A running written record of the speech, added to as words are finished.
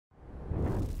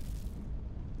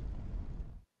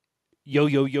Yo,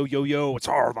 yo, yo, yo, yo, it's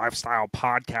our lifestyle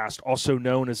podcast, also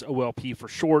known as OLP for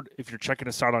short. If you're checking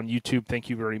us out on YouTube, thank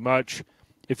you very much.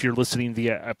 If you're listening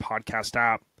via a podcast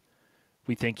app,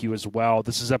 we thank you as well.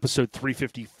 This is episode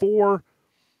 354.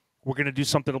 We're going to do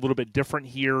something a little bit different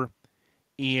here.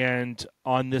 And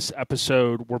on this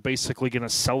episode, we're basically going to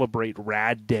celebrate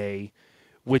RAD Day,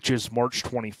 which is March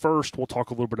 21st. We'll talk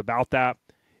a little bit about that.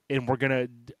 And we're going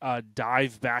to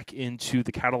dive back into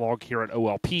the catalog here at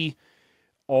OLP,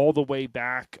 all the way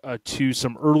back to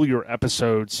some earlier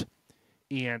episodes,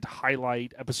 and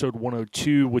highlight episode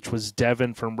 102, which was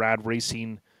Devon from RAD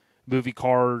Racing Movie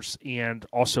Cars, and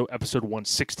also episode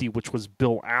 160, which was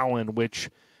Bill Allen, which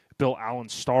Bill Allen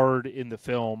starred in the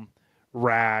film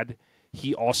RAD.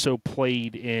 He also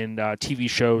played in TV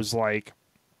shows like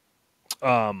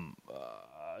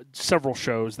several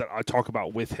shows that I talk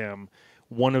about with him.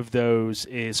 One of those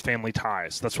is Family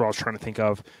Ties. That's what I was trying to think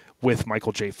of with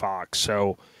Michael J. Fox.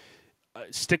 So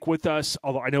stick with us.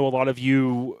 Although I know a lot of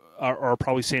you are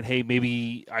probably saying, hey,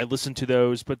 maybe I listened to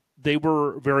those, but they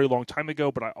were a very long time ago.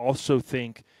 But I also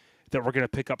think that we're going to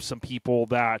pick up some people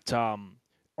that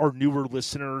are newer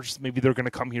listeners. Maybe they're going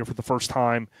to come here for the first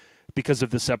time because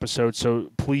of this episode.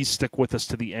 So please stick with us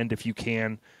to the end if you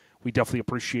can. We definitely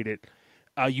appreciate it.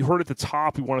 You heard at the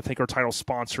top, we want to thank our title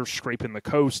sponsor, Scraping the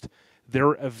Coast.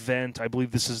 Their event, I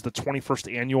believe this is the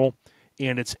 21st annual,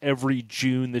 and it's every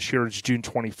June. This year it's June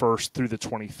 21st through the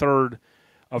 23rd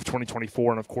of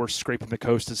 2024. And, of course, Scraping the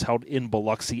Coast is held in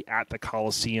Biloxi at the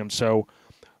Coliseum. So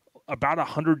about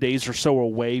 100 days or so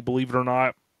away, believe it or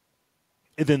not.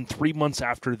 And then 3 months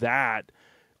after that,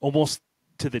 almost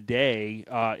to the day,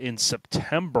 in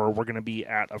September, we're going to be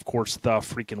at, of course, the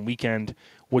Freakin' Weekend,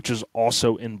 which is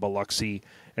also in Biloxi,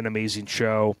 an amazing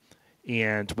show.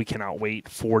 And we cannot wait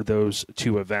for those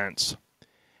two events.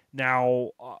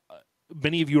 Now,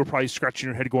 many of you are probably scratching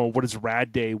your head going, what is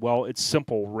RAD Day? Well, it's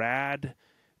simple. RAD,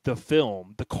 the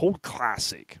film, the cult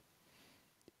classic,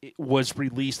 it was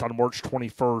released on March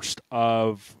 21st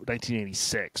of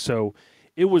 1986. So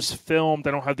it was filmed.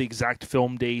 I don't have the exact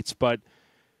film dates, but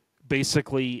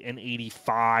basically in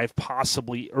 85,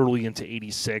 possibly early into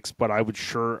 86. But I would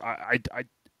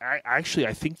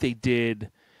I think they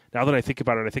did. Now that I think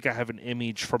about it, I think I have an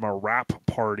image from a rap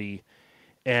party,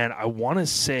 and I want to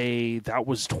say that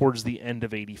was towards the end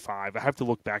of 85. I have to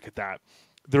look back at that.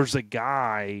 There's a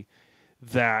guy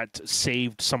that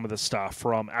saved some of the stuff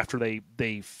from after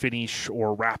they finish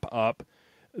or wrap up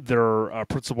their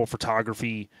principal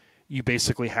photography. You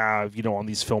basically have, on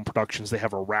these film productions, they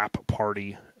have a wrap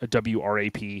party, a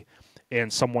WRAP,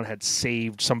 and someone had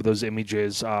saved some of those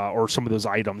images, or some of those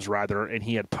items, rather, and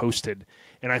he had posted.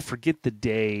 And I forget the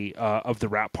day of the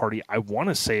wrap party. I want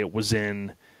to say it was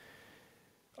in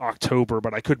October,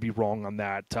 but I could be wrong on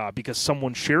that, because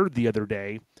someone shared the other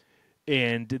day,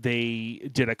 and they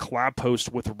did a collab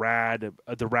post with RAD,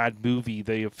 the RAD movie,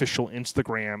 the official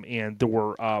Instagram, and there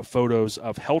were photos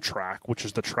of Hell Track, which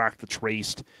is the track that's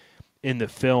raced in the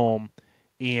film,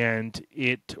 and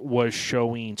it was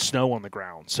showing snow on the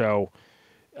ground. So,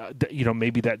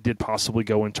 maybe that did possibly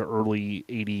go into early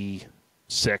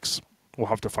 86. We'll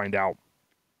have to find out.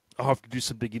 I'll have to do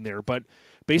some digging there. But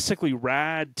basically,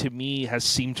 RAD, to me, has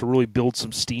seemed to really build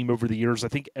some steam over the years. I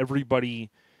think everybody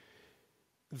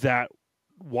that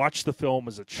watched the film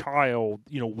as a child,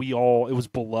 it was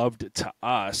beloved to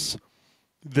us.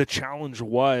 The challenge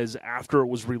was, after it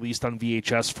was released on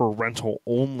VHS for rental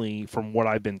only, from what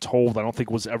I've been told, I don't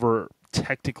think it was ever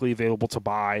technically available to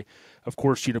buy. Of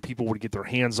course, people would get their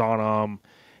hands on them,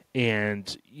 and,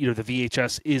 the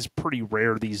VHS is pretty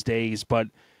rare these days, but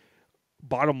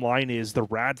bottom line is the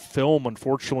RAD film,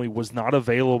 unfortunately, was not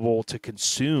available to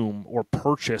consume or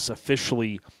purchase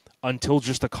officially until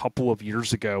just a couple of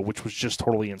years ago, which was just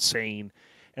totally insane.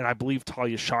 And I believe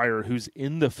Talia Shire, who's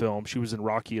in the film, she was in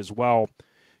Rocky as well,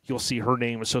 you'll see her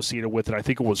name associated with it. I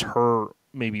think it was her,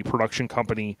 maybe, production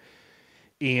company.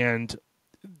 And,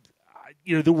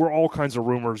 there were all kinds of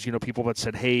rumors, people that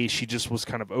said, hey, she just was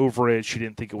kind of over it. She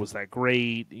didn't think it was that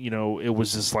great. It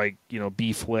was just like,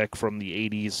 B flick from the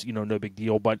 80s, no big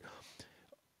deal. But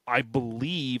I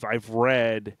believe I've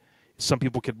read, some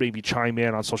people could maybe chime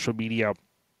in on social media,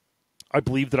 I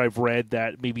believe that I've read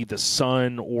that maybe the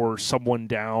son or someone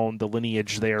down the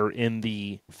lineage there in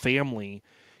the family,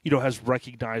 has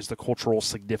recognized the cultural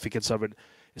significance of it,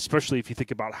 especially if you think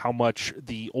about how much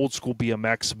the old school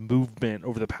BMX movement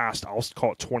over the past, I'll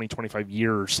call it 20, 25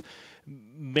 years,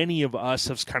 many of us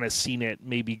have kind of seen it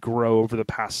maybe grow over the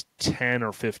past 10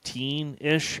 or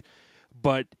 15-ish.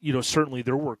 But, certainly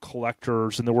there were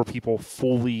collectors and there were people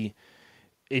fully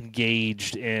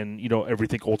engaged in,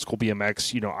 everything old school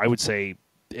BMX. I would say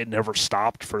it never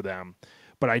stopped for them.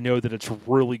 but I know that it's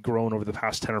really grown over the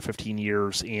past 10 or 15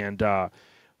 years, and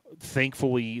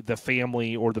thankfully the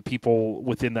family or the people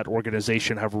within that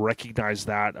organization have recognized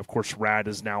that. Of course, RAD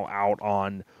is now out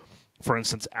on, for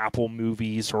instance, Apple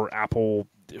Movies, or Apple,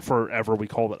 forever we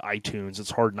call it iTunes.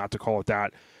 It's hard not to call it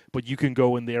that, but you can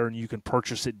go in there and you can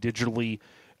purchase it digitally.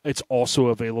 It's also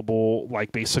available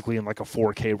like basically in like a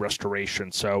 4K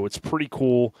restoration, so it's pretty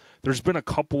cool. There's been a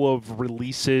couple of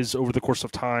releases over the course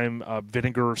of time,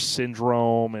 Vinegar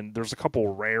Syndrome, and there's a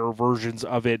couple rare versions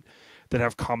of it that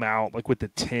have come out, like with the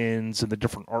tins and the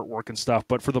different artwork and stuff.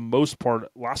 But for the most part,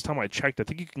 last time I checked, I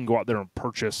think you can go out there and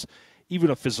purchase even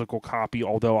a physical copy,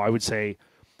 although I would say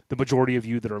the majority of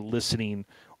you that are listening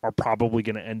are probably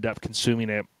going to end up consuming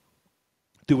it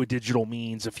through a digital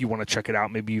means if you want to check it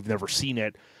out. Maybe you've never seen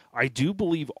it. I do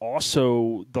believe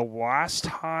also the last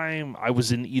time I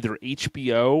was in either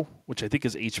HBO, which I think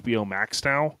is HBO Max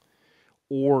now,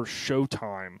 or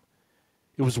Showtime,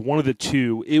 it was one of the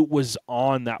two. It was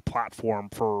on that platform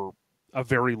for a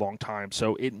very long time,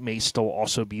 so it may still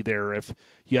also be there. If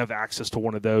you have access to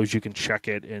one of those, you can check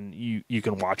it and you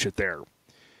can watch it there.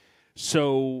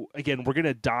 So, again, we're going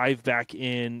to dive back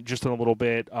in just in a little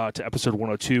bit to episode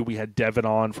 102. We had Devon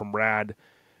on from RAD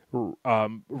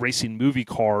Racing Movie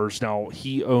Cars. Now,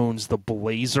 he owns the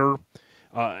Blazer,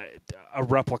 a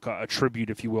replica, a tribute,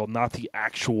 if you will, not the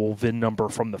actual VIN number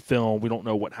from the film. We don't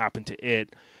know what happened to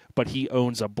it, but he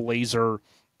owns a Blazer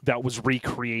that was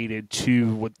recreated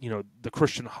to, the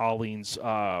Christian Hollings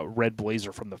red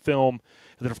Blazer from the film.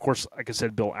 And then, of course, like I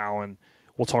said, Bill Allen,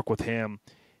 we'll talk with him.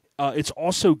 It's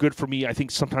also good for me, I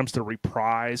think, sometimes to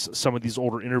reprise some of these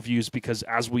older interviews because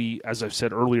as I've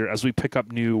said earlier, as we pick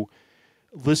up new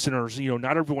listeners,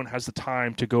 not everyone has the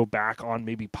time to go back on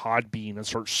maybe Podbean and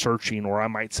start searching, or I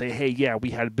might say, hey, yeah,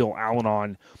 we had Bill Allen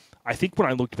on. I think when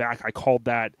I looked back, I called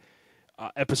that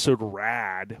episode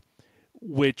RAD,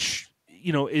 which,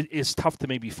 it's tough to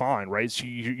maybe find, right? So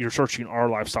you're searching Our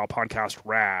Lifestyle Podcast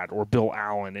RAD or Bill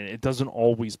Allen, and it doesn't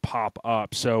always pop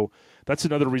up. So that's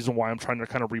another reason why I'm trying to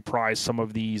kind of reprise some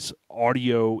of these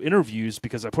audio interviews,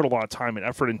 because I put a lot of time and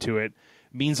effort into it.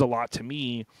 It means a lot to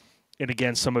me. And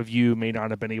again, some of you may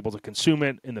not have been able to consume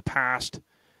it in the past.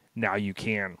 Now you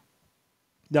can.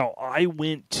 Now, I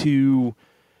went to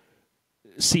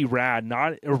see RAD,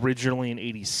 not originally in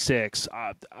 86.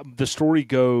 The story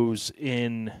goes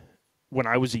when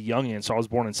I was a youngin', so I was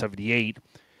born in 78.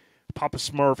 Papa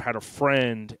Smurf had a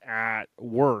friend at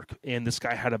work, and this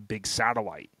guy had a big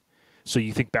satellite. So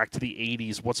you think back to the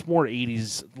 80s, what's more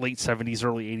 80s, late 70s,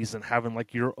 early 80s than having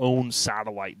like your own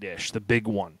satellite dish, the big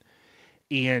one.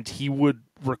 And he would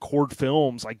record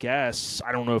films, I guess.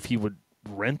 I don't know if he would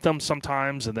rent them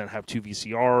sometimes and then have 2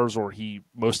 VCRs, or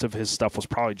most of his stuff was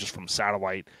probably just from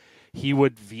satellite. He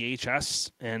would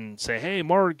VHS and say, hey,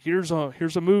 Mark, here's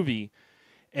a movie.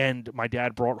 And my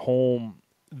dad brought home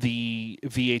the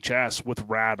VHS with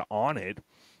RAD on it,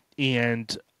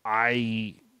 and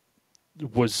I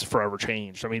was forever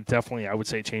changed. I mean, definitely I would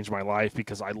say it changed my life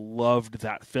because I loved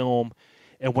that film.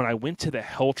 And when I went to the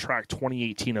Hell Track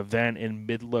 2018 event in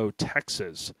Midlow,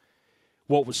 Texas,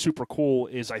 what was super cool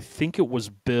is I think it was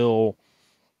Bill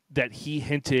that he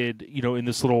hinted, in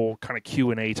this little kind of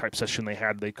Q&A type session they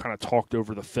had, they kind of talked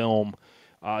over the film.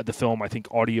 I think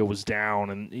audio was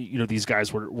down, and, these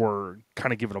guys were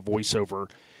kind of giving a voiceover.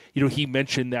 He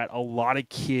mentioned that a lot of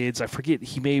kids, I forget,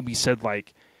 he maybe said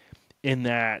like in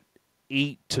that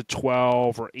 8 to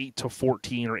 12 or 8 to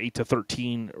 14 or 8 to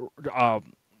 13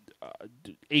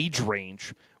 age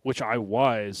range, which I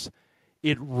was,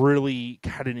 it really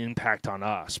had an impact on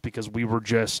us because we were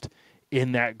just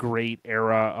in that great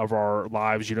era of our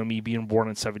lives. Me being born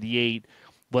in 78,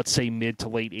 let's say mid to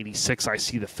late 86, I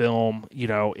see the film,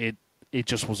 it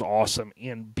just was awesome.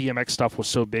 And BMX stuff was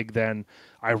so big then.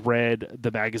 I read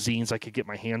the magazines I could get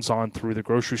my hands on through the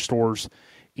grocery stores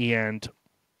and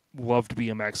loved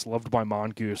BMX, loved my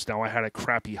Mongoose. Now I had a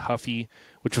crappy Huffy,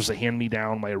 which was a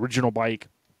hand-me-down, my original bike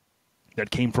that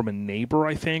came from a neighbor,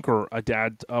 I think, or a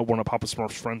dad, one of Papa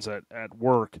Smurf's friends at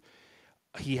work.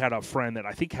 He had a friend that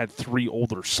I think had 3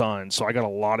 older sons, so I got a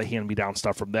lot of hand-me-down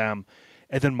stuff from them.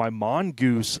 And then my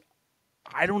Mongoose,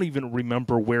 I don't even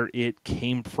remember where it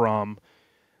came from.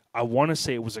 I want to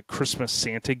say it was a Christmas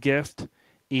Santa gift,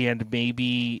 and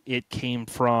maybe it came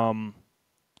from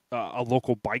a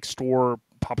local bike store.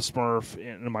 Papa Smurf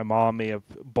and my mom may have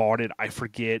bought it. I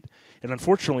forget. And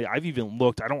unfortunately, I've even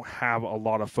looked. I don't have a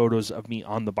lot of photos of me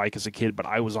on the bike as a kid, but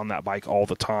I was on that bike all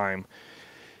the time.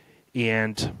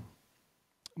 And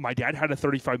my dad had a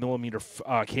 35 millimeter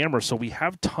camera, so we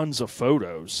have tons of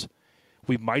photos.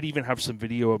 We might even have some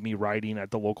video of me riding at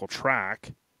the local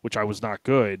track, which I was not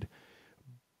good.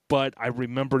 But I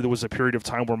remember there was a period of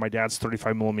time where my dad's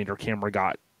 35 millimeter camera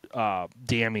got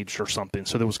damaged or something.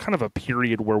 So there was kind of a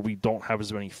period where we don't have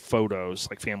as many photos,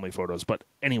 like family photos. But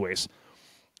anyways,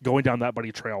 going down that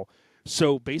buddy trail.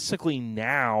 So basically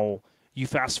now you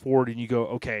fast forward and you go,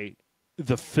 okay,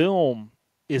 the film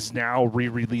is now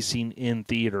re-releasing in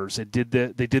theaters. They did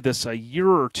this a year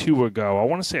or two ago. I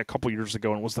want to say a couple years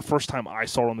ago, and it was the first time I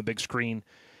saw it on the big screen.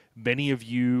 Many of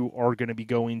you are going to be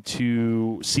going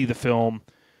to see the film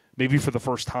maybe for the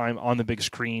first time on the big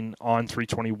screen on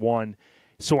 321.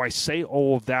 So I say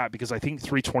all of that because I think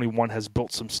 321 has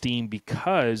built some steam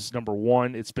because, number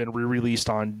one, it's been re-released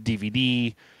on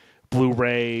DVD,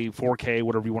 Blu-ray, 4K,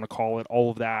 whatever you want to call it,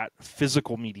 all of that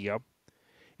physical media.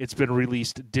 It's been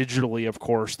released digitally, of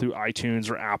course, through iTunes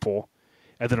or Apple.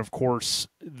 And then, of course,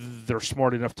 they're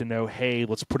smart enough to know, hey,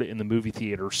 let's put it in the movie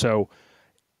theater. So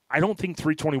I don't think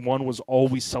 321 was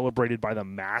always celebrated by the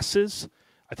masses.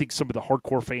 I think some of the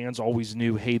hardcore fans always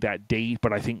knew, hey, that date.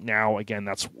 But I think now, again,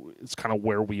 it's kind of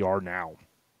where we are now.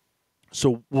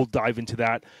 So we'll dive into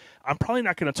that. I'm probably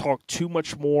not going to talk too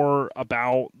much more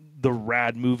about the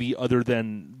RAD movie other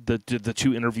than the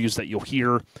two interviews that you'll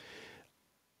hear.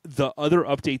 The other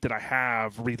update that I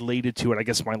have related to it, I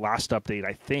guess my last update,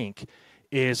 I think,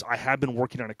 is I have been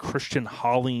working on a Christian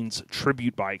Hollings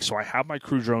tribute bike. So I have my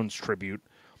Cru Jones tribute.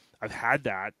 I've had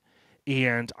that.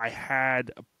 And I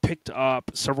had picked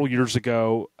up several years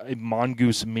ago a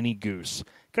Mongoose Mini Goose.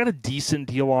 Got a decent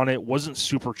deal on it. Wasn't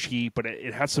super cheap, but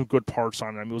it had some good parts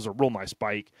on it. I mean, it was a real nice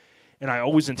bike. And I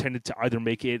always intended to either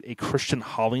make it a Christian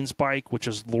Hollings bike, which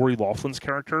is Lori Loughlin's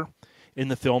character in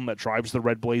the film that drives the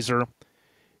red Blazer.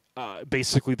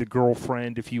 Basically the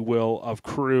girlfriend, if you will, of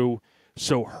Cru.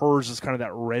 So hers is kind of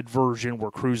that red version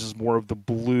where Cru's is more of the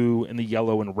blue and the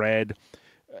yellow and red.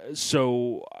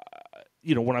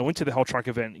 When I went to the Hell Truck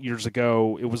event years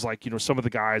ago, it was like, some of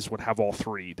the guys would have all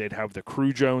three. They'd have the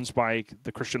Cru Jones bike,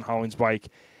 the Christian Hollings bike,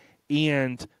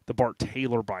 and the Bart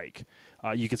Taylor bike.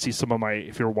 You can see some of my,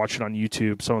 if you're watching on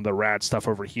YouTube, some of the RAD stuff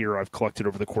over here I've collected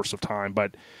over the course of time.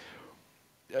 But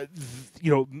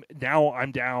now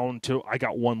I'm down to, I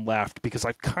got one left because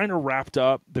I've kind of wrapped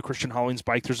up the Christian Hollings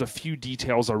bike. There's a few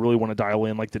details I really want to dial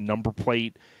in, like the number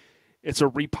plate. It's a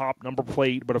repop number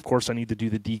plate, but of course I need to do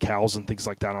the decals and things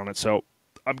like that on it. So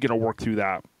I'm going to work through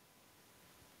that.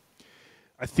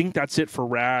 I think that's it for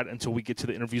RAD until we get to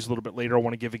the interviews a little bit later. I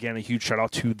want to give, again, a huge shout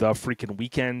out to The Freaking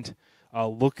Weekend.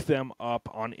 Look them up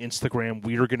on Instagram.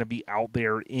 We are going to be out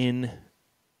there in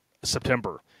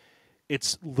September.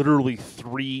 It's literally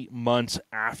 3 months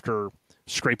after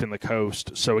Scraping the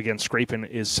Coast. So again, Scraping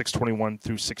is 6/21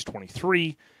 through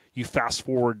 6/23. You fast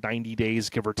forward 90 days,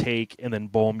 give or take, and then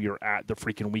boom, you're at The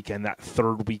Freaking Weekend, that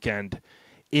third weekend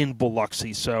in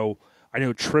Biloxi. So I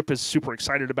know Tripp is super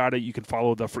excited about it. You can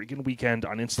follow The Freaking Weekend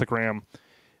on Instagram.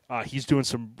 He's doing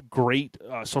some great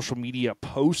social media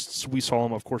posts. We saw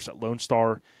him, of course, at Lone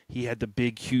Star. He had the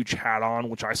big, huge hat on,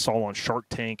 which I saw on Shark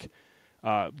Tank.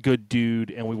 Good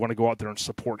dude, and we want to go out there and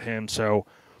support him. So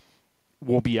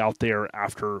we'll be out there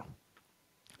after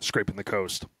Scraping the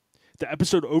Coast. The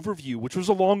episode overview, which was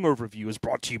a long overview, is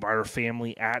brought to you by our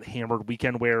family at Hammered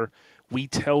Weekend Wear. We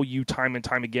tell you time and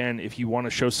time again, if you want to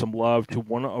show some love to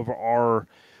one of our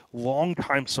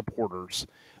longtime supporters,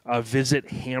 visit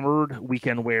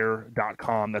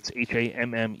hammeredweekendwear.com. That's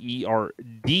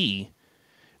HAMMERD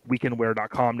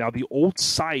weekendwear.com. Now, the old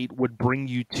site would bring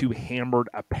you to Hammered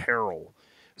Apparel.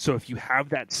 So if you have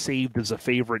that saved as a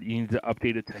favorite, you need to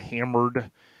update it to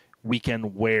Hammered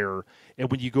Weekend Wear.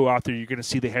 And when you go out there, you're going to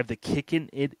see they have the Kickin'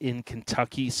 It in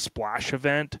Kentucky Splash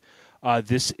event.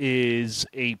 This is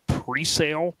a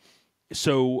pre-sale.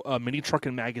 So Mini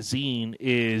Truckin' Magazine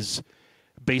is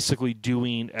basically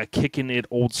doing a Kickin' It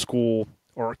old school,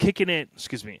 or Kickin' It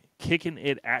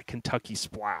at Kentucky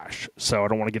Splash. So I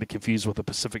don't want to get it confused with the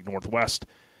Pacific Northwest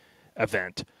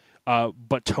event.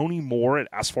 But Tony Moore at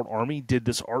Asphalt Army did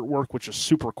this artwork, which is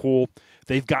super cool.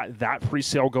 They've got that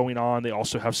pre-sale going on. They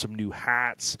also have some new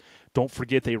hats. Don't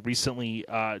forget, they recently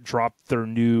dropped their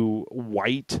new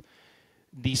white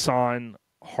Nissan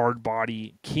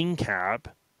hardbody King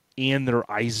Cab and their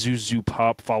Isuzu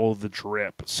Pup Follow the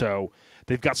Drip. So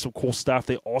they've got some cool stuff.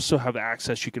 They also have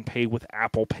access. You can pay with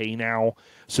Apple Pay now,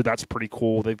 so that's pretty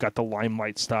cool. They've got the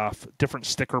Limelight stuff, different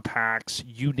sticker packs,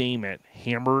 you name it.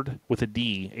 Hammered with a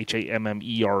D,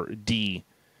 HAMMERD,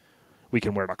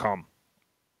 weekendwear.com.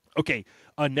 Okay,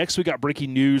 next we got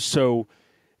breaking news. So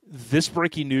this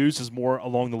breaking news is more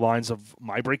along the lines of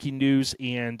my breaking news,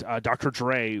 and Dr.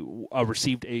 Dre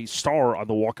received a star on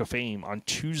the Walk of Fame on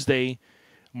Tuesday,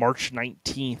 March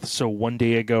 19th, so one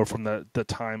day ago from the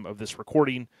time of this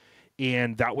recording,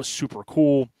 and that was super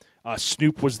cool.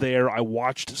 Snoop was there. I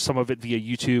watched some of it via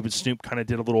YouTube, and Snoop kind of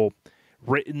did a little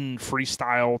written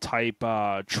freestyle type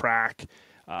track,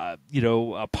 a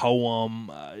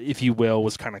poem, if you will,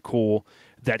 was kind of cool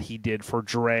that he did for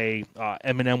Dre.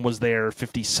 Eminem was there,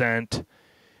 50 Cent,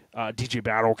 DJ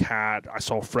Battlecat. I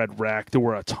saw Fred Wreck. There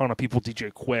were a ton of people,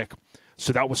 DJ Quick.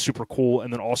 So that was super cool.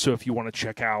 And then also, if you want to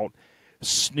check out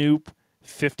Snoop,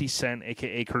 50 Cent,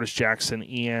 a.k.a. Curtis Jackson,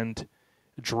 and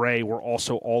Dre were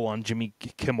also all on Jimmy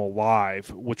Kimmel Live,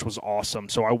 which was awesome.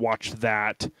 So I watched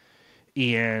that,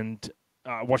 and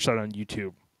I watched that on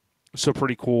YouTube. So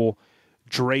pretty cool.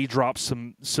 Dre dropped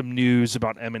some news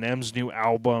about Eminem's new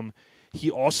album.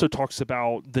 He also talks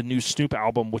about the new Snoop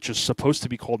album, which is supposed to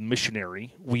be called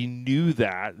Missionary. We knew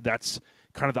that. That's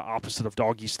kind of the opposite of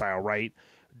Doggy Style, right?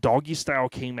 Doggy Style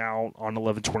came out on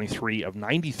 11/23 of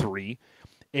 93,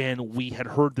 and we had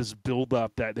heard this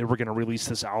build-up that they were going to release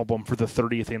this album for the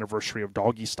 30th anniversary of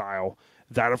Doggy Style.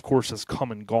 That, of course, has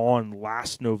come and gone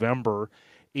last November,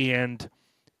 and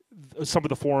some of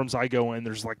the forums I go in,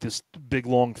 there's like this big,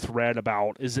 long thread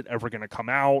about, is it ever going to come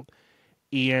out?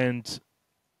 And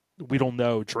we don't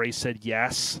know. Dre said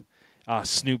yes.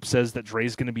 Snoop says that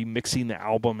Dre's going to be mixing the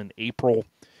album in April.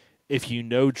 If you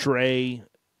know Dre,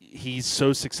 he's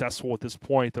so successful at this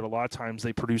point that a lot of times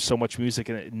they produce so much music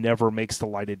and it never makes the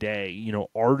light of day. You know,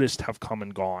 artists have come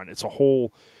and gone. It's a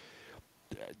whole,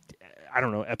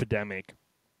 epidemic.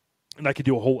 And I could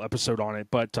do a whole episode on it.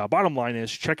 But bottom line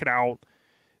is, check it out.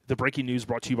 The breaking news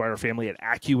brought to you by our family at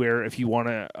AccuAir. If you want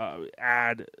to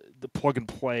add the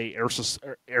plug-and-play air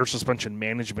suspension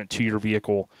management to your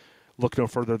vehicle, look no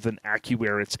further than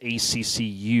AccuAir. It's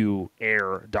accuair.com.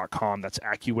 That's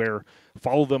AccuAir.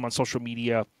 Follow them on social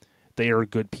media. They are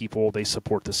good people. They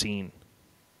support the scene.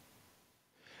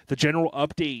 The general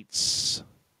updates.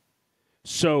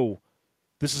 So,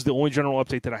 this is the only general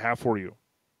update that I have for you.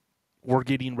 We're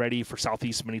getting ready for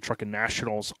Southeast Mini Truckin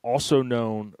Nationals, also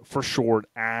known for short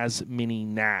as Mini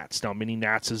Nats. Now, Mini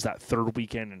Nats is that third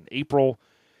weekend in April.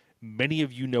 Many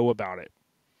of you know about it.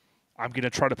 I'm going to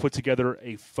try to put together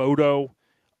a photo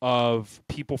of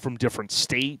people from different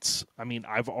states. I mean,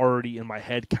 I've already in my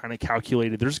head kind of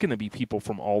calculated there's going to be people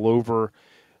from all over.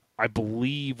 I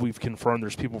believe we've confirmed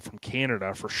there's people from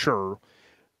Canada for sure.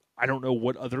 I don't know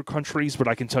what other countries, but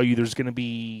I can tell you there's going to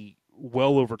be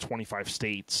well over 25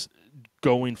 states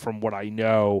going from what I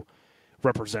know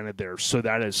represented there. So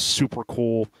that is super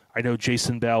cool. I know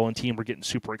Jason Bell and team are getting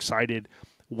super excited.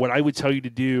 What I would tell you to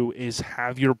do is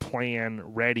have your plan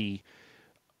ready.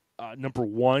 Number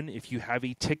one, if you have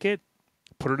a ticket,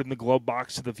 put it in the glove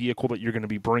box of the vehicle that you're going to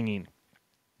be bringing.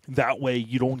 That way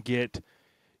you don't get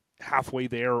halfway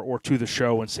there or to the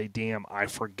show and say, damn, I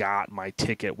forgot my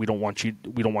ticket. We don't want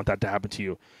that to happen to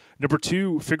you. Number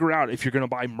two, figure out if you're going to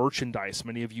buy merchandise.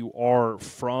 Many of you are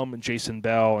from Jason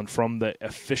Bell and from the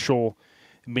official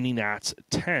Mini Nats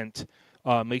tent.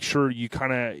 Make sure you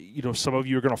kind of, some of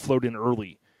you are going to float in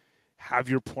early. Have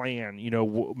your plan.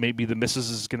 Maybe the missus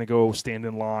is going to go stand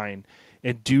in line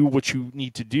and do what you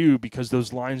need to do because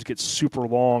those lines get super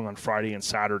long on Friday and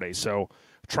Saturday. So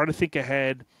try to think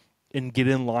ahead and get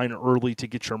in line early to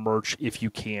get your merch if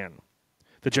you can.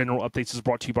 The general updates is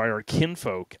brought to you by our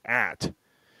kinfolk at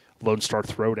Lone Star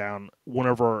Throwdown, one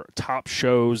of our top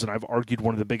shows, and I've argued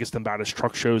one of the biggest and baddest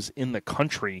truck shows in the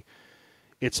country.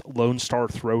 It's Lone Star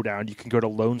Throwdown. You can go to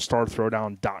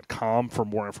lonestarthrowdown.com for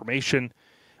more information.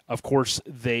 Of course,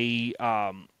 I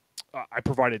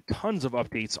provided tons of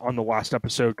updates on the last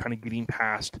episode, kind of getting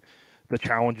past the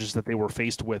challenges that they were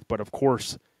faced with. But of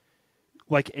course,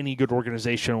 like any good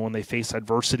organization, when they face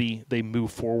adversity, they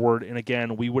move forward. And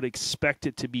again, we would expect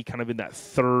it to be kind of in that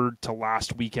third to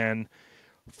last weekend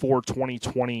for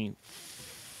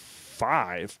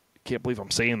 2025. Can't believe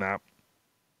I'm saying that.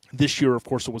 This year, of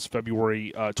course, it was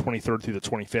February 23rd through the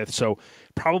 25th. So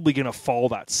probably going to fall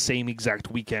that same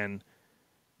exact weekend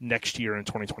next year in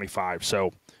 2025.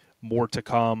 So more to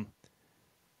come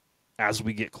as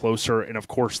we get closer. And, of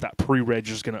course, that pre-reg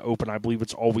is going to open. I believe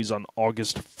it's always on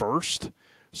August 1st.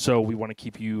 So we want to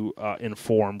keep you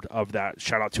informed of that.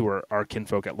 Shout out to our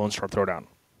kinfolk at Lone Star Throwdown.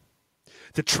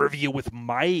 The trivia with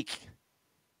Mike.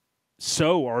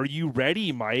 So, are you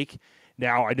ready, Mike?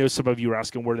 Now, I know some of you are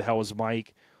asking, where the hell is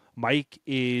Mike? Mike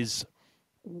is,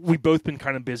 we've both been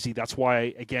kind of busy. That's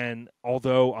why, again,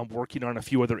 although I'm working on a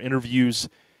few other interviews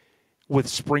with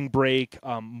spring break,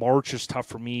 March is tough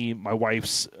for me. My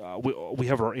wife's, we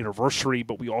have our anniversary,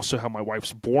 but we also have my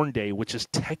wife's born day, which is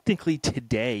technically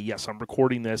today. Yes, I'm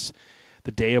recording this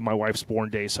the day of my wife's born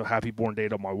day. So happy born day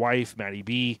to my wife, Maddie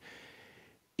B.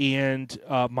 And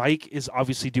Mike is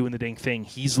obviously doing the dang thing.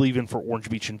 He's leaving for Orange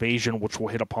Beach Invasion, which we'll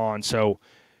hit upon. So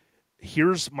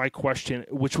here's my question,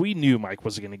 which we knew Mike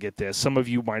wasn't going to get this. Some of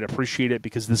you might appreciate it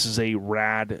because this is a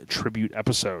RAD tribute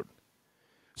episode.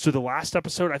 So the last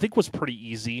episode, I think, was pretty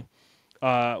easy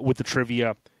with the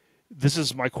trivia. This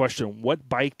is my question. What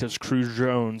bike does Cru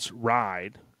Jones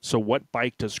ride? So what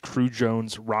bike does Cru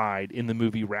Jones ride in the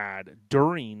movie RAD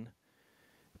during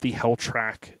the Hell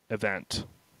Track event?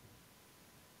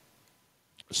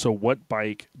 So what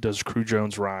bike does Cru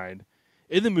Jones ride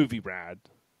in the movie RAD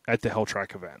at the Hell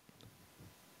Track event?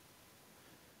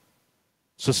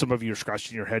 So some of you are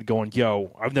scratching your head going,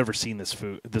 yo, I've never seen this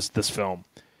film.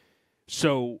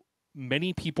 So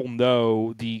many people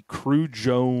know the Cru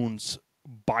Jones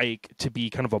bike to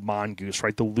be kind of a mongoose,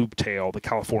 right? The loop tail, the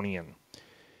Californian.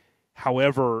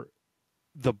 However,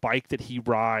 the bike that he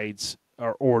rides,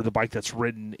 or the bike that's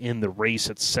ridden in the race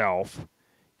itself,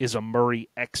 is a Murray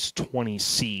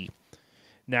X20C.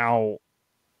 Now,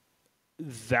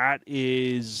 that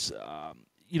is,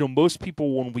 most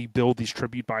people, when we build these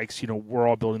tribute bikes, we're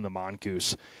all building the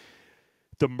mongoose.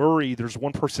 The Murray, there's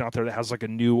one person out there that has like a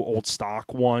new old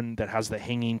stock one that has the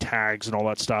hanging tags and all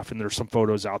that stuff, and there's some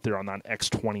photos out there on that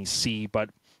X20C,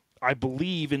 but I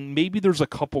believe, and maybe there's a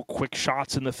couple quick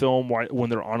shots in the film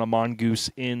when they're on a mongoose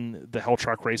in the Hell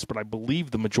Track race, but I believe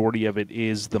the majority of it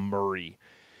is the Murray.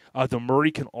 The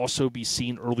Murray can also be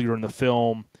seen earlier in the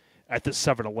film at the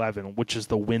 7-Eleven, which is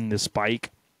the Win This Bike.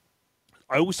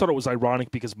 I always thought it was ironic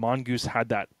because Mongoose had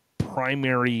that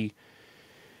primary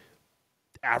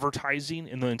advertising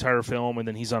in the entire film, and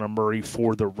then he's on a Murray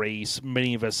for the race.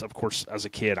 Many of us, of course, as a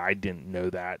kid, I didn't know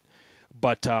that.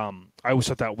 But I always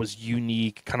thought that was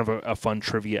unique, kind of a fun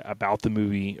trivia about the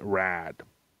movie RAD.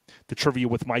 The Trivia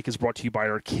with Mike is brought to you by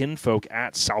our kinfolk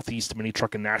at Southeast Mini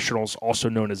Truckin Nationals, also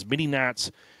known as Mini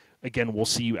Nats. Again, we'll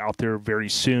see you out there very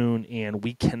soon, and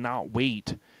we cannot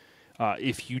wait.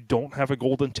 If you don't have a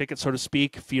golden ticket, so to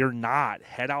speak, fear not.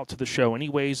 Head out to the show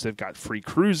anyways. They've got free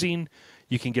cruising.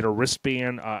 You can get a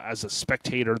wristband as a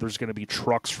spectator. There's going to be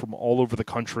trucks from all over the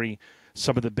country,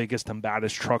 some of the biggest and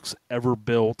baddest trucks ever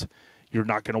built. You're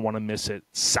not going to want to miss it.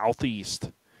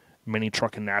 Southeast Mini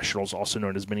Truckin Nationals, also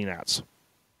known as Mini Nats.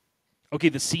 Okay,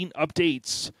 the scene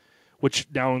updates, which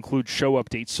now include show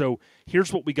updates. So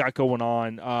here's what we got going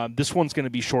on. This one's going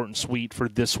to be short and sweet for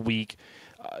this week.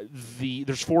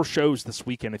 There's 4 shows this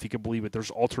weekend, if you can believe it.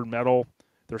 There's Altered Metal,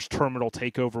 there's Terminal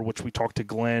Takeover, which we talked to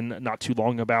Glenn not too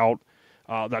long ago.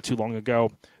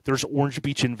 There's Orange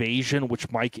Beach Invasion, which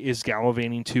Mike is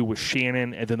gallivanting to with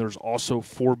Shannon, and then there's also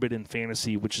Forbidden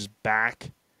Fantasy, which is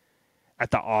back at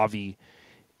the Avi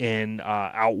in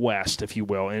out west, if you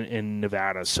will, in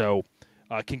Nevada. So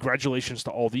congratulations to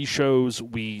all these shows.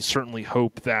 We certainly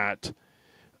hope that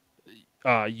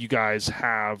you guys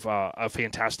have a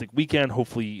fantastic weekend.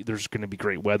 Hopefully there's going to be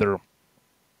great weather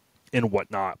and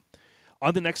whatnot.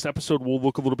 On the next episode, we'll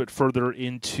look a little bit further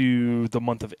into the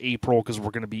month of April because we're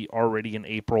going to be already in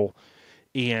April.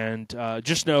 And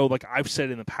just know, like I've said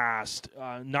in the past,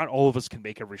 not all of us can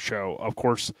make every show. Of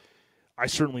course, I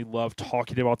certainly love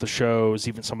talking about the shows,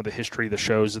 even some of the history of the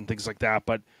shows and things like that.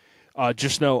 But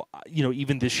just know,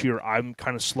 even this year, I'm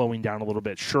kind of slowing down a little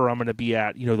bit. Sure, I'm going to be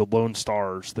at, the Lone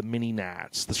Stars, the Mini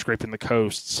Nats, the Scraping the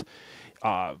Coasts,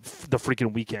 the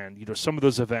freaking weekend. Some of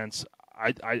those events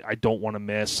I don't want to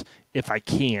miss if I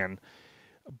can.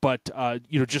 But,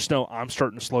 just know I'm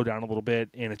starting to slow down a little bit,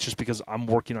 and it's just because I'm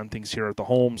working on things here at the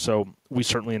home, so we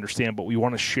certainly understand. But we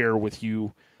want to share with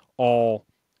you all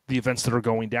the events that are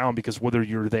going down, because whether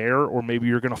you're there or maybe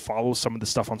you're going to follow some of the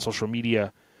stuff on social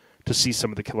media to see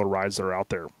some of the killer rides that are out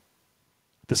there.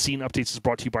 The Scene Updates is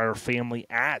brought to you by our family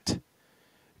at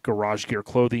Garage Gear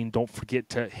Clothing. Don't forget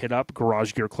to hit up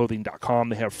garagegearclothing.com.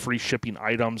 They have free shipping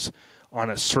items on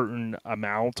a certain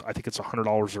amount. I think it's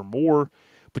 $100 or more.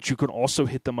 But you can also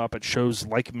hit them up at shows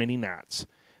like Mini Nats.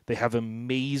 They have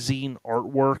amazing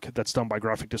artwork that's done by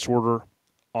Graphic Disorder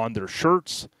on their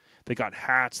shirts. They got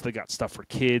hats. They got stuff for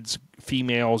kids,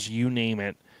 females, you name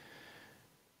it.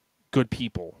 Good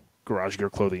people.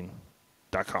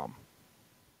 GarageGearClothing.com.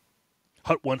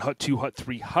 Hut 1, Hut 2, Hut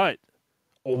 3, Hut.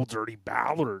 Old Dirty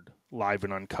Ballard, live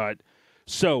and uncut.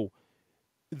 So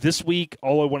this week,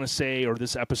 all I want to say, or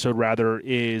this episode rather,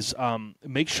 is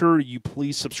make sure you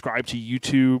please subscribe to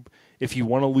YouTube. If you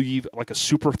want to leave like a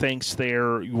super thanks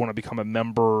there, you want to become a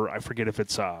member. I forget if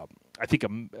it's, I think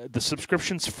the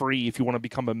subscription's free. If you want to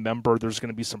become a member, there's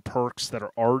going to be some perks that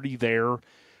are already there.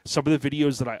 Some of the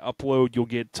videos that I upload, you'll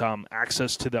get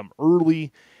access to them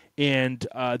early. And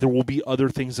there will be other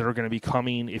things that are going to be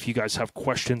coming. If you guys have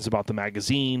questions about the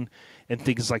magazine and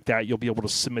things like that, you'll be able to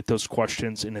submit those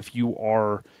questions. And if you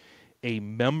are a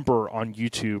member on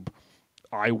YouTube,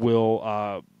 I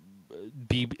will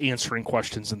be answering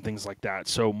questions and things like that.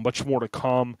 So much more to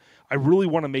come. I really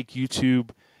want to make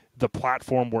YouTube the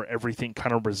platform where everything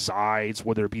kind of resides,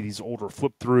 whether it be these older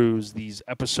flip throughs, these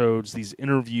episodes, these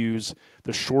interviews,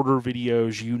 the shorter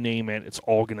videos, you name it, it's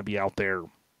all going to be out there.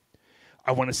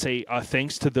 I want to say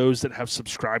thanks to those that have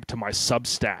subscribed to my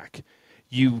Substack.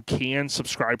 You can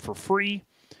subscribe for free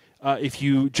if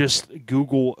you just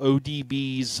Google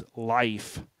ODB's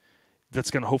Life. That's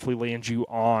going to hopefully land you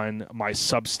on my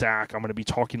Substack. I'm going to be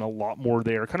talking a lot more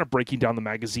there, kind of breaking down the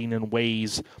magazine in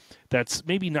ways that's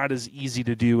maybe not as easy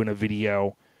to do in a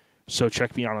video. So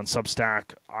check me out on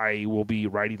Substack. I will be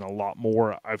writing a lot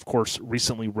more. I, of course,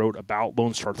 recently wrote about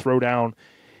Lone Star Throwdown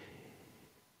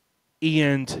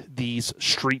and these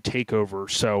street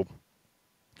takeovers. So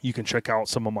you can check out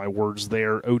some of my words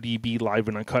there. ODB Live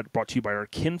and Uncut, brought to you by our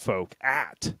kinfolk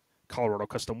at Colorado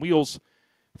Custom Wheels.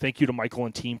 Thank you to Michael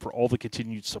and team for all the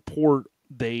continued support.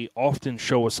 They often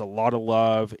show us a lot of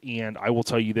love, and I will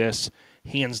tell you this,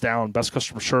 hands down, best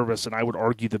customer service, and I would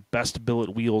argue the best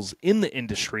billet wheels in the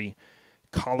industry,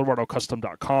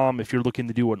 coloradocustom.com. If you're looking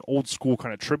to do an old school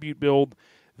kind of tribute build,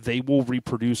 they will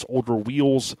reproduce older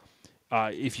wheels.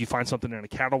 If you find something in a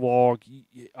catalog,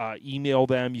 email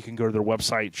them. You can go to their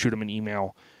website, shoot them an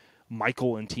email.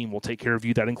 Michael and team will take care of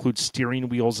you. That includes steering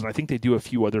wheels, and I think they do a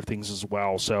few other things as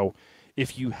well. So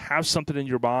if you have something in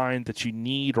your mind that you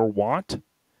need or want,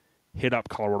 hit up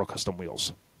Colorado Custom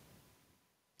Wheels.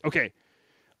 Okay,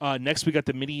 next we got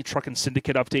the Mini Truckin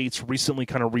Syndicate updates, recently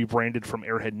kind of rebranded from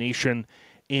Airhead Nation.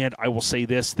 And I will say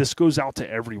this goes out to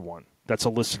everyone that's a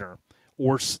listener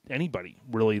or anybody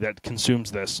really that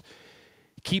consumes this.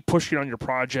 Keep pushing on your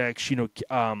projects, your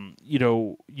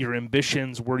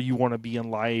ambitions, where you want to be in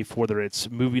life, whether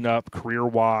it's moving up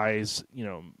career-wise,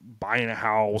 buying a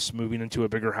house, moving into a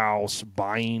bigger house,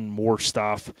 buying more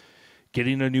stuff,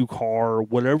 getting a new car,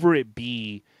 whatever it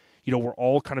be. We're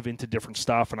all kind of into different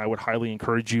stuff, and I would highly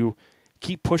encourage you,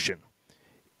 keep pushing.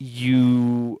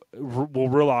 You will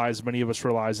realize, many of us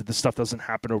realize, that this stuff doesn't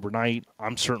happen overnight.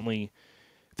 I'm certainly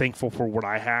thankful for what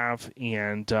I have,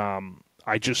 and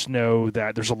I just know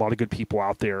that there's a lot of good people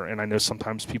out there, and I know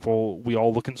sometimes we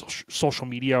all look in social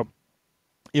media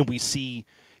and we see,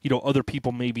 other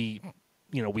people maybe,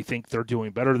 we think they're doing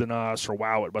better than us, or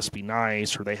wow, it must be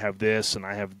nice, or they have this and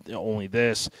I have only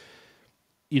this.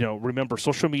 Remember,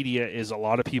 social media is a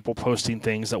lot of people posting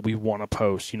things that we want to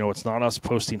post. It's not us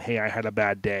posting, hey, I had a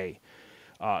bad day.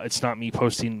 It's not me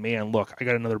posting, man, look, I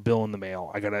got another bill in the mail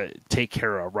I got to take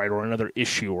care of, right? Or another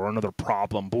issue or another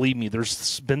problem. Believe me,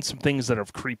 there's been some things that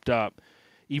have creeped up,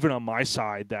 even on my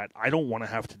side, that I don't want to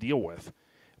have to deal with,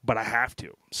 but I have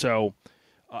to. So,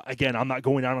 again, I'm not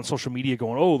going out on social media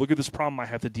going, oh, look at this problem I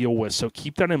have to deal with. So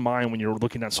keep that in mind when you're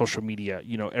looking at social media.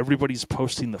 Everybody's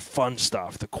posting the fun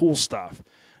stuff, the cool stuff.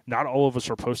 Not all of us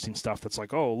are posting stuff that's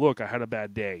like, oh, look, I had a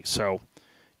bad day. So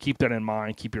keep that in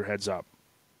mind. Keep your heads up.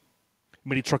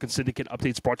 Mini Truckin Syndicate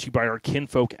updates brought to you by our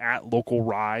kinfolk at Local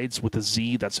Rides with a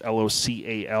Z. That's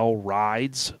LOCAL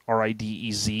Rides,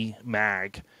 RIDEZ,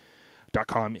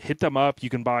 mag.com. Hit them up. You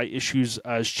can buy issues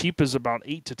as cheap as about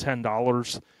 $8 to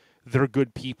 $10. They're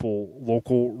good people.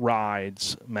 Local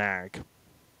Rides, mag.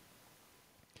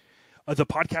 The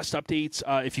podcast updates,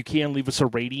 if you can, leave us a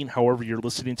rating. However you're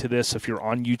listening to this, if you're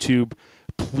on YouTube,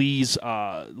 please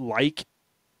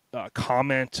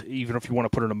comment, even if you want to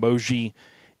put an emoji,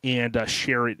 and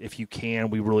share it if you can.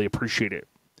 We really appreciate it.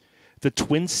 The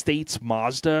Twin States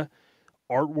Mazda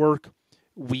artwork,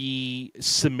 we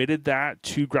submitted that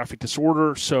to Graphic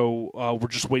Disorder, so we're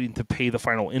just waiting to pay the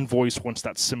final invoice once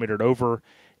that's submitted over.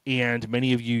 And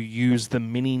many of you use the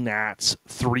MiniNats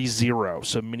 30,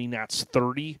 so MiniNats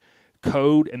 30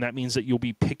 code, and that means that you'll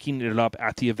be picking it up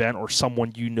at the event, or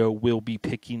someone will be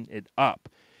picking it up.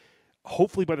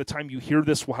 Hopefully by the time you hear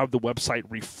this, we'll have the website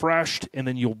refreshed, and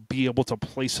then you'll be able to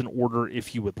place an order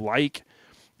if you would like.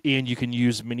 And you can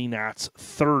use MiniNats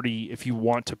 30 if you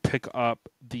want to pick up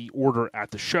the order at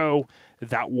the show.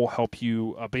 That will help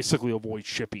you basically avoid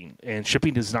shipping. And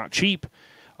shipping is not cheap.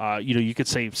 You could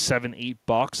save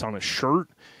 $7-8 on a shirt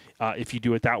if you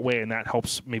do it that way, and that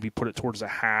helps maybe put it towards a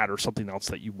hat or something else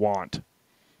that you want.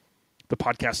 The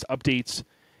podcast updates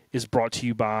is brought to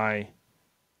you by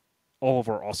all of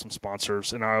our awesome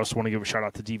sponsors. And I also want to give a shout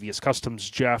out to Devious Customs.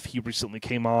 Jeff, he recently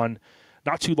came on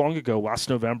not too long ago, last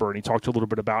November, and he talked a little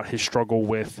bit about his struggle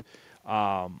with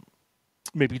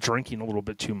maybe drinking a little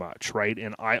bit too much, right?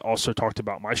 And I also talked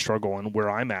about my struggle and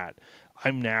where I'm at.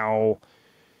 I'm now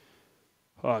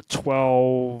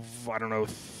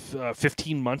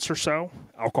 15 months or so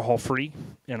alcohol-free,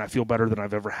 and I feel better than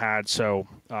I've ever had. So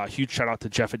huge shout out to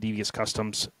Jeff at Devious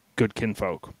Customs, good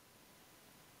kinfolk.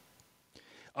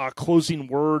 Closing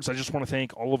words, I just want to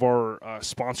thank all of our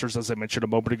sponsors, as I mentioned a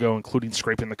moment ago, including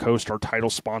Scraping the Coast, our title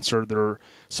sponsor. They're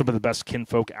some of the best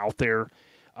kinfolk out there.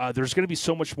 There's going to be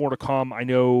so much more to come. I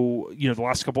know, the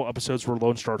last couple episodes were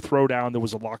Lone Star Throwdown. There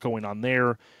was a lot going on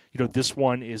there. This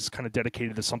one is kind of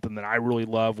dedicated to something that I really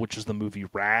love, which is the movie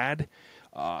RAD.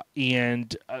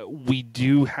 And we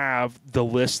do have the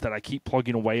list that I keep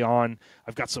plugging away on.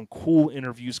 I've got some cool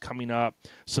interviews coming up,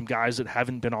 some guys that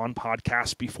haven't been on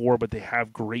podcasts before, but they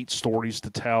have great stories to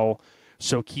tell.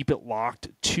 So keep it locked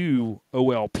to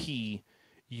OLP,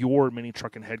 your mini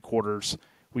trucking headquarters.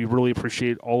 We really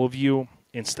appreciate all of you,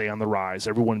 and stay on the rise.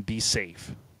 Everyone be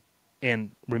safe.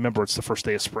 And remember, it's the first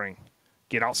day of spring.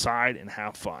 Get outside and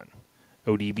have fun.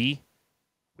 ODB,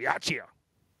 we out here.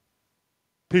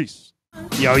 Peace.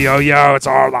 Yo, yo, yo, it's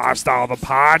Our Lifestyle, the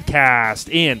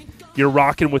podcast. And you're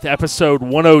rocking with episode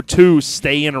 102,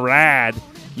 Staying Rad.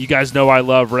 You guys know I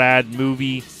love RAD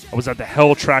movie. I was at the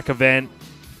Hell Track event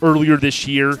earlier this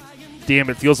year. Damn,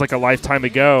 it feels like a lifetime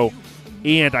ago.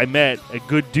 And I met a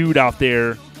good dude out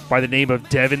there by the name of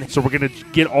Devon. So we're going to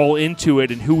get all into it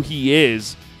and who he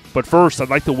is. But first, I'd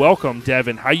like to welcome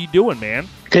Devon. How you doing, man?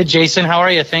 Good, Jason. How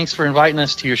are you? Thanks for inviting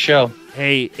us to your show.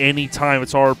 Hey, anytime.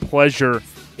 It's our pleasure.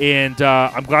 And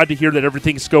I'm glad to hear that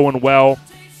everything's going well.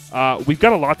 We've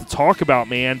got a lot to talk about,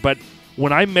 man. But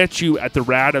when I met you at the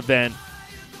RAD event,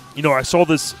 I saw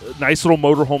this nice little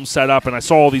motorhome set up, and I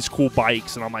saw all these cool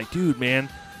bikes. And I'm like, dude, man,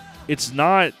 it's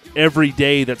not every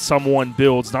day that someone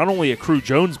builds not only a Cru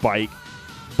Jones bike,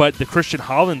 but the Christian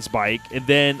Hollins bike. And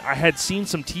then I had seen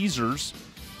some teasers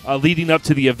leading up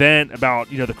to the event about,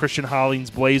 the Christian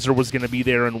Hollins Blazer was going to be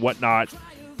there and whatnot.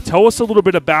 Tell us a little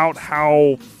bit about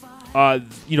how,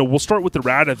 we'll start with the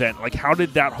RAD event. Like, how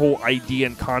did that whole idea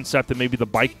and concept and maybe the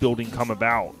bike building come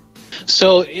about?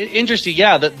 So interesting.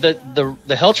 Yeah,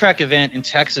 the Hell Track event in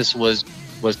Texas was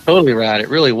totally rad. It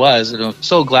really was. And I'm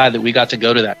so glad that we got to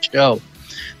go to that show.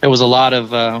 There was a lot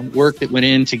of work that went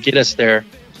in to get us there.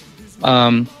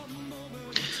 With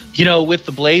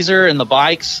the Blazer and the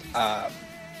bikes,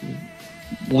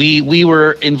 we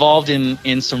were involved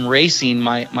in some racing.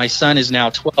 My son is now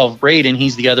 12, Braden.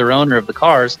 He's the other owner of the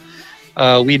cars.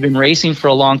 We've been racing for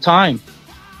a long time.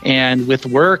 And with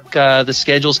work, the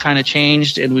schedules kind of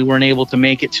changed, and we weren't able to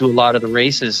make it to a lot of the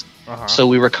races. Uh-huh. So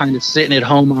we were kind of sitting at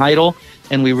home idle,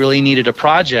 and we really needed a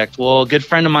project. Well, a good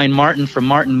friend of mine, Martin from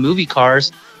Martin Movie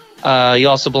Cars, he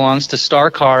also belongs to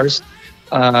Star Cars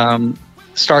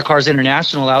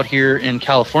International out here in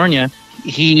California.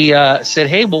 He said,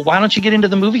 hey, well, why don't you get into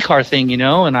the movie car thing,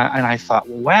 And I thought,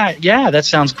 well, wow, yeah, that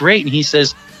sounds great. And he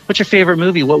says, what's your favorite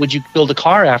movie? What would you build a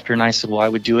car after? And I said, well, I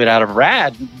would do it out of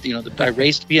RAD. I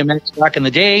raced BMX back in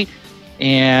the day,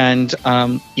 and,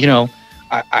 I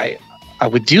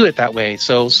would do it that way.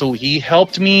 So he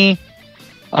helped me.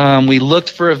 We looked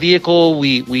for a vehicle.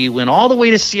 We went all the way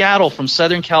to Seattle from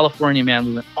Southern California, man.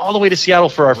 We went all the way to Seattle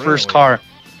for our first car.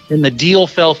 And the deal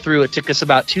fell through. It took us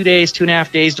about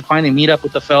 2.5 days to finally meet up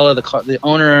with the fella, the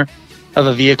owner of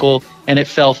a vehicle, and it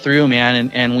fell through,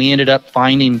 man. And we ended up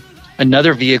finding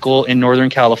another vehicle in Northern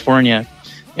California,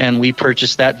 and we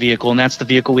purchased that vehicle, and that's the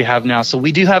vehicle we have now. So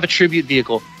we do have a tribute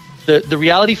vehicle. The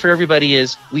reality for everybody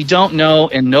is we don't know,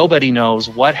 and nobody knows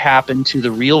what happened to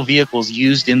the real vehicles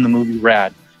used in the movie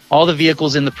RAD. All the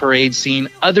vehicles in the parade scene,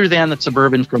 other than the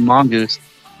Suburban from Mongoose,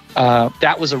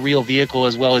 that was a real vehicle,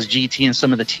 as well as GT and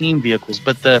some of the team vehicles.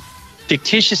 But the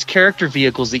fictitious character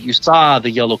vehicles that you saw,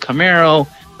 the yellow Camaro,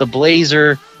 the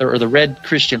Blazer, or the red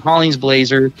Christian Hollins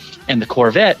Blazer, and the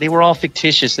Corvette, they were all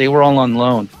fictitious. They were all on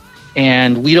loan.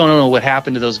 And we don't know what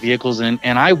happened to those vehicles. And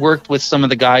I worked with some of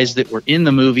the guys that were in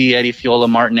the movie, Eddie Fiola,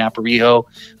 Martin Aparijo,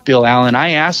 Bill Allen.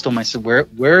 I asked them, I said,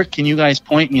 where can you guys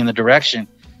point me in the direction?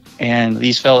 And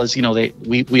these fellas,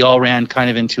 we all ran kind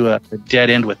of into a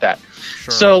dead end with that.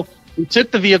 Sure. So we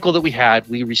took the vehicle that we had,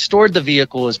 we restored the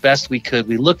vehicle as best we could.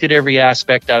 We looked at every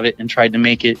aspect of it and tried to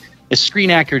make it as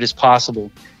screen accurate as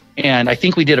possible. And I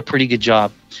think we did a pretty good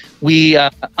job. We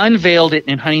unveiled it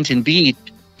in Huntington Beach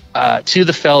to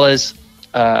the fellas,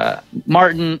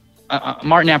 Martin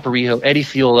Aparijo, Eddie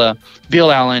Fiola,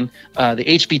 Bill Allen, the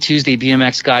HB Tuesday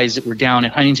BMX guys that were down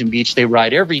at Huntington Beach. They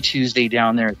ride every Tuesday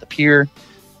down there at the pier.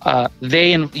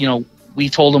 We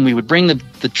told them we would bring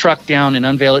the truck down and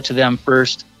unveil it to them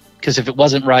first, because if it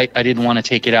wasn't right, I didn't want to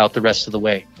take it out the rest of the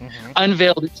way. Mm-hmm.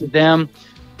 Unveiled it to them.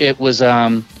 It was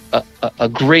a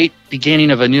great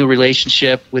beginning of a new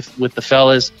relationship with the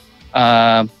fellas.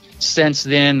 Since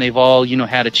then, they've all,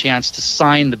 had a chance to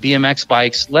sign the BMX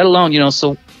bikes, let alone,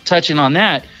 so touching on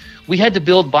that, we had to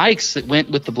build bikes that went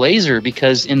with the Blazer,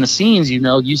 because in the scenes,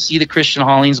 you see the Christian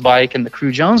Hollins bike and the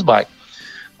Cru Jones bike.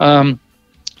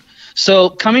 So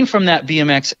coming from that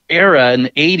BMX era in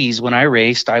the 80s when I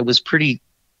raced, I was pretty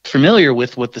familiar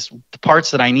with what the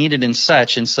parts that I needed and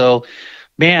such. And so,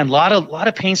 man, a lot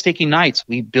of painstaking nights.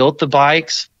 We built the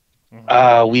bikes.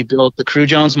 We built the Cru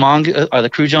Jones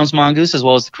Mongoose, as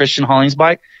well as the Christian Hollings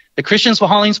bike. The Christian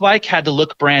Hollings bike had to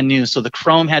look brand new, so the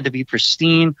chrome had to be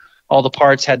pristine. All the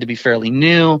parts had to be fairly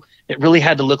new. It really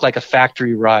had to look like a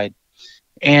factory ride.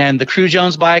 And the Cru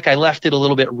Jones bike, I left it a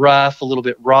little bit rough, a little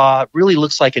bit raw. It really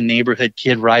looks like a neighborhood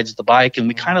kid rides the bike, and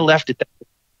we kind of left it that.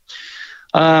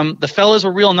 The fellas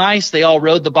were real nice. They all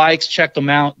rode the bikes, checked them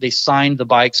out. They signed the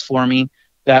bikes for me.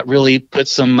 That really put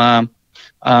some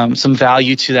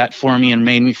value to that for me and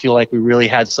made me feel like we really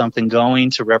had something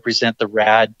going to represent the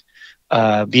RAD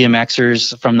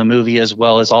BMXers from the movie, as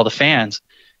well as all the fans.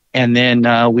 And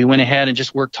then we went ahead and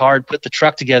just worked hard, put the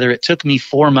truck together. It took me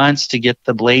 4 months to get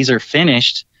the Blazer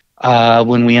finished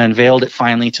when we unveiled it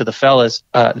finally to the fellas.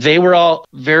 They were all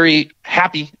very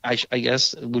happy, I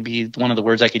guess would be one of the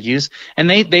words I could use. And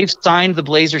they've signed the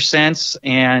Blazer since.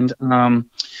 And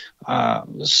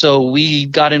so we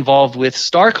got involved with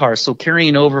Star Cars. So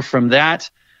carrying over from that,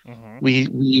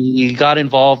 we got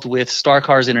involved with Star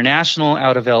Cars International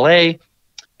out of LA.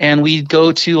 And we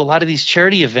go to a lot of these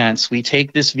charity events. We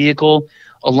take this vehicle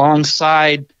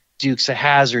alongside Dukes of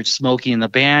Hazzard, Smokey and the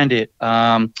Bandit,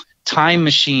 Time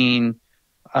Machine,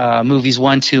 movies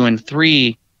 1, 2, and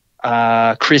 3,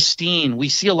 Christine. We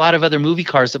see a lot of other movie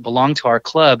cars that belong to our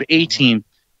club, A-Team.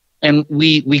 And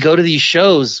we go to these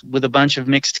shows with a bunch of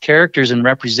mixed characters and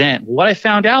represent. What I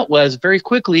found out was very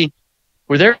quickly,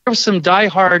 where there were some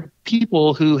diehard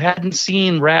people who hadn't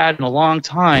seen RAD in a long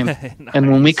time. Nice. And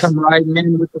when we come riding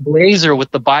in with the Blazer,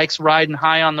 with the bikes riding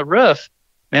high on the roof,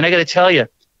 man, I got to tell you,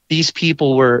 these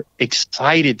people were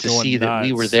excited to see that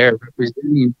we were there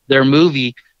representing their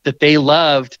movie that they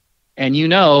loved. And you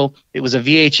know, it was a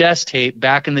VHS tape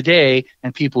back in the day,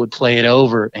 and people would play it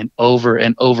over and over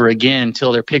and over again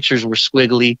until their pictures were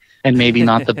squiggly and maybe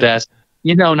not the best,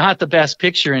 not the best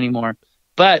picture anymore.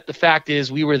 But the fact is,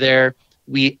 we were there.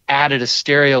 We added a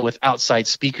stereo with outside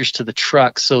speakers to the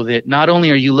truck so that not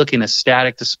only are you looking at a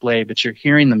static display, but you're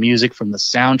hearing the music from the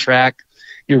soundtrack.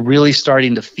 You're really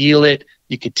starting to feel it.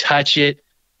 You could touch it.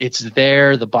 It's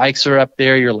there. The bikes are up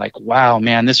there. You're like, wow,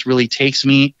 man, this really takes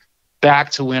me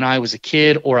back to when I was a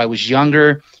kid or I was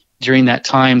younger during that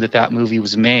time that movie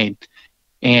was made.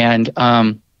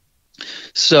 And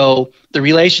so the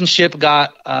relationship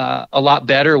got a lot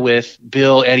better with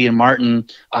Bill, Eddie, and Martin.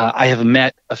 I have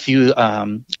met a few,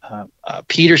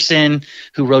 Peterson,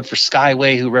 who rode for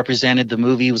Skyway, who represented the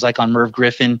movie. He was like on Merv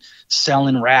Griffin,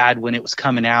 selling RAD when it was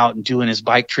coming out and doing his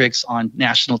bike tricks on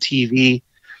national TV.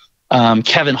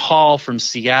 Kevin Hall from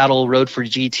Seattle rode for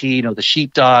GT, the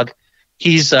Sheepdog.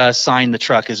 He's signed the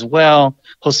truck as well.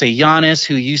 Jose Llanes,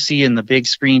 who you see in the big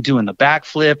screen doing the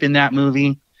backflip in that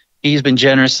movie, he's been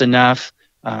generous enough.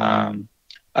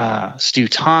 Stu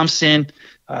Thompson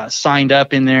signed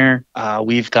up in there.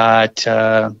 We've got,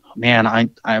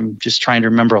 I'm just trying to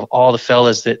remember all the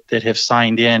fellas that have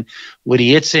signed in.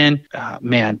 Woody Itzen,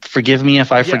 man, forgive me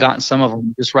if I've forgotten some of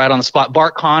them. Just right on the spot.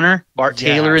 Bart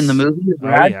Taylor in the movie.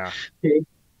 Right?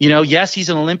 Yes, he's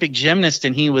an Olympic gymnast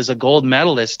and he was a gold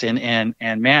medalist and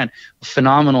man,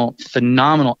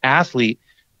 phenomenal athlete.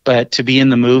 But to be in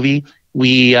the movie,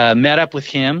 we met up with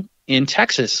him in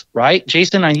Texas, right?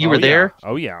 Jason, you were there.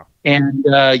 Oh, yeah. And,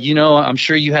 I'm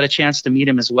sure you had a chance to meet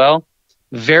him as well.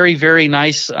 Very, very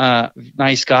nice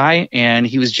guy. And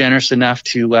he was generous enough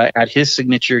to add his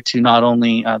signature to not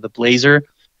only the Blazer,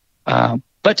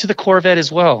 but to the Corvette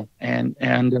as well. And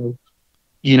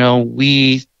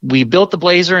we built the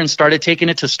Blazer and started taking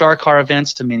it to Star Car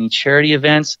events, to many charity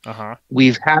events.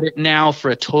 We've had it now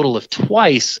for a total of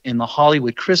twice in the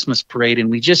Hollywood Christmas Parade. And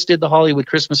we just did the Hollywood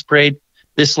Christmas Parade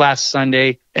this last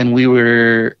Sunday, and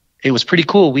it was pretty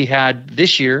cool. We had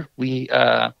last year we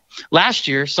had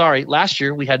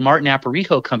Martin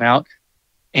Aparijo come out,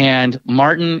 and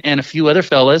Martin and a few other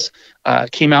fellas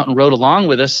came out and rode along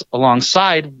with us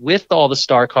alongside with all the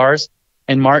Star Cars.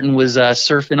 And Martin was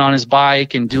surfing on his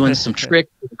bike and doing some tricks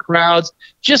with the crowds,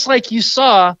 just like you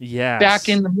saw back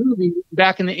in the movie,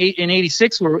 in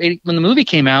 86, when the movie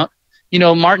came out.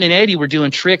 Martin and Eddie were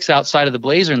doing tricks outside of the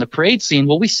Blazer in the parade scene.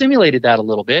 Well, we simulated that a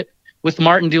little bit with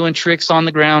Martin doing tricks on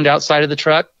the ground outside of the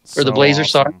truck or the Blazer,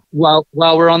 awesome. while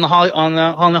we're on the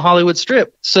Hollywood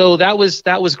Strip. So that was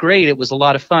great. It was a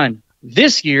lot of fun.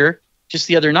 This year, just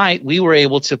the other night, we were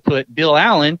able to put Bill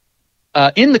Allen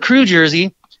in the crew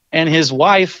jersey and his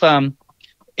wife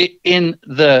in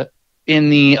the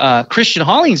Christian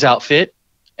Hollings outfit,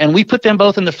 and we put them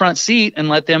both in the front seat and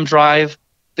let them drive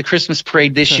the Christmas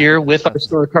parade this year with our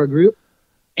Star Car group.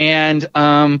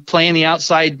 and playing the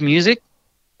outside music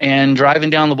and driving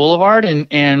down the boulevard and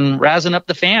razzing up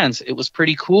the fans. It was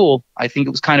pretty cool. I think it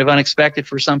was kind of unexpected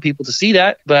for some people to see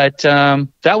that, but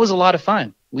that was a lot of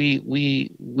fun. We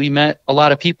met a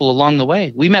lot of people along the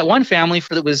way. We met one family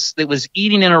that was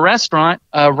eating in a restaurant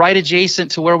right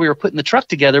adjacent to where we were putting the truck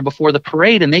together before the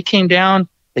parade, and they came down.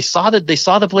 They saw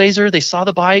the Blazer, they saw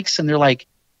the bikes, and they're like,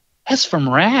 "That's from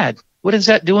RAD. What is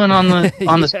that doing on the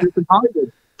on the street in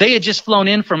Hollywood?" They had just flown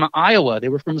in from Iowa. They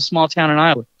were from a small town in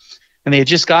Iowa, and they had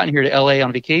just gotten here to LA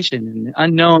on vacation. And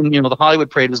unknown, the Hollywood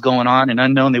parade was going on, and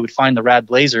unknown, they would find the RAD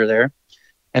Blazer there.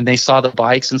 And they saw the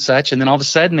bikes and such. And then all of a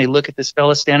sudden they look at this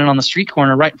fella standing on the street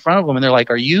corner right in front of them. And they're like,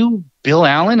 "Are you Bill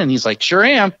Allen?" And he's like, "Sure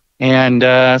am."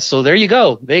 And so there you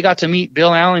go. They got to meet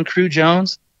Bill Allen, Cru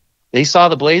Jones. They saw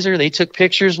the Blazer. They took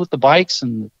pictures with the bikes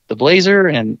and the Blazer.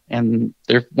 And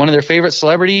they're one of their favorite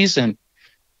celebrities. And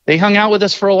they hung out with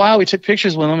us for a while. We took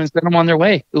pictures with them and sent them on their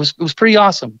way. It was pretty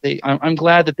awesome. I'm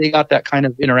glad that they got that kind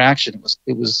of interaction.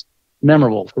 It was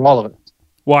memorable for all of us.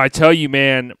 Well, I tell you,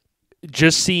 man,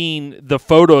 just seeing the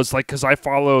photos, like, because I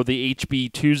follow the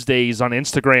HB Tuesdays on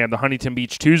Instagram, the Huntington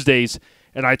Beach Tuesdays,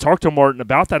 and I talked to Martin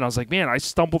about that, and I was like, man, I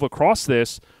stumbled across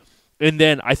this. And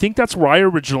then I think that's where I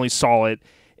originally saw it,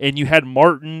 and you had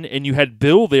Martin and you had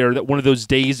Bill there, that one of those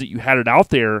days that you had it out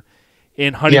there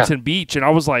in Huntington Beach, and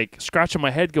I was like scratching my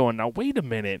head going, now wait a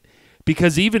minute,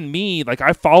 because even me, like,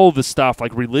 I follow the stuff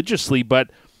like religiously,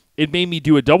 but it made me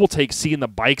do a double take seeing the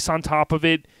bikes on top of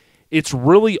it. It's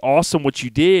really awesome what you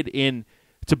did, and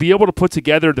to be able to put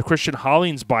together the Christian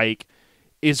Hollings bike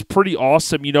is pretty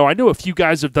awesome. I know a few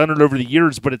guys have done it over the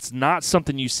years, but it's not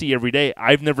something you see every day.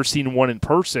 I've never seen one in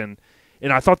person,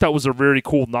 and I thought that was a very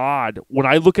cool nod. When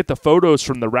I look at the photos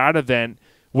from the RAD event,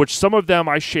 which some of them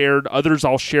I shared, others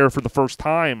I'll share for the first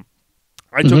time,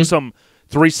 I took some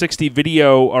 360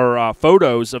 video or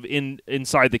photos of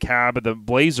inside the cab of the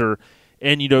Blazer.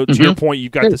 And, to your point,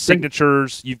 you've got the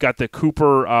signatures, you've got the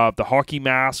Cooper, the hockey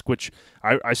mask, which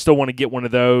I still want to get one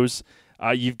of those.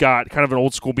 You've got kind of an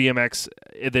old school BMX,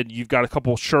 and then you've got a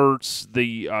couple shirts,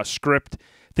 the script,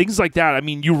 things like that. I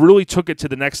mean, you really took it to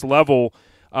the next level,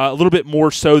 a little bit more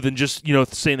so than just,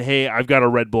 saying, "Hey, I've got a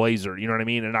red Blazer." You know what I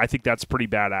mean? And I think that's pretty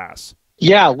badass.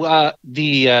 Yeah,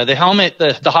 the helmet,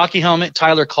 the hockey helmet,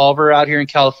 Tyler Culver out here in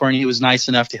California was nice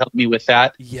enough to help me with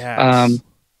that. Yes.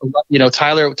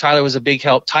 Tyler was a big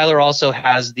help. Tyler also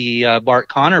has the Bart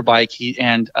Connor bike. He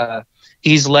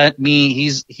has loaned me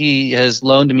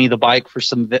the bike for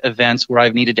some events where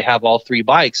I've needed to have all three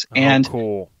bikes. And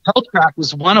cool. Helltrack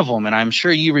was one of them. And I'm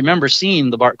sure you remember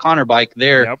seeing the Bart Connor bike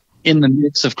there in the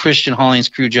mix of Christian Hollings,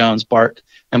 Cru Jones, Bart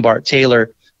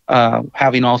Taylor,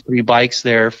 having all three bikes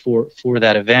there for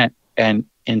that event and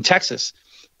in Texas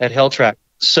at Helltrack.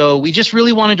 So we just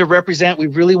really wanted to represent. We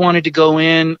really wanted to go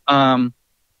in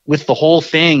with the whole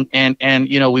thing, and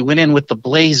we went in with the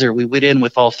Blazer. We went in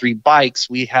with all three bikes.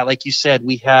 We had, like you said,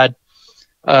 we had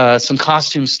some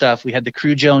costume stuff. We had the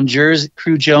Cru Jones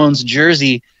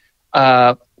jersey.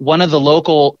 One of the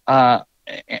locals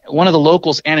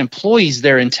and employees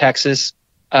there in Texas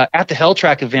at the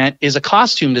Helltrack event is a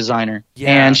costume designer,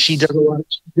 and she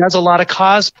does a lot of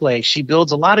cosplay. She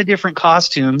builds a lot of different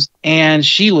costumes, and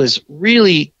she was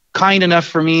really kind enough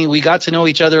for me. We got to know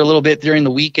each other a little bit during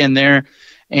the weekend there.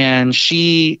 And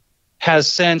she has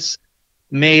since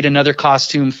made another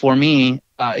costume for me,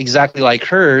 exactly like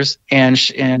hers. And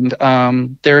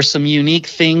there are some unique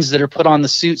things that are put on the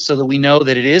suit so that we know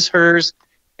that it is hers,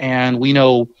 and we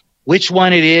know which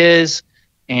one it is.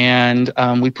 And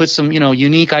we put some,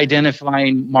 unique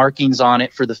identifying markings on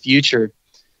it for the future.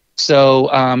 So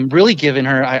really giving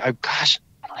her, I don't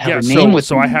have her name with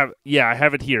me. I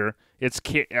have it here. It's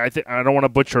I don't want to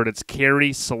butcher it. It's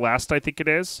Carrie Celeste, I think it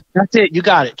is. That's it. You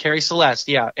got it, Carrie Celeste.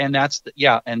 Yeah, and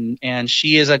and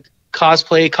she is a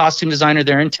costume designer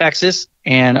there in Texas,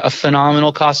 and a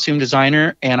phenomenal costume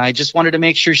designer. And I just wanted to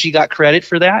make sure she got credit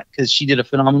for that because she did a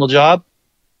phenomenal job.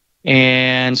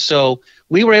 And so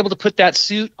we were able to put that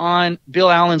suit on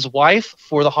Bill Allen's wife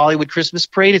for the Hollywood Christmas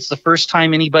Parade. It's the first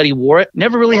time anybody wore it.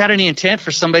 Never really had any intent for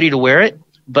somebody to wear it,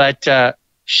 but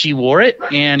she wore it,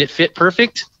 and it fit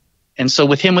perfect. And so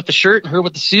with him with the shirt and her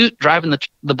with the suit, driving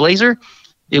the Blazer,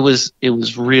 it was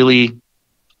really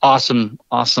awesome.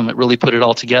 It really put it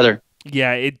all together.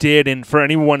 Yeah, it did. And for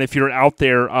anyone, if you're out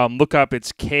there, look up,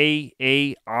 it's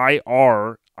Kairi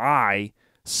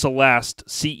Celeste,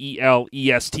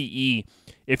 Celeste.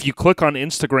 If you click on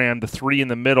Instagram, the three in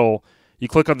the middle, you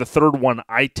click on the third one,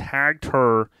 I tagged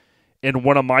her in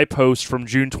one of my posts from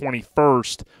June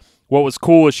 21st. What was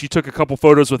cool is she took a couple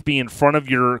photos with me in front of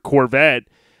your Corvette.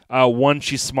 One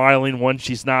she's smiling, one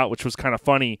she's not, which was kind of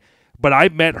funny. But I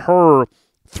met her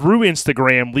through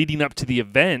Instagram leading up to the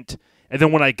event. And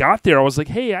then when I got there, I was like,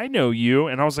 "Hey, I know you."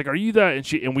 And I was like, "Are you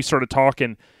the?" And we started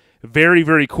talking. Very,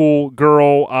 very cool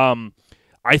girl.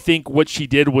 I think what she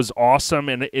did was awesome,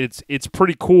 and it's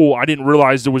pretty cool. I didn't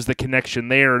realize there was the connection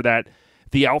there, that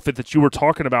the outfit that you were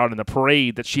talking about in the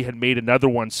parade, that she had made another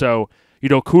one. So,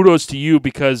 kudos to you,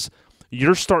 because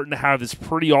you're starting to have this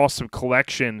pretty awesome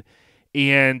collection.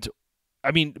 And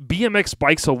I mean, BMX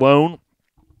bikes alone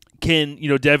can,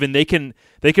 Devin, they can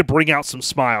bring out some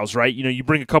smiles, right? You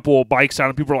bring a couple of bikes out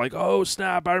and people are like, "Oh,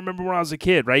 snap, I remember when I was a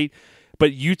kid," right?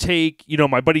 But you take,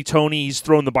 my buddy Tony, he's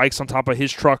thrown the bikes on top of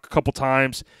his truck a couple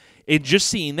times, and just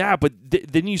seeing that. But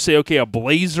then you say, okay, a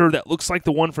Blazer that looks like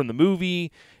the one from the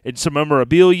movie, and some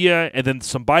memorabilia, and then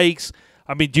some bikes.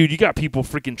 I mean, dude, you got people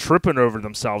freaking tripping over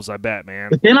themselves, I bet,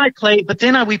 man. But then we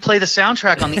play the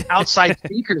soundtrack on the outside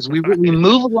speakers. We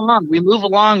move along. We move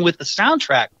along with the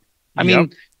soundtrack. I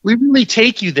mean, we really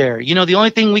take you there. The only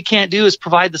thing we can't do is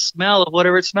provide the smell of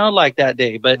whatever it smelled like that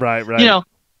day. But right.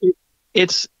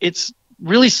 It's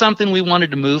really something we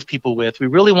wanted to move people with. We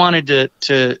really wanted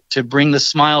to bring the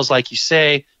smiles, like you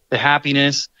say, the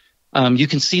happiness. You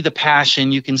can see the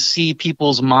passion. You can see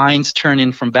people's minds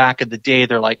turning from back of the day.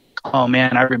 They're like, "Oh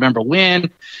man, I remember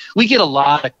when." We get a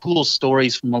lot of cool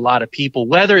stories from a lot of people,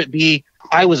 whether it be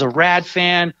I was a RAD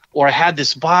fan or I had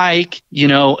this bike. We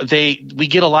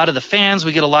get a lot of the fans.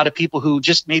 We get a lot of people who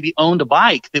just maybe owned a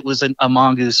bike that was a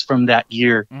Mongoose from that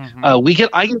year. Mm-hmm.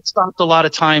 I get stopped a lot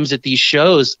of times at these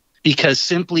shows because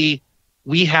simply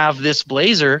we have this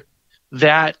Blazer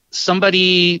that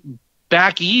somebody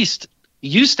back east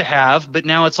used to have, but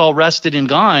now it's all rusted and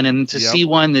gone. And to see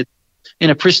one that in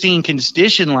a pristine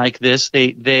condition like this,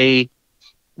 they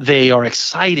are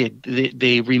excited.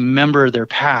 They remember their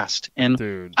past. And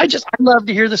dude, I love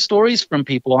to hear the stories from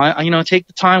people. I take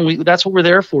the time. That's what we're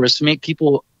there for, is to make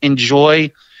people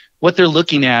enjoy what they're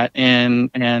looking at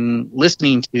and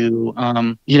listening to,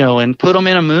 and put them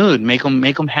in a mood, make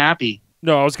them happy.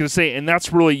 No, I was going to say, and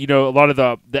that's really, a lot of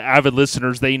the avid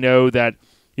listeners, they know that,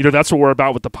 that's what we're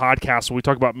about with the podcast. When we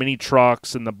talk about mini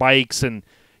trucks and the bikes, and,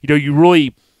 you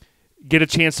really get a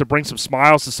chance to bring some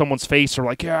smiles to someone's face, or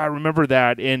like, "Yeah, I remember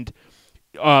that." And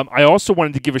I also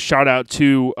wanted to give a shout out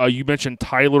to, you mentioned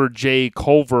Tyler J.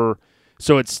 Culver.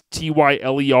 So it's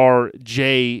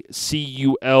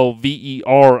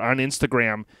TYLERJCULVER on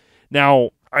Instagram. Now,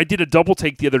 I did a double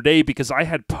take the other day because I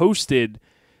had posted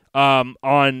on,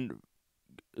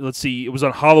 let's see, it was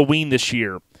on Halloween this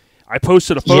year. I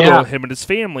posted a photo of him and his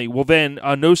family. Well, then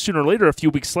no sooner later, a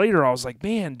few weeks later, I was like,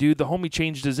 "Man, dude, the homie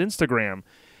changed his Instagram."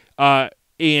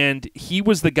 And he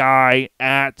was the guy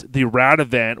at the RAD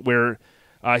event where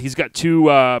he's got two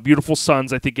beautiful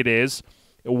sons, I think it is.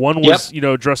 One was,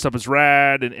 dressed up as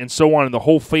RAD and so on, and the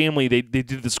whole family, they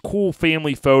did this cool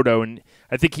family photo, and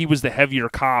I think he was the heavier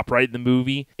cop, right, in the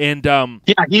movie. And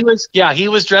he was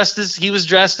dressed as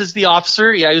the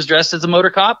officer. Yeah, he was dressed as a motor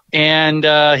cop, and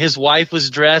his wife was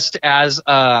dressed as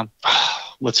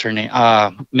what's her name?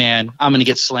 Man, I'm gonna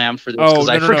get slammed for this because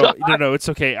I forgot. No, it's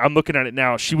okay. I'm looking at it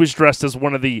now. She was dressed as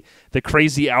one of the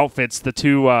crazy outfits. The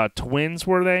two twins,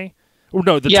 were they? Oh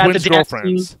no, the twins'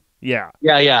 girlfriends. Yeah.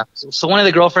 So one of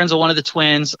the girlfriends of one of the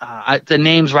twins, the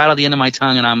name's right on the end of my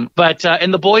tongue, and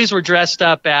the boys were dressed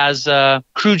up as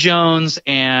Cru Jones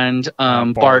and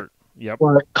Bart. Yep.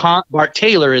 Bart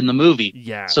Taylor in the movie.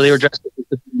 Yeah. So they were dressed up as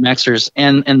the BMXers,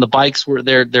 and the bikes were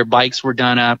their bikes were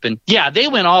done up, and they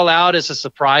went all out as a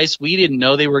surprise. We didn't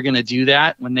know they were going to do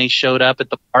that when they showed up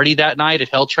at the party that night at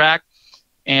Hell Track.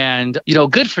 And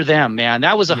good for them, man.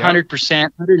 That was 100%,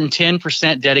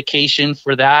 110% dedication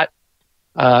for that.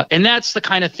 And that's the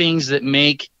kind of things that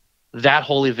make that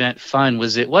whole event fun.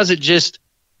 It wasn't just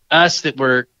us that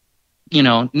were,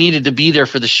 needed to be there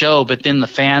for the show, but then the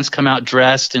fans come out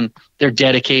dressed and they're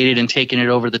dedicated and taking it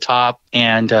over the top.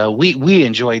 And we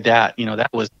enjoyed that.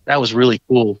 That was really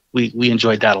cool. We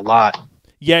enjoyed that a lot.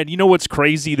 Yeah, and you know what's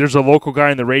crazy? There's a local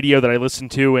guy on the radio that I listen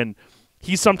to, and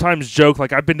he sometimes joke,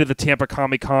 like, I've been to the Tampa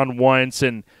Comic Con once,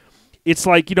 and it's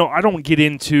like, I don't get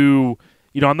into,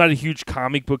 I'm not a huge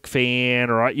comic book fan,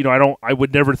 or, I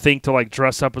would never think to, like,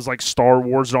 dress up as, like, Star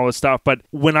Wars and all this stuff. But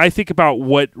when I think about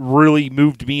what really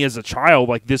moved me as a child,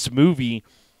 like this movie,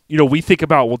 we think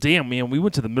about, well, damn, man, we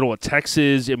went to the middle of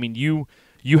Texas. I mean, you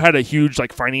had a huge,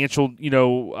 like, financial,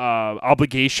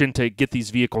 obligation to get these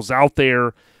vehicles out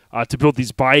there, to build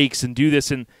these bikes and do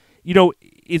this. And,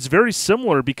 it's very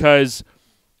similar because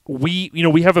we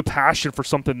have a passion for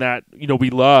something that, we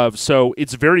love. So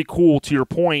it's very cool, to your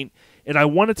point. And I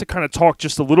wanted to kind of talk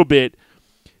just a little bit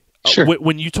Sure.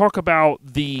 When you talk about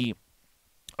the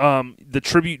the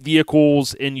tribute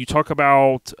vehicles, and you talk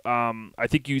about, I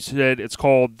think you said it's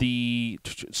called the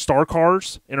Star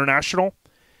Cars International.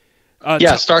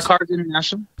 Yeah, Star Cars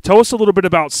International. Tell us a little bit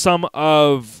about some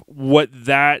of what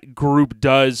that group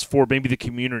does for maybe the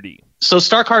community. So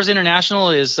Star Cars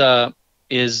International is the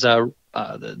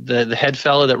head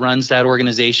fellow that runs that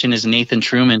organization is Nathan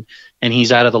Truman, and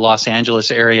he's out of the Los Angeles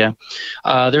area.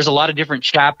 There's a lot of different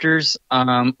chapters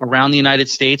around the United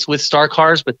States with Star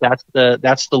Cars, but that's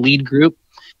the lead group.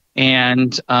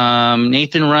 And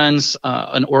Nathan runs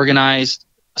an organized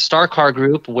Star Car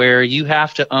group where you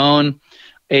have to own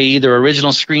either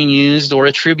original screen used or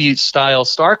a tribute style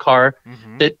Star Car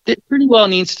that pretty well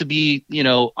needs to be,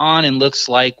 on and looks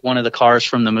like one of the cars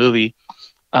from the movie.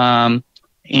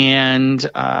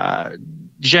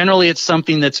 Generally it's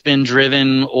something that's been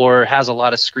driven or has a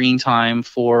lot of screen time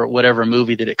for whatever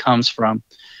movie that it comes from.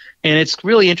 And it's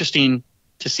really interesting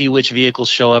to see which vehicles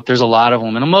show up. There's a lot of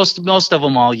them, and most of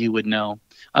them all you would know.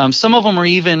 Some of them are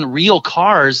even real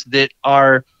cars that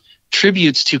are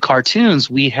tributes to cartoons.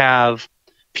 We have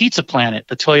Pizza Planet,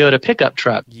 the Toyota pickup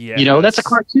truck. Yes. That's a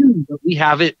cartoon, but we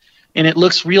have it and it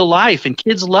looks real life, and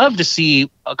kids love to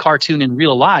see a cartoon in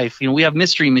real life. We have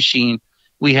Mystery Machine,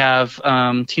 we have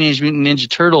Teenage Mutant Ninja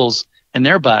Turtles and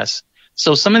their bus.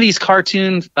 So some of these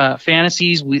cartoon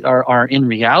fantasies are in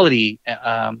reality,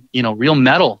 real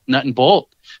metal, nut and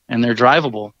bolt, and they're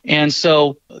drivable. And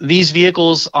so these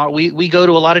vehicles we go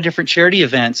to a lot of different charity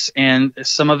events, and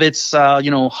some of it's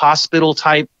hospital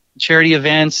type charity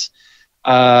events.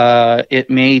 It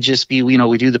may just be,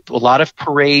 we do a lot of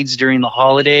parades during the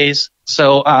holidays.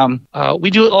 So we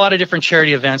do a lot of different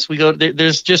charity events. We go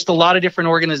there's just a lot of different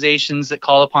organizations that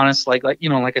call upon us, like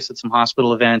I said, some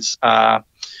hospital events.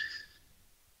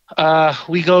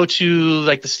 We go to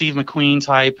like the Steve McQueen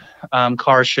type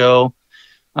car show.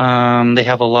 They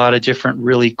have a lot of different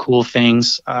really cool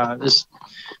things. There's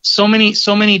so many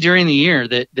during the year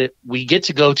that we get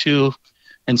to go to,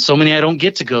 and so many I don't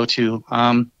get to go to.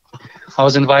 I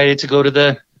was invited to go to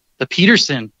the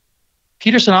Peterson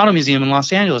Auto Museum in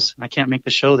Los Angeles. I can't make the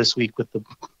show this week with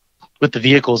the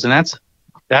vehicles, and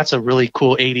that's a really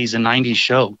cool 80s and 90s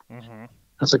show.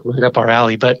 That's like right up our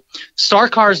alley. But Star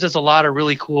Cars does a lot of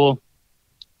really cool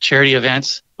charity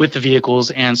events with the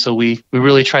vehicles, and so we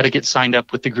really try to get signed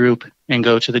up with the group and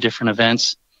go to the different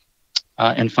events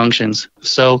and functions.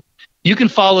 So you can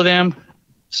follow them,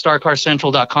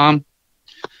 starcarcentral.com,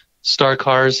 Star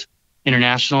Cars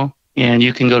International, and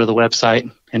you can go to the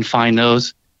website and find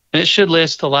those. And it should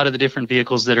list a lot of the different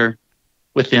vehicles that are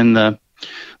within the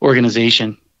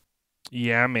organization.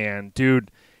 Yeah, man,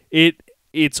 dude,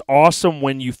 it's awesome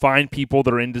when you find people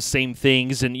that are into the same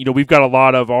things. And we've got a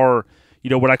lot of our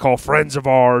what I call friends of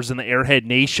ours in the Airhead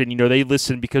Nation. They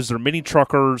listen because they're mini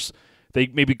truckers. They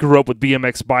maybe grew up with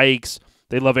BMX bikes.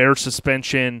 They love air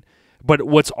suspension. But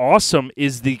what's awesome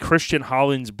is the Christian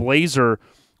Hollins Blazer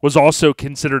was also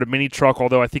considered a mini truck,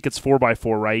 although I think it's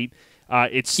 4x4, right?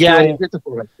 It's still, it's a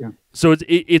 4x4. Yeah. So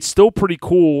it's still pretty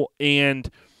cool. And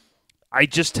I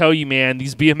just tell you, man,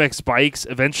 these BMX bikes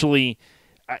eventually,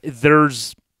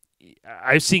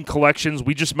 I've seen collections.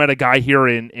 We just met a guy here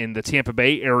in the Tampa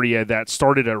Bay area that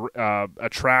started a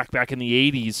track back in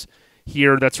the 80s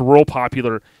here that's real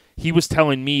popular. He was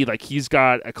telling me like he's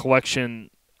got a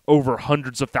collection over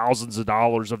hundreds of thousands of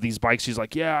dollars of these bikes. He's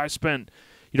like, yeah, I spent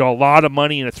a lot of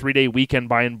money in a 3-day weekend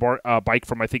buying a bike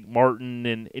from, I think, Martin,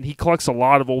 and he collects a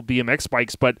lot of old BMX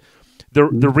bikes. But the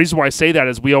reason why I say that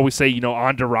is we always say,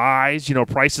 on the rise,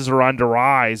 prices are on the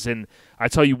rise. And I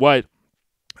tell you what,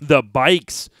 the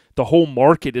bikes, the whole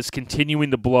market is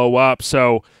continuing to blow up.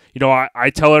 So, I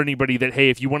tell anybody that, hey,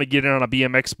 if you want to get in on a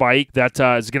BMX bike that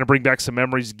is going to bring back some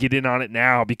memories, get in on it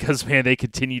now because, man, they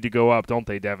continue to go up, don't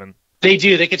they, Devon? They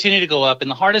do. They continue to go up. And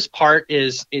the hardest part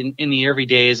is in the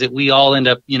everyday is that we all end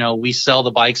up, we sell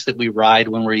the bikes that we ride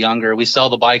when we're younger. We sell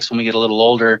the bikes when we get a little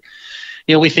older.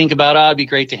 We think about, it'd be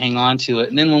great to hang on to it.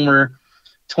 And then when we're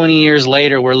 20 years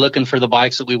later, we're looking for the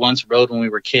bikes that we once rode when we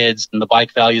were kids, and the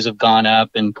bike values have gone up.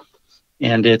 And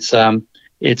it's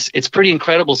pretty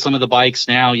incredible. Some of the bikes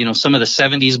now, some of the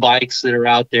 70s bikes that are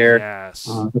out there, yes.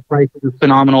 The prices are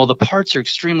phenomenal. The parts are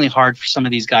extremely hard for some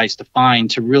of these guys to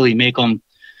find to really make them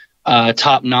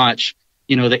top notch.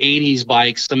 The 80s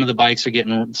bikes, some of the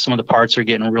parts are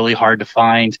getting really hard to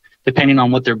find depending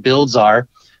on what their builds are.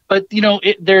 But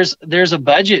there's a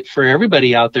budget for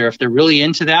everybody out there if they're really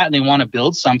into that and they want to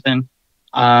build something.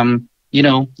 They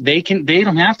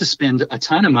don't have to spend a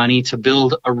ton of money to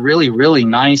build a really, really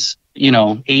nice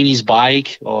 80s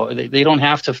bike, or they don't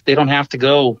have to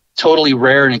go totally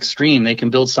rare and extreme. They can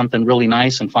build something really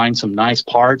nice and find some nice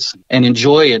parts and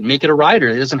enjoy it, make it a rider.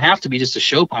 It doesn't have to be just a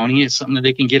show pony. It's something that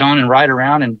they can get on and ride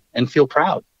around and feel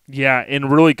proud. Yeah,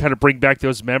 and really kind of bring back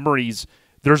those memories.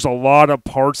 There's a lot of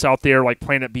parts out there like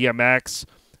Planet BMX.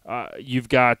 You've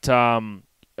got and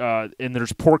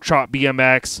there's Pork Chop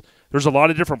BMX. There's a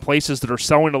lot of different places that are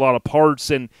selling a lot of parts.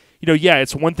 And yeah,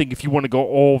 it's one thing if you want to go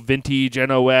all vintage,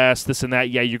 NOS, this and that.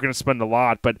 Yeah, you're going to spend a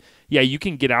lot. But yeah, you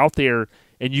can get out there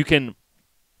and you can,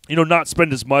 not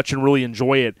spend as much and really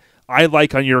enjoy it. I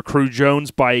like on your Cru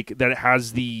Jones bike that it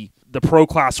has the Pro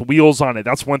Class wheels on it.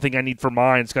 That's one thing I need for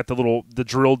mine. It's got the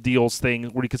drill deals thing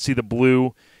where you can see the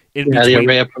blue in between.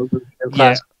 The Pro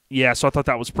Class. Yeah, so I thought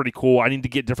that was pretty cool. I need to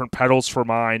get different pedals for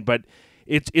mine, but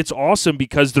it's awesome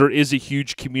because there is a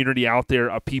huge community out there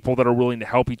of people that are willing to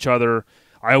help each other.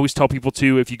 I always tell people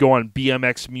too, if you go on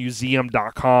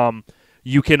bmxmuseum.com,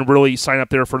 you can really sign up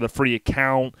there for the free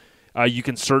account. You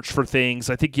can search for things.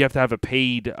 I think you have to have a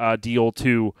paid deal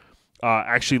to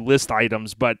actually list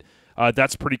items, but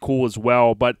that's pretty cool as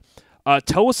well. But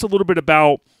tell us a little bit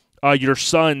about your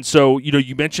son. So,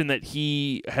 you mentioned that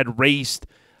he had raced.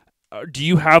 Do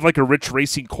you have like a rich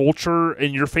racing culture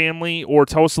in your family, or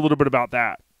tell us a little bit about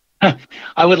that?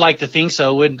 I would like to think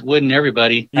so. Wouldn't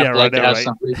everybody like to have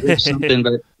something?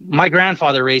 But my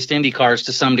grandfather raced Indy cars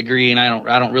to some degree, and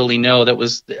I don't really know.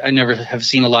 I never have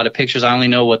seen a lot of pictures. I only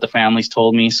know what the families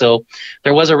told me. So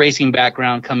there was a racing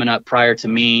background coming up prior to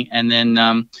me, and then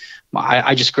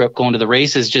I just grew up going to the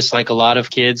races, just like a lot of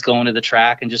kids going to the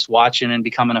track and just watching and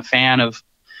becoming a fan of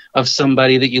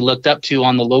somebody that you looked up to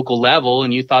on the local level,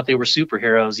 and you thought they were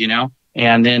superheroes,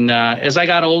 And then as I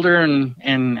got older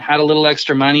and had a little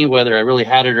extra money, whether I really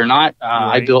had it or not,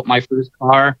 I built my first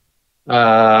car.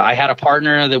 I had a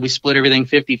partner that we split everything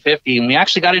 50-50, and we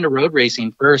actually got into road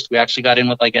racing first. We actually got in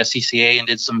with like SCCA and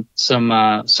did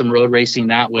some road racing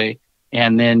that way.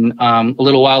 And then a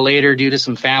little while later, due to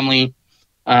some family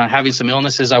having some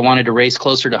illnesses, I wanted to race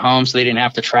closer to home so they didn't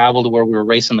have to travel to where we were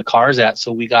racing the cars at.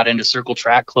 So we got into circle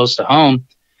track close to home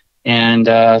and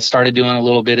started doing a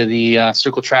little bit of the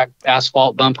circle track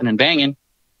asphalt bumping and banging,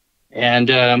 and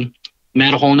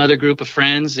met a whole nother group of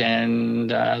friends, and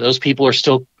those people are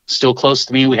still close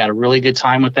to me. We had a really good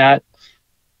time with that.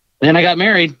 Then I got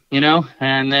married,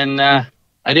 and then I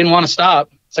didn't want to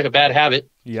stop. It's like a bad habit.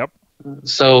 Yep.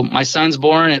 So my son's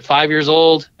born at 5 years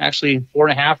old, actually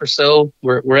 4.5 or so.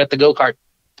 We're at the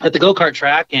go-kart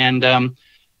track, and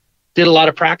did a lot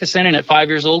of practicing. And at 5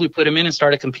 years old, we put him in and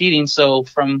started competing. So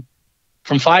from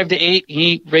 5 to 8,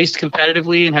 he raced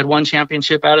competitively and had one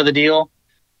championship out of the deal.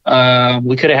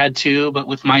 We could have had 2, but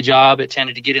with my job, it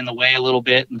tended to get in the way a little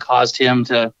bit and caused him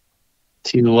to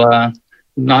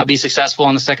not be successful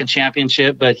on the second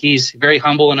championship. But he's very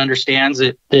humble and understands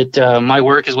that my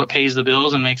work is what pays the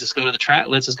bills and makes us go to the track,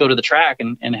 lets us go to the track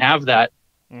and have that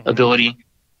ability.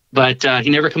 But he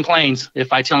never complains.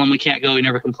 If I tell him we can't go, he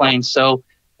never complains. So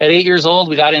at 8 years old,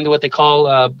 we got into what they call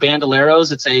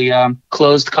bandoleros. It's a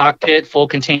closed cockpit, full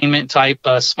containment type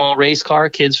small race car.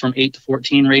 Kids from 8 to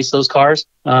 14 race those cars.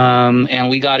 And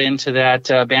we got into that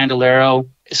bandolero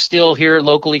still here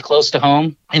locally close to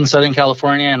home in Southern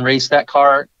California, and raced that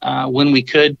car when we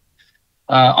could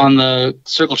on the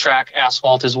circle track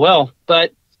asphalt as well.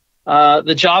 But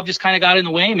the job just kind of got in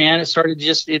the way, man. It started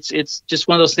it's just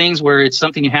one of those things where it's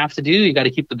something you have to do. You got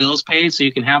to keep the bills paid so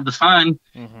you can have the fun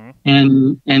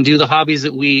and do the hobbies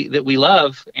that we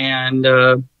love. And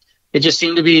it just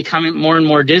seemed to be becoming more and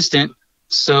more distant.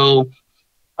 So,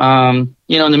 in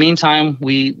the meantime,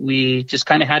 we just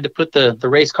kind of had to put the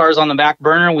race cars on the back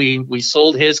burner. We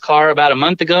sold his car about a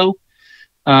month ago.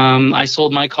 I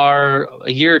sold my car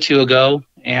a year or two ago,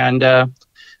 and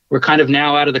we're kind of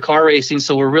now out of the car racing,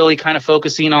 so we're really kind of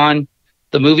focusing on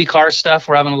the movie car stuff.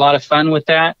 We're having a lot of fun with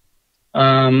that.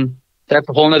 That's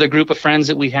a whole nother group of friends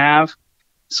that we have.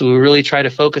 So we really try to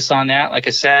focus on that. Like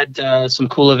I said, some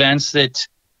cool events that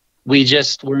we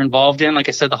just were involved in. Like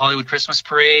I said, the Hollywood Christmas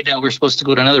Parade. We're supposed to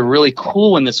go to another really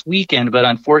cool one this weekend, but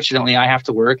unfortunately I have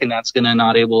to work, and that's we're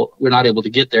not able to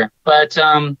get there. But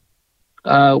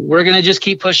we're going to just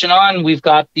keep pushing on. We've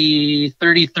got the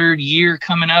 33rd year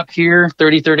coming up here.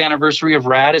 33rd anniversary of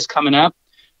RAD is coming up.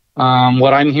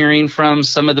 What I'm hearing from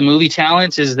some of the movie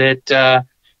talents is that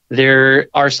there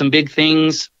are some big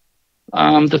things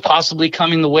that possibly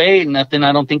coming the way. Nothing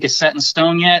I don't think is set in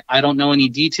stone yet. I don't know any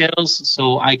details,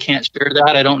 so I can't share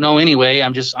that. I don't know anyway.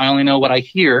 I only know what I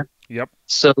hear. Yep.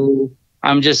 So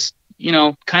I'm just,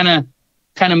 kind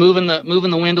of moving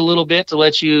the wind a little bit to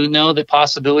let you know the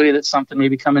possibility that something may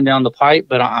be coming down the pipe.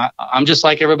 But I'm just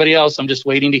like everybody else. I'm just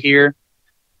waiting to hear.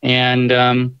 And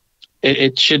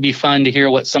it should be fun to hear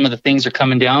what some of the things are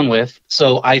coming down with.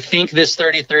 So I think this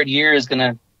 33rd year is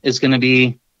gonna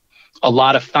be a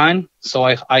lot of fun. So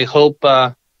I hope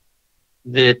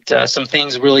that some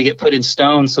things really get put in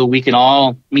stone so we can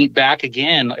all meet back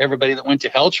again. Everybody that went to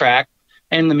Hell Track,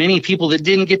 and the many people that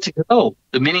didn't get to go,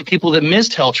 the many people that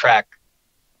missed Hell Track.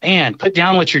 Man, put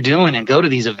down what you're doing and go to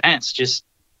these events. Just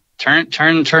turn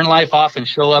life off and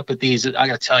show up at these. I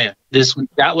gotta tell you,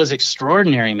 that was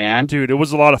extraordinary, man. Dude, it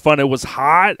was a lot of fun. It was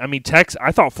hot. I mean,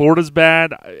 I thought Florida's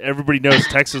bad. Everybody knows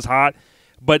Texas is hot,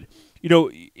 but you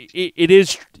know, it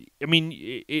is. I mean,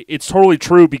 it's totally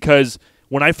true, because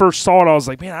when I first saw it, I was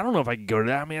like, man, I don't know if I can go to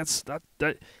that. I mean, that's that.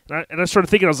 And I started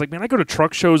thinking, I was like, man, I go to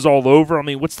truck shows all over. I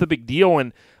mean, what's the big deal?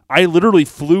 And I literally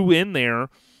flew in there.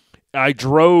 I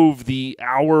drove the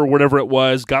hour, whatever it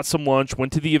was, got some lunch,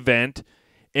 went to the event,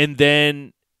 and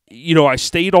then, you know, I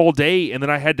stayed all day, and then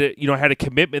I had a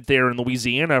commitment there in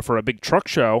Louisiana for a big truck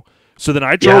show. So then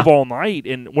I drove all night,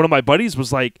 and one of my buddies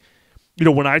was like, you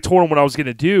know, when I told him what I was going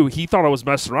to do, he thought I was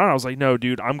messing around. I was like, no,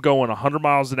 dude, I'm going 100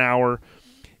 miles an hour,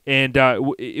 and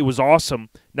it was awesome.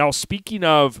 Now, speaking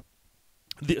of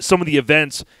some of the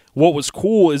events, what was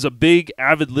cool is a big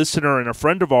avid listener and a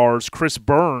friend of ours, Chris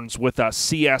Burns, with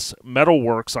CS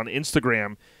Metalworks on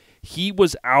Instagram. He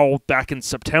was out back in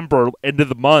September, end of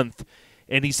the month,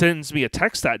 and he sends me a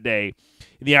text that day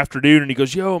in the afternoon, and he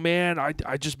goes, yo, man,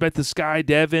 I just met this guy,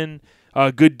 Devon,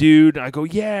 good dude. And I go,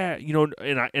 yeah, you know,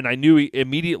 and I knew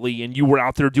immediately, and you were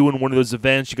out there doing one of those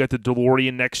events. You got the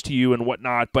DeLorean next to you and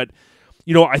whatnot. But,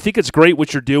 you know, I think it's great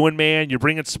what you're doing, man. You're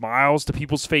bringing smiles to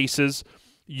people's faces.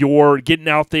 You're getting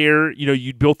out there, you know,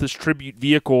 you built this tribute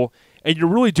vehicle, and you're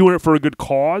really doing it for a good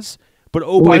cause. But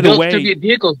by the way, tribute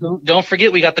vehicles. Don't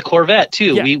forget, we got the Corvette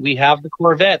too. Yeah. We have the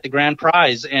Corvette, the grand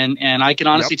prize, and I can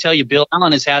honestly tell you, Bill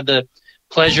Allen has had the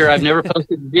pleasure. I've never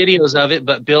posted videos of it,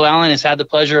 but Bill Allen has had the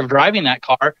pleasure of driving that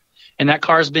car, and that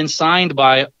car has been signed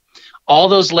by all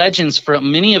those legends, from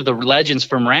many of the legends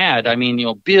from RAD. I mean, you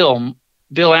know,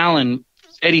 Bill Allen,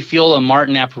 Eddie Fiola,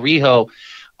 Martin Aparijo,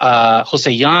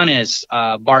 Jose Yanes,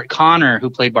 Bart Connor, who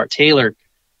played Bart Taylor.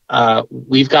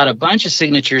 We've got a bunch of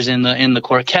signatures in the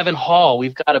court. Kevin Hall.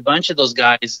 We've got a bunch of those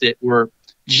guys that were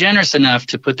generous enough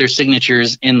to put their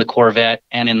signatures in the Corvette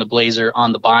and in the Blazer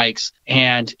on the bikes.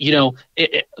 And, you know,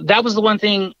 that was the one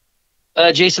thing,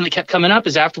 Jason, that kept coming up,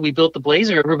 is after we built the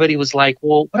Blazer, everybody was like,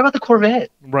 well, what about the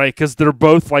Corvette? Right, because they're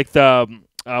both like the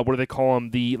what do they call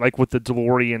them? Like with the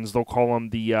DeLoreans, they'll call them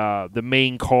the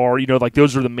main car. You know, like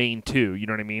those are the main two. You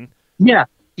know what I mean?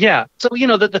 Yeah. So, you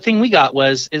know, the thing we got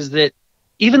is that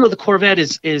even though the Corvette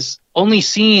is only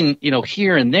seen, you know,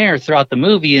 here and there throughout the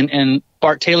movie, and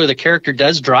Bart Taylor, the character,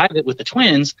 does drive it with the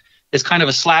twins, it's kind of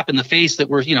a slap in the face that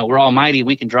we're almighty.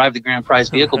 We can drive the grand prize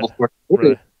vehicle before,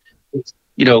 right.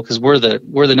 You know, because we're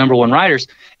the number one riders.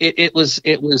 It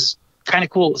was kind of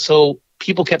cool. So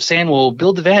people kept saying, well,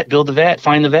 build the vet,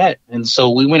 find the vet. And so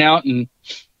we went out and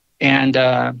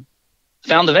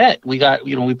found the vet. We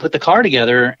put the car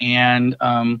together, and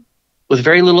with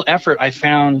very little effort, I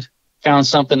found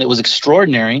something that was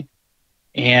extraordinary.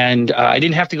 And I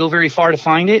didn't have to go very far to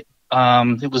find it.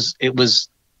 It was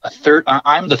a third.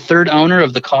 I'm the third owner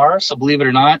of the car. So believe it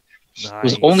or not, nice. It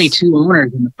was only two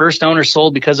owners, and the first owner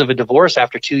sold because of a divorce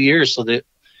after 2 years. So that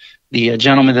the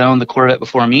gentleman that owned the Corvette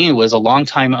before me was a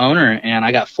longtime owner, and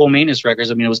I got full maintenance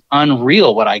records. I mean, it was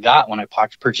unreal what I got when I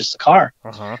purchased the car.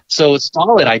 Uh-huh. So it's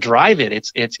solid. I drive it.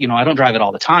 It's you know, I don't drive it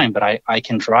all the time, but I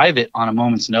can drive it on a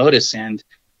moment's notice. And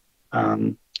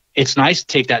it's nice to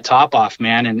take that top off,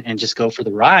 man, and just go for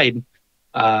the ride.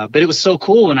 But it was so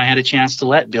cool when I had a chance to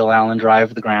let Bill Allen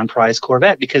drive the grand prize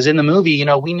Corvette, because in the movie, you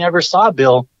know, we never saw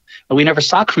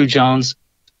Cru Jones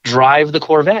drive the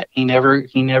Corvette. He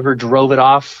never drove it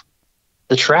off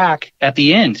the track at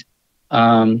the end.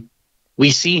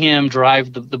 We see him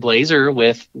drive the Blazer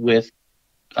with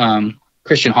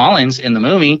Christian Hollins in the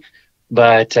movie,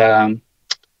 but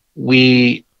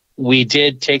we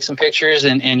did take some pictures,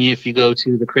 and if you go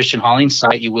to the Christian Hollins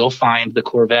site, you will find the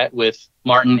Corvette with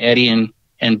Martin, Eddie,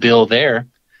 and Bill there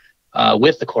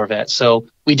with the Corvette. So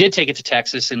we did take it to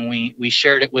Texas, and we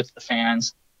shared it with the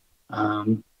fans,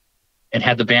 and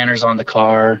had the banners on the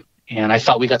car. And I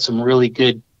thought we got some really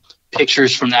good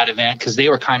pictures from that event, because they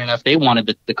were kind enough. They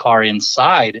wanted the car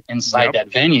inside yep. that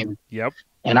venue. Yep.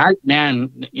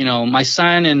 And you know, my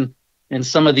son and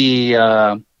some of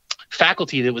the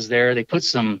faculty that was there, they put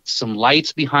some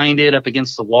lights behind it up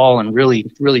against the wall and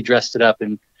really, really dressed it up.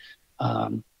 And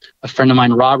a friend of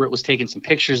mine, Robert, was taking some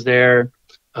pictures there.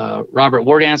 Robert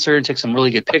Wardancer took some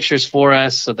really good pictures for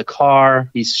us of the car.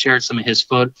 He's shared some of his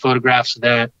photographs of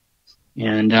that.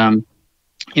 And,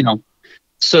 you know,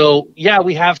 So yeah,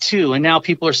 we have two, and now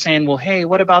people are saying, well, hey,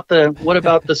 what about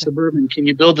the Suburban? Can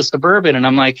you build the Suburban? And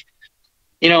I'm like,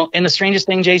 and the strangest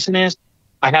thing, Jason, is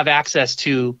I have access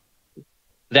to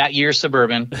that year's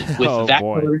Suburban with Oh that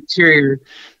boy. color interior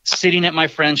sitting at my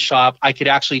friend's shop. I could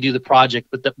actually do the project,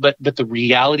 but the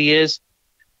reality is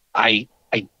I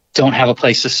don't have a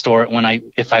place to store it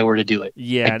if I were to do it.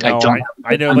 Yeah, I no, don't.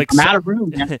 I know. I'm out of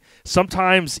room, man.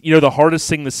 Sometimes the hardest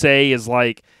thing to say is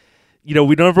like, we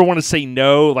don't ever want to say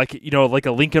no. Like like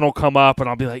a Lincoln will come up, and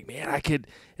I'll be like, man, I could,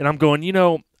 and I'm going,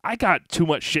 I got too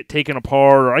much shit taken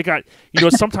apart, or I got,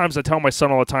 sometimes I tell my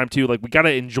son all the time too, like we got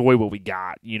to enjoy what we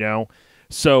got,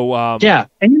 So yeah,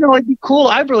 and it'd be cool.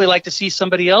 I'd really like to see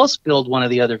somebody else build one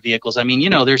of the other vehicles. I mean,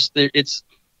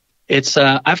 it's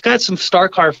I've got some Star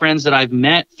Car friends that I've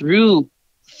met through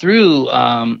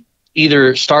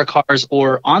either Star Cars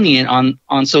or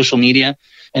on social media,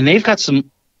 and they've got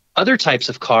some other types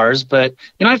of cars. But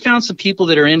I found some people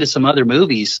that are into some other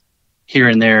movies here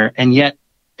and there, and yet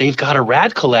they've got a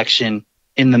RAD collection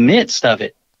in the midst of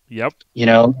it. Yep.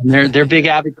 They're big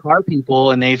avid car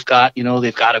people, and they've got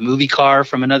a movie car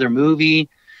from another movie,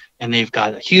 and they've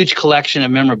got a huge collection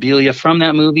of memorabilia from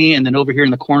that movie. And then over here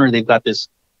in the corner, they've got this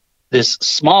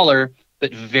smaller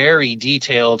but very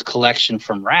detailed collection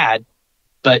from RAD,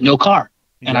 but no car.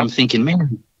 And Yep. I'm thinking,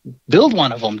 man, build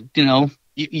one of them.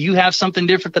 You have something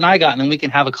different than I got, and then we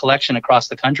can have a collection across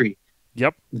the country.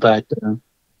 Yep. But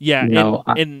yeah,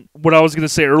 and what I was going to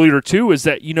say earlier too is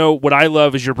that what I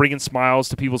love is you're bringing smiles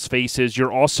to people's faces.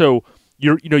 You're also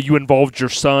you involved your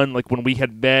son. Like when we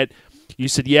had met, you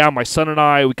said, yeah, my son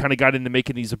and we kind of got into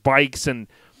making these bikes, and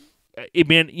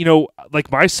man,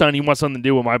 like my son, he wants something to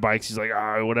do with my bikes. He's like,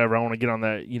 whatever, I want to get on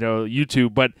that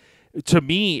YouTube. But to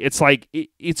me, it's like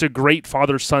it's a great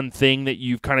father-son thing that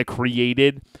you've kind of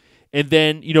created. And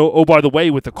then oh, by the way,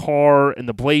 with the car and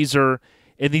the Blazer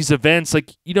and these events,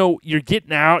 like, you're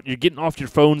getting out, you're getting off your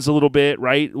phones a little bit,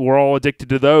 right? We're all addicted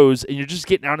to those, and you're just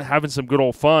getting out and having some good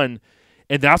old fun.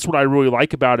 And that's what I really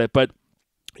like about it. But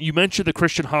you mentioned the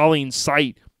Christian Hollings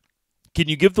site. Can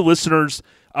you give the listeners,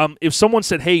 if someone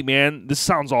said, hey, man, this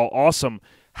sounds all awesome,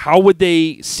 how would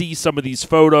they see some of these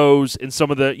photos and some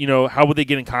of the, how would they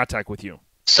get in contact with you?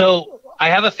 So I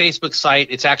have a Facebook site.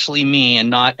 It's actually me and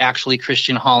not actually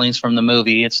Christian Hollings from the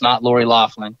movie. It's not Lori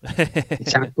Loughlin.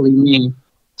 It's actually me.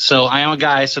 So I am a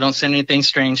guy, so don't send anything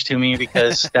strange to me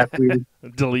because that's weird.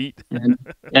 Delete.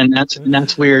 And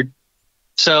that's weird.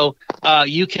 So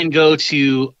you can go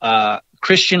to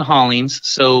Christian Hollings.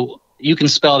 So you can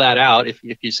spell that out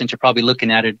since you're probably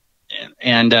looking at it.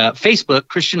 And Facebook,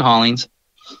 Christian Hollings.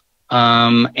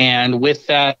 And with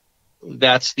that,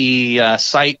 that's the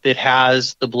site that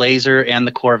has the Blazer and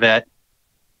the Corvette.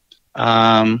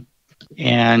 And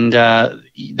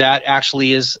that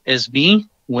actually is me.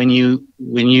 When you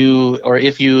or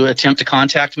if you attempt to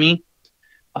contact me,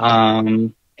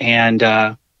 and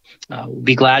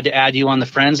be glad to add you on the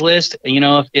friends list.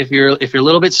 If you're a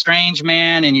little bit strange,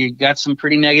 man, and you got some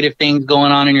pretty negative things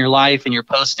going on in your life, and you're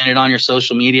posting it on your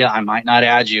social media, I might not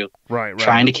add you. Right.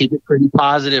 Trying to keep it pretty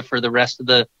positive for the rest of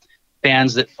the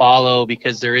fans that follow,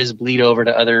 because there is bleed over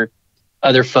to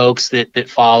other folks that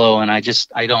follow, and I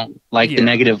don't like the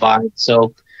negative vibe.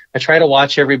 So I try to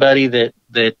watch everybody that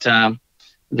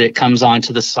comes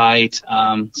onto the site.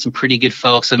 Some pretty good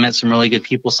folks. I've met some really good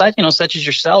people, such as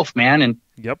yourself, man. And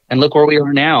Yep. And look where we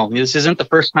are now. This isn't the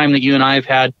first time that you and I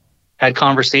have had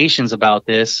conversations about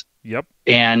this. Yep.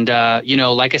 And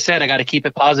like I said, I got to keep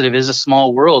it positive. It is a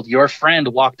small world. Your friend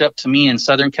walked up to me in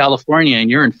Southern California, and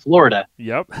you're in Florida.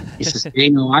 Yep. He says,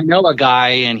 I know a guy,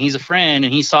 and he's a friend,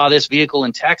 and he saw this vehicle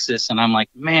in Texas. And I'm like,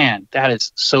 man, that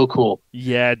is so cool.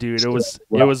 Yeah, dude, it was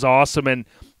awesome. And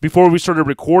before we started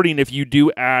recording, if you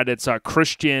do add, it's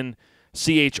Christian,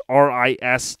 Christian,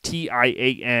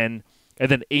 and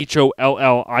then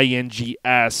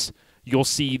Hollings, you'll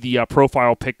see the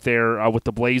profile pic there with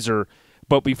the Blazer.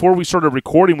 But before we started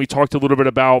recording, we talked a little bit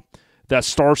about the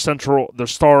Star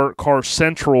Car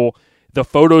Central, the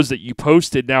photos that you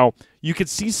posted. Now, you could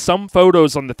see some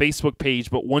photos on the Facebook page,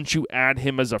 but once you add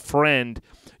him as a friend,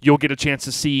 you'll get a chance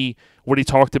to see what he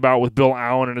talked about with Bill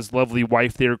Allen and his lovely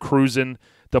wife there cruising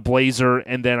the Blazer.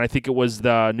 And then I think it was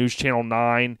the News Channel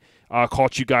 9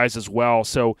 caught you guys as well.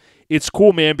 So it's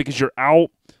cool, man, because you're out,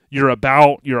 you're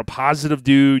a positive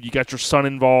dude, you got your son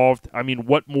involved. I mean,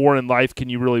 what more in life can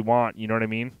you really want? You know what I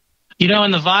mean?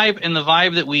 And the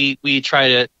vibe that we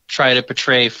try to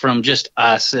portray from just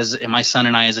us and my son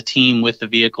and I as a team with the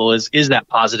vehicle is that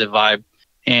positive vibe.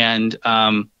 And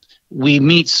we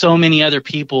meet so many other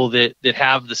people that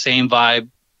have the same vibe,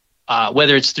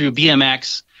 whether it's through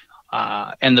BMX,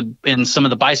 and some of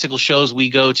the bicycle shows we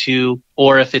go to,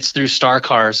 or if it's through Star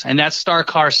Cars, and that's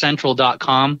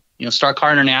starcarcentral.com, Star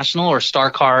Car International or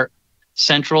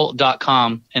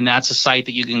starcarcentral.com. And that's a site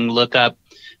that you can look up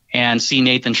and see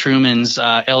Nathan Truman's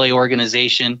LA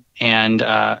organization. And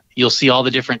you'll see all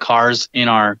the different cars in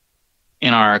our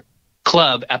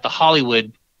club at the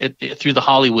Hollywood, through the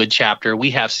Hollywood chapter. We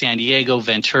have San Diego,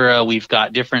 Ventura. We've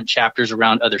got different chapters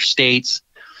around other states.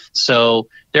 So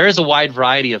there is a wide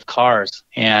variety of cars.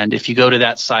 And if you go to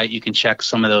that site, you can check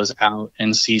some of those out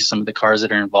and see some of the cars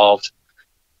that are involved.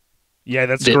 Yeah,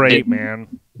 that's great, man.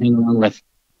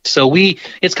 So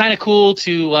it's kind of cool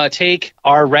to take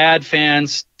our RAD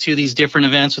fans to these different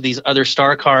events with these other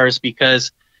Star Cars,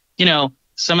 because,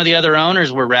 some of the other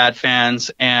owners were RAD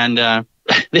fans, and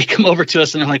they come over to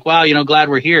us and they're like, wow, glad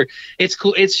we're here. It's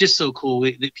cool. It's just so cool.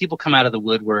 People come out of the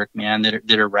woodwork, man,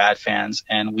 that are RAD fans.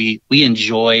 And we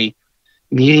enjoy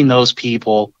meeting those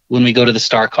people when we go to the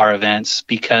Star Car events,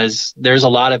 because there's a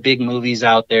lot of big movies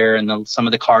out there, and some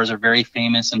of the cars are very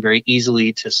famous and very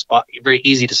easy to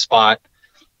spot.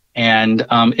 And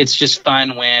it's just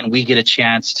fun when we get a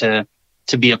chance to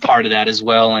be a part of that as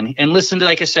well. And listen to,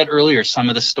 like I said earlier, some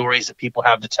of the stories that people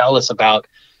have to tell us about.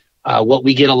 What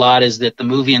we get a lot is that the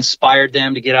movie inspired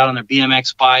them to get out on their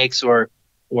BMX bikes, or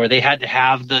they had to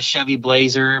have the Chevy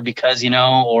Blazer because,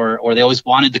 or they always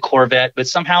wanted the Corvette, but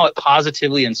somehow it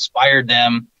positively inspired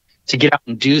them to get out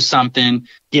and do something,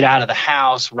 get out of the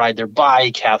house, ride their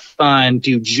bike, have fun,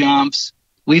 do jumps.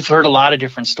 We've heard a lot of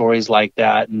different stories like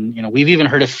that. And, we've even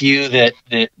heard a few that,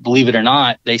 believe it or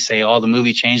not, they say, oh, the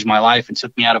movie changed my life and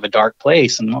took me out of a dark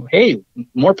place. And hey,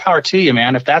 more power to you,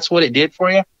 man. If that's what it did for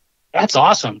you, that's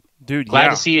awesome. Dude, glad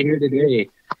to see you here today.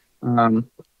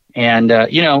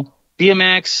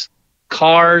 BMX,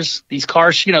 cars, these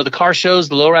cars, the car shows,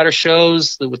 the lowrider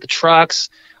shows with the trucks.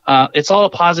 It's all a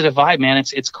positive vibe, man.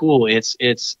 It's cool.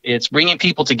 It's bringing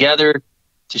people together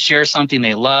to share something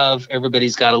they love.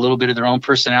 Everybody's got a little bit of their own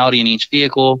personality in each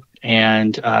vehicle,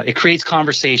 and it creates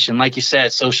conversation. Like you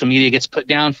said, social media gets put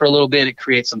down for a little bit. It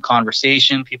creates some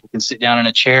conversation. People can sit down in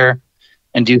a chair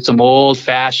and do some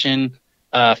old-fashioned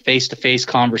face-to-face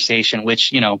conversation,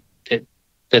 which,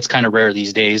 that's kind of rare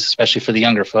these days, especially for the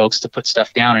younger folks, to put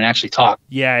stuff down and actually talk.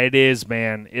 Yeah, it is,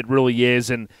 man. It really is.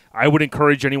 And I would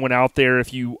encourage anyone out there,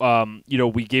 if you,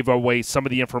 we gave away some of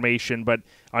the information, but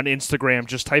on Instagram,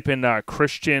 just type in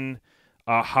Christian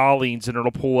Hollings and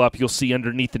it'll pull up. You'll see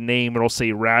underneath the name, it'll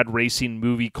say Rad Racing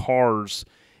Movie Cars.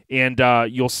 And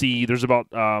you'll see there's about,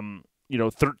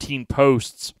 13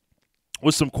 posts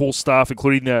with some cool stuff,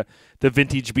 including the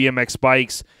vintage BMX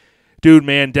bikes. Dude,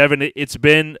 man, Devon, it's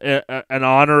been an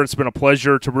honor. It's been a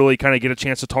pleasure to really kind of get a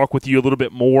chance to talk with you a little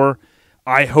bit more.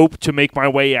 I hope to make my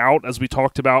way out, as we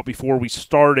talked about before we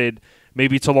started,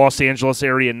 maybe to Los Angeles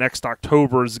area next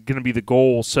October is going to be the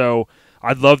goal. So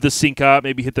I'd love to sync up,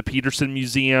 maybe hit the Peterson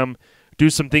Museum, do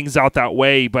some things out that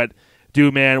way. But,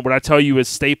 dude, man, what I tell you is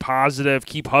stay positive,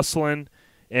 keep hustling,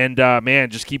 and, man,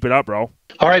 just keep it up, bro.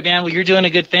 All right, man. Well, you're doing a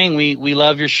good thing. We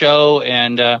love your show,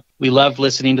 and we love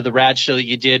listening to the RAD show that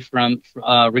you did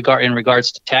in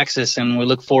regards to Texas, and we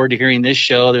look forward to hearing this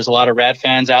show. There's a lot of RAD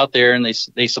fans out there, and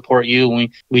they support you, and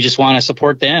we just want to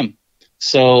support them.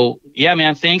 So, yeah,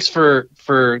 man, thanks for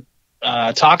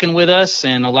talking with us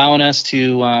and allowing us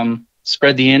to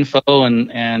spread the info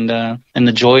and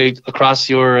the joy across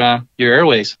your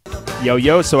airways.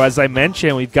 Yo, so as I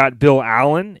mentioned, we've got Bill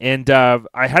Allen, and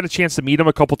I had a chance to meet him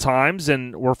a couple times,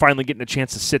 and we're finally getting a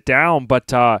chance to sit down. But,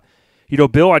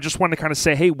 Bill, I just wanted to kind of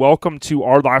say, hey, welcome to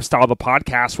our Lifestyle, the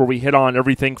podcast, where we hit on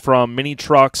everything from mini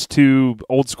trucks to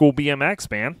old school BMX,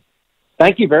 man.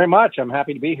 Thank you very much. I'm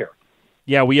happy to be here.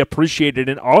 Yeah, we appreciate it.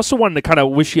 And I also wanted to kind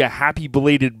of wish you a happy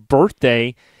belated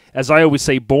birthday. As I always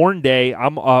say, born day.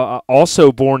 I'm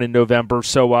also born in November,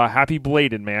 so happy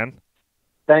belated, man.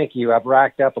 Thank you. I've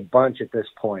racked up a bunch at this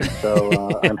point,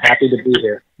 so I'm happy to be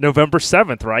here. November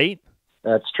 7th, right?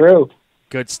 That's true.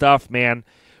 Good stuff, man.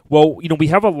 Well, we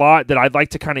have a lot that I'd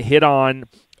like to kind of hit on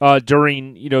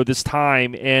during, this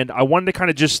time, and I wanted to kind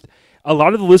of just, a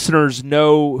lot of the listeners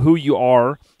know who you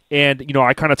are, and,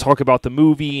 I kind of talk about the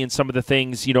movie and some of the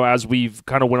things, as we've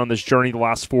kind of went on this journey the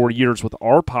last 4 years with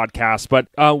our podcast, but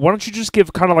why don't you just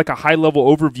give kind of like a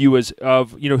high-level overview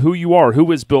of who you are?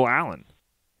 Who is Bill Allen?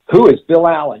 Who is Bill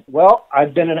Allen? Well,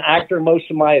 I've been an actor most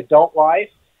of my adult life,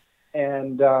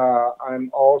 and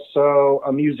I'm also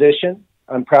a musician.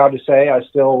 I'm proud to say I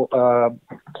still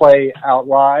play out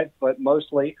live, but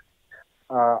mostly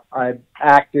I've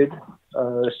acted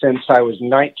since I was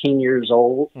 19 years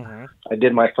old. Mm-hmm. I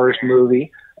did my first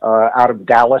movie out of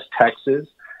Dallas, Texas,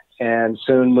 and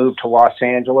soon moved to Los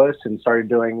Angeles and started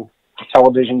doing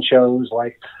television shows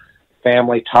like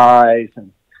Family Ties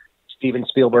and Steven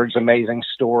Spielberg's amazing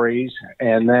stories.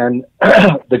 And then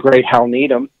the great Hal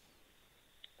Needham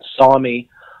saw me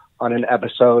on an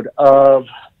episode of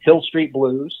Hill Street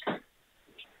Blues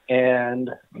and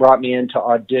brought me in to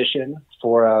audition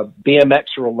for a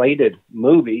BMX-related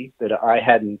movie that I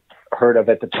hadn't heard of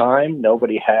at the time.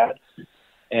 Nobody had.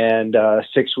 And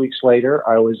 6 weeks later,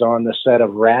 I was on the set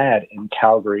of RAD in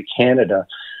Calgary, Canada.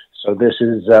 So this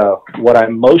is what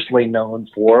I'm mostly known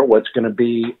for, what's going to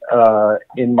be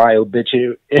in my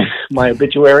obituary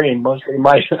and mostly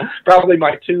probably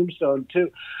my tombstone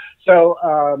too. So,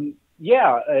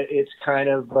 it's kind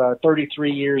of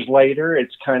 33 years later,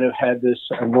 it's kind of had this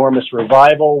enormous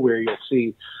revival where you'll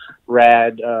see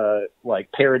RAD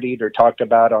like parodied or talked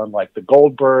about on like the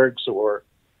Goldbergs or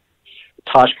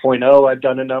Tosh.0 I've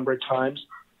done a number of times.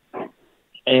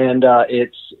 And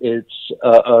it's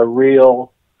a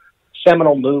real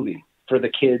seminal movie for the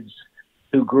kids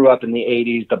who grew up in the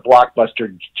 80s, the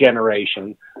blockbuster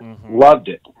generation, loved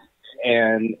it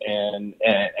and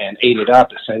ate it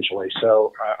up essentially.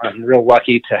 So I'm real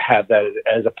lucky to have that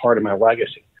as a part of my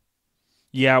legacy.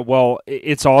 Yeah, well,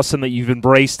 it's awesome that you've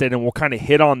embraced it, and we'll kind of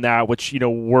hit on that, which,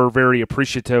 we're very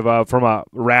appreciative of from a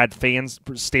RAD fans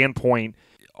standpoint.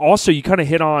 Also, you kind of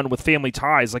hit on with Family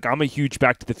Ties. Like, I'm a huge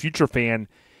Back to the Future fan.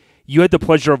 You had the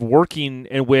pleasure of working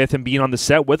with and being on the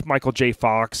set with Michael J.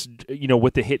 Fox,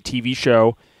 with the hit TV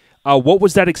show. What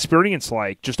was that experience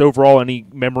like? Just overall, any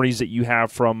memories that you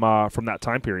have from that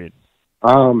time period?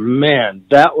 Oh man,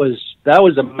 that was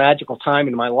a magical time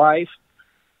in my life.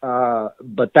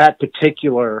 But that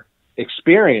particular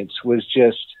experience was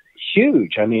just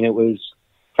huge. I mean, it was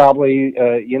probably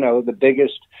the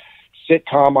biggest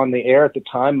sitcom on the air at the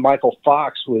time. Michael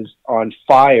Fox was on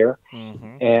fire,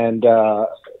 and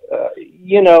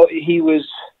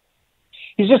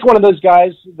he's just one of those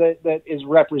guys that is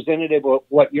representative of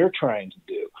what you're trying to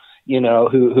do,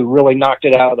 who really knocked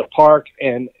it out of the park.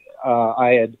 And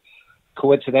I had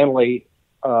coincidentally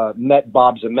met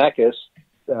Bob Zemeckis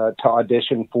to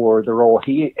audition for the role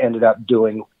he ended up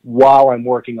doing while I'm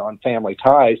working on Family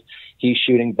Ties. He's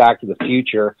shooting Back to the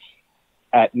Future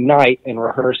at night and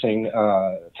rehearsing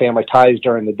Family Ties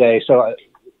during the day. So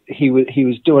he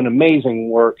was doing amazing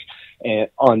work and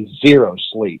on zero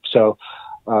sleep. So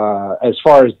as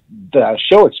far as the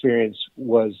show experience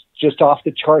was just off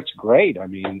the charts great. I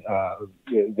mean,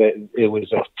 it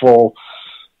was a full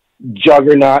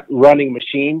juggernaut running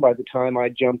machine by the time I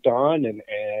jumped on,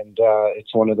 and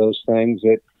it's one of those things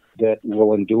that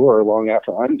will endure long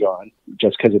after I'm gone,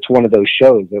 just because it's one of those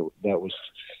shows that was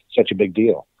such a big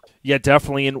deal. Yeah,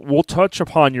 definitely. And we'll touch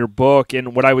upon your book,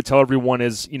 and what I would tell everyone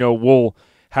is, we'll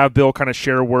have Bill kind of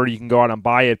share where you can go out and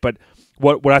buy it. But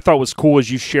what I thought was cool is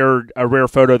you shared a rare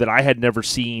photo that I had never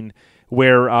seen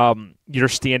where you're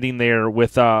standing there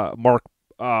with Mark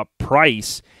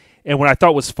Price. And what I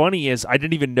thought was funny is I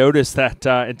didn't even notice that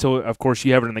until, of course,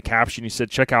 you have it in the caption. You said,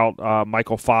 check out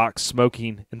Michael Fox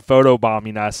smoking and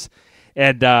photobombing us.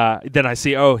 And then I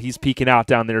see, he's peeking out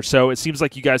down there. So it seems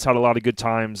like you guys had a lot of good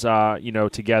times,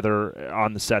 together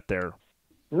on the set there.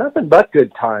 Nothing but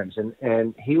good times.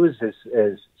 And he was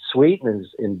as sweet and as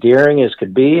endearing as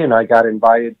could be. And I got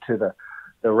invited to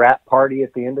the rap party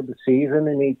at the end of the season,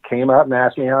 and he came up and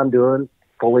asked me how I'm doing,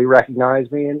 fully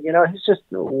recognized me. And, he's just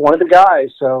one of the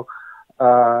guys. So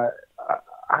I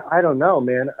don't know,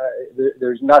 man.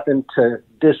 There's nothing to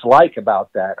dislike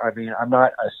about that. I mean, I'm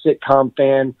not a sitcom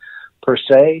fan per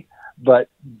se, but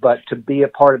to be a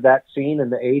part of that scene in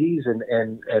the 80s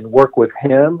and work with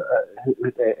him,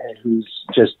 who's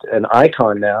just an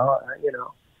icon now,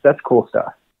 that's cool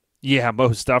stuff. Yeah,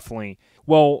 most definitely.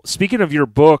 Well, speaking of your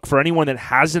book, for anyone that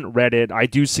hasn't read it, I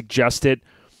do suggest it.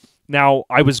 Now,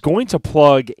 I was going to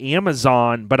plug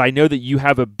Amazon, but I know that you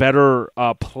have a better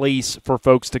place for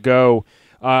folks to go.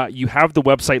 You have the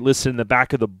website listed in the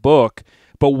back of the book,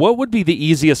 but what would be the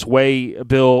easiest way,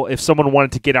 Bill, if someone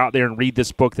wanted to get out there and read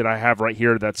this book that I have right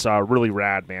here that's really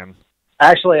rad, man?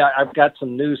 Actually, I've got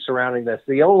some news surrounding this.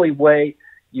 The only way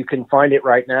you can find it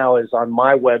right now is on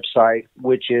my website,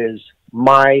 which is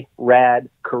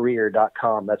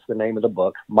myradcareer.com. That's the name of the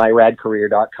book,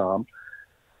 myradcareer.com.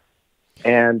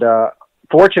 And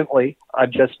fortunately,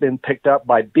 I've just been picked up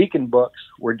by Beacon Books.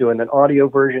 We're doing an audio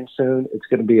version soon. It's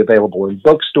going to be available in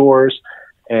bookstores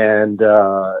and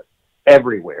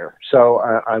everywhere. So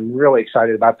I'm really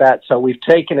excited about that. So we've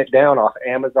taken it down off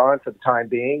Amazon for the time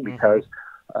being because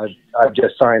I've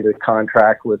just signed a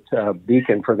contract with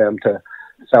Beacon for them to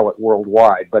sell it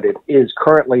worldwide. But it is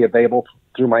currently available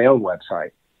through my own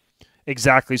website.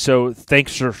 Exactly. So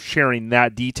thanks for sharing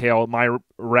that detail at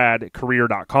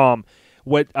myradcareer.com.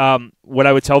 what I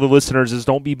would tell the listeners is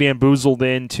don't be bamboozled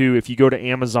into, if you go to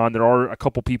Amazon, there are a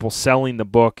couple people selling the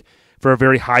book for a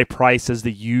very high price as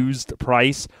the used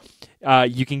price.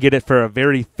 You can get it for a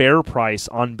very fair price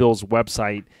on Bill's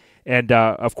website. And,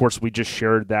 of course, we just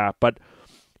shared that. But,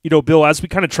 Bill, as we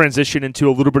kind of transition into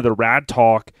a little bit of the RAD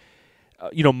talk,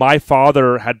 my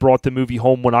father had brought the movie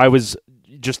home when I was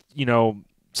just,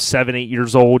 7, 8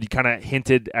 years old. You kind of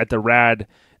hinted at the RAD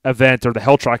event, or the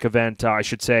Hell Track event, I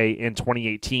should say, in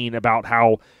 2018, about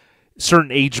how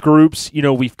certain age groups,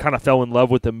 we've kind of fell in love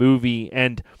with the movie.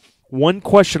 And one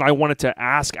question I wanted to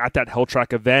ask at that Hell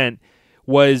Track event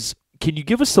was, can you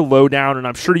give us the lowdown, and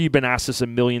I'm sure you've been asked this a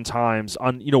million times,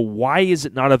 on, why is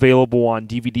it not available on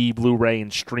DVD, Blu-ray,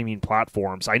 and streaming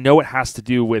platforms? I know it has to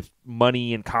do with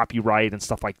money and copyright and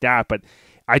stuff like that, but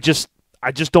I just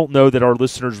don't know that our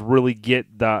listeners really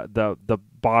get the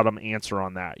bottom answer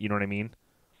on that. You know what I mean?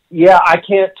 Yeah, I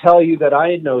can't tell you that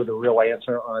I know the real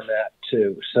answer on that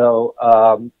too.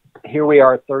 So here we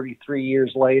are 33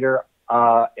 years later,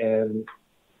 and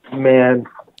man,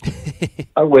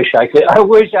 I wish I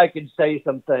could say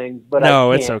some things, but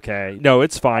no, I can't. It's okay. No,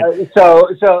 it's fine. I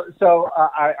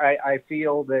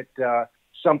feel that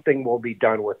something will be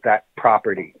done with that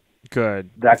property. Good.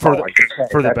 That's all I can say.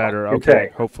 For the better.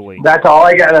 Okay, hopefully. That's all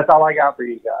I got. That's all I got for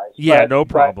you guys. Yeah, no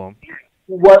problem.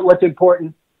 What's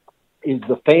important is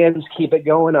the fans keep it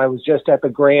going. I was just at the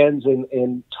Grands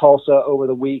in Tulsa over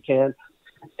the weekend,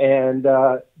 and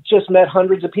just met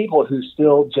hundreds of people who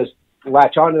still just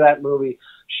latch onto that movie,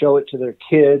 show it to their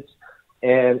kids,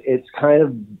 and it's kind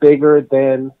of bigger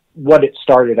than what it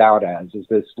started out as, is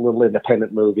this little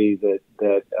independent movie that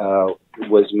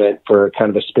was meant for kind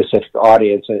of a specific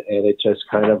audience, and it just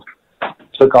kind of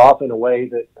took off in a way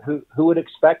that who would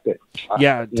expect it?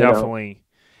 Yeah, definitely.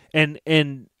 And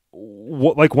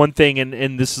like one thing,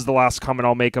 and this is the last comment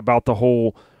I'll make about the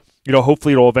whole,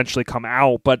 hopefully it'll eventually come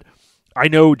out, but I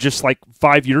know just like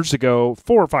 4 or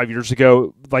 5 years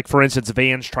ago, like for instance,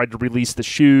 Vans tried to release the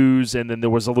shoes, and then there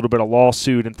was a little bit of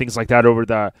lawsuit and things like that over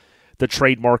the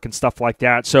trademark and stuff like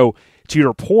that. So to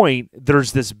your point,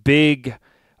 there's this big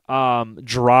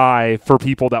drive for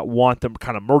people that want them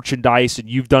kind of merchandise, and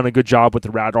you've done a good job with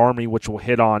the RAD Army, which we'll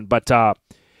hit on. But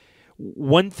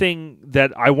one thing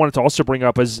that I wanted to also bring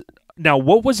up is, now,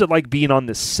 what was it like being on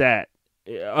the set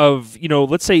of,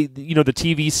 let's say, the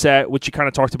TV set, which you kind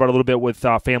of talked about a little bit with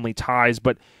Family Ties,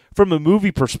 but from a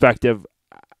movie perspective,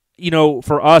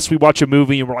 for us, we watch a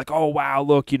movie and we're like, oh, wow,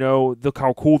 look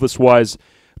how cool this was.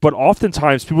 But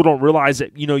oftentimes people don't realize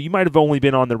that, you might have only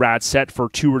been on the RAD set for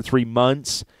 2 or 3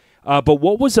 months. But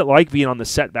what was it like being on the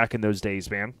set back in those days,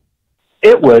 man?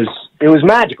 It was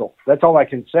magical. That's all I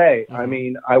can say. Mm-hmm. I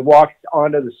mean, I walked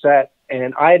onto the set,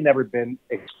 and I had never been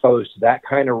exposed to that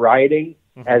kind of writing,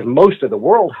 mm-hmm. as most of the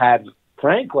world had,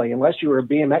 frankly, unless you were a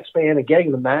BMX fan and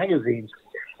getting the magazines.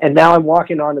 And now I'm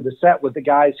walking onto the set with the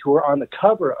guys who are on the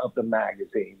cover of the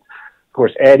magazines. Of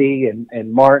course, Eddie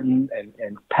and Martin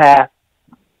and Pat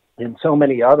and so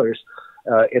many others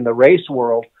in the race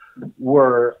world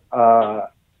were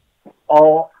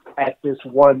all at this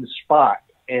one spot.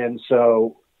 And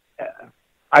so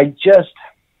I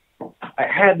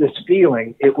had this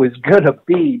feeling it was going to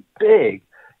be big.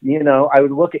 I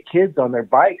would look at kids on their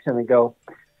bikes and I'd go,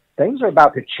 things are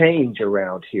about to change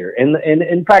around here. And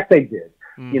in fact, they did.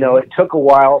 Mm-hmm. It took a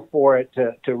while for it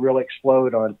to really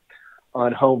explode on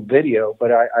home video.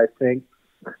 But I think,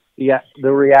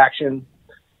 the reaction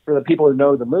for the people who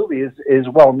know the movie is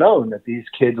well known, that these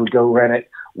kids would go rent it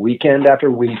weekend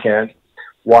after weekend,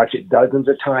 watch it dozens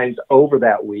of times over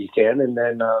that weekend, and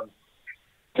then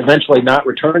eventually not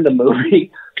return the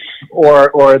movie,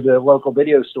 or the local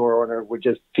video store owner would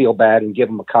just feel bad and give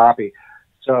them a copy.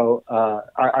 So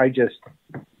I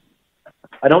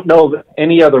don't know of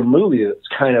any other movie that's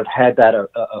kind of had that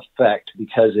effect,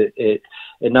 because it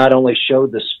not only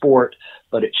showed the sport,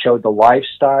 but it showed the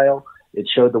lifestyle. It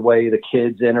showed the way the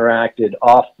kids interacted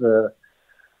off the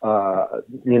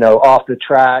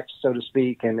tracks, so to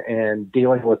speak, and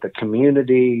dealing with the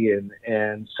community.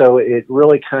 And so it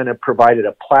really kind of provided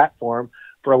a platform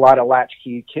for a lot of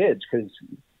latchkey kids, because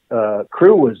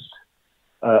Cru was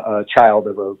a child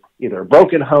of either a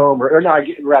broken home or not,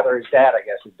 rather his dad, I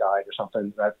guess, had died or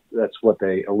something. That's what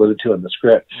they allude to in the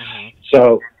script. Mm-hmm.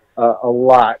 So a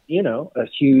lot, a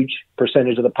huge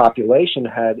percentage of the population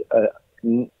had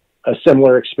a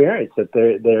similar experience, that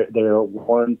they're a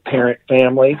one parent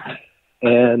family,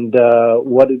 and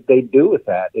what did they do with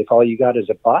that if all you got is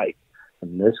a bike?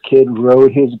 And this kid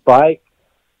rode his bike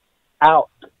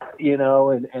out,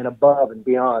 and above and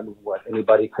beyond what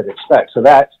anybody could expect. So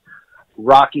that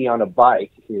Rocky on a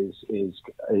bike is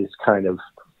kind of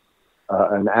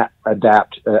an apt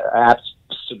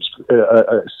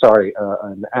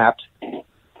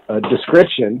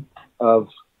description of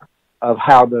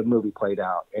how the movie played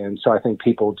out. And so I think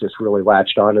people just really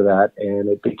latched onto that, and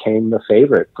it became the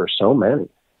favorite for so many.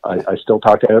 I still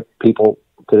talk to people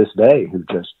to this day who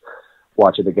just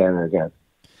watch it again and again.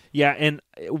 Yeah, and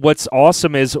what's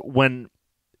awesome is when,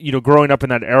 growing up in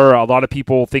that era, a lot of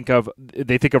people think of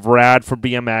RAD from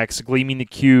BMX, Gleaming the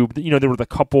Cube. There were the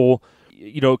couple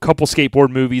skateboard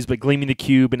movies, but Gleaming the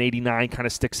Cube in '89 kind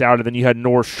of sticks out. And then you had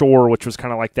North Shore, which was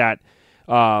kind of like that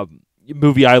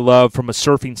movie I love from a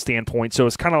surfing standpoint. So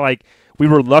it's kind of like we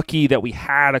were lucky that we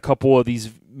had a couple of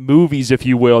these movies, if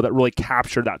you will, that really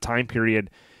captured that time period.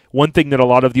 One thing that a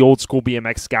lot of the old school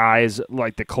BMX guys,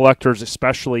 like the collectors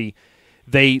especially,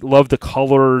 they love the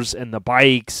colors and the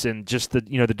bikes and just the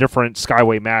the different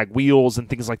Skyway mag wheels and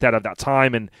things like that of that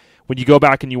time. And when you go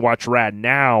back and you watch RAD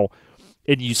now,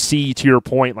 and you see, to your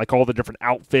point, like all the different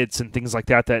outfits and things like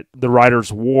that the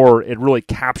riders wore, it really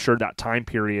captured that time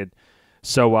period.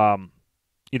 So,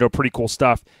 pretty cool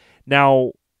stuff.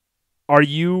 Now, are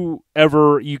you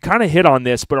ever, you kind of hit on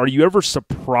this, but are you ever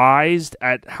surprised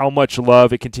at how much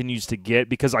love it continues to get?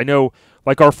 Because I know,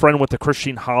 like our friend with the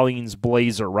Christian Hollings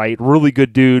Blazer, right? Really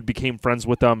good dude, became friends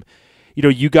with them.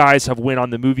 You guys have went on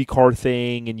the movie car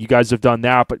thing, and you guys have done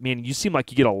that, but man, you seem like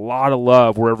you get a lot of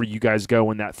love wherever you guys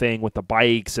go in that thing with the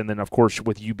bikes, and then, of course,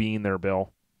 with you being there,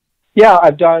 Bill. Yeah,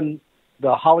 I've done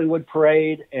the Hollywood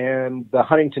Parade and the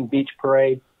Huntington Beach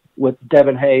Parade with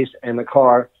Devon Hayes and the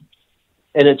car.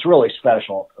 And it's really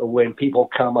special when people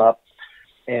come up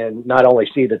and not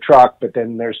only see the truck, but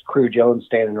then there's Cru Jones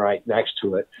standing right next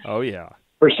to it. Oh yeah.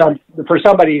 For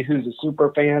somebody who's a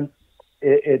super fan,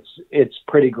 it's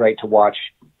pretty great to watch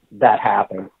that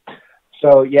happen.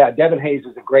 So yeah, Devon Hayes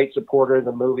is a great supporter of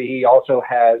the movie. He also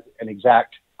has an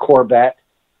exact Corvette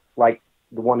like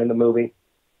the one in the movie.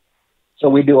 So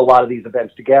we do a lot of these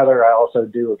events together. I also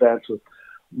do events with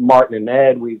Martin and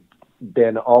Ed. We've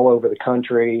been all over the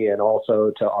country and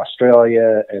also to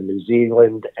Australia and New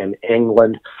Zealand and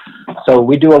England. So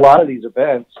we do a lot of these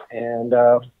events, and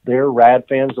they're RAD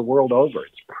fans the world over.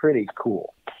 It's pretty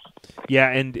cool.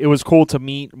 Yeah, and it was cool to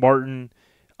meet Martin,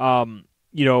 and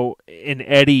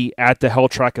Eddie at the Hell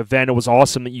Track event. It was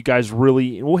awesome that you guys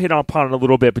really, and we'll hit upon it a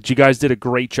little bit, but you guys did a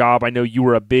great job. I know you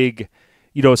were a big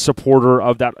supporter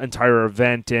of that entire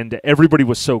event, and everybody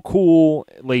was so cool,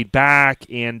 laid back,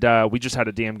 and we just had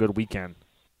a damn good weekend.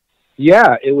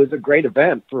 Yeah, it was a great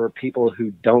event. For people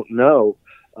who don't know,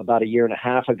 about a year and a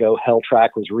half ago, Hell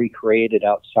Track was recreated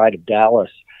outside of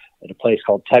Dallas at a place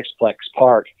called Texplex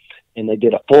Park, and they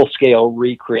did a full-scale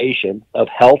recreation of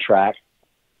Hell Track,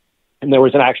 and there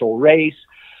was an actual race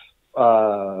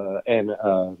and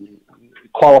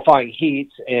qualifying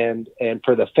heats, and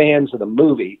for the fans of the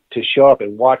movie to show up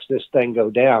and watch this thing go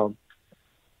down.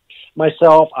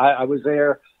 Myself, I was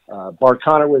there. Bart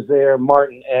Connor was there.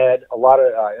 Martin, Ed, a lot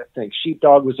of, I think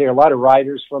Sheepdog was there. A lot of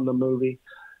riders from the movie.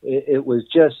 It was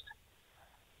just,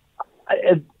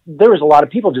 there was a lot of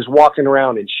people just walking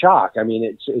around in shock. I mean,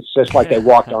 it's just like they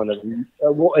walked onto the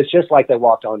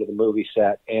movie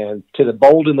set, and to the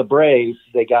bold and the brave,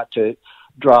 they got to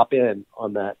drop in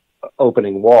on that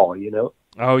opening wall,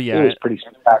 Oh yeah, it was pretty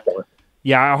spectacular.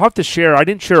 Yeah, I'll have to share. I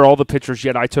didn't share all the pictures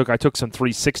yet. I took some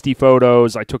 360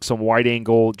 photos. I took some wide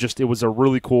angle. It was a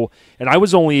really cool. And I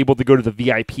was only able to go to the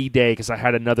VIP day because I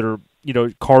had another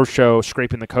car show,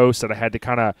 Scraping the Coast, that I had to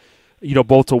kind of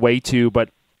bolt away to. But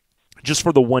just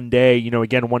for the one day,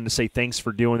 again, wanted to say thanks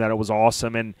for doing that. It was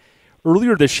awesome. And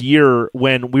earlier this year,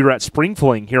 when we were at Spring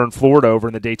Fling here in Florida, over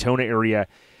in the Daytona area,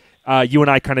 you and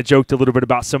I kind of joked a little bit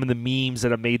about some of the memes that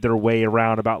have made their way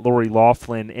around about Lori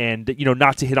Loughlin, and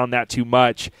not to hit on that too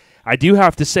much, I do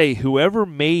have to say, whoever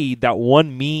made that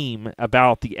one meme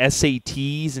about the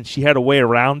SATs and she had a way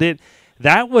around it,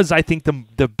 that was, I think,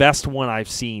 the best one I've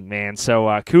seen, man.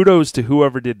 So kudos to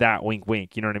whoever did that. Wink,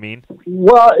 wink. You know what I mean?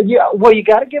 Well, yeah. Well, you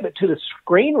got to give it to the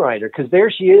screenwriter, because there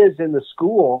she is in the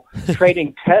school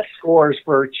trading test scores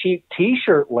for cheap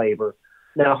T-shirt labor.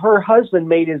 Now, her husband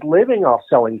made his living off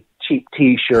selling cheap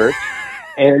T-shirts,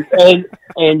 and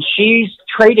she's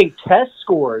trading test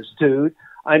scores, dude.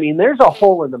 I mean, there's a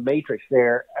hole in the matrix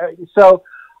there. So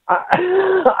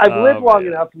I've lived long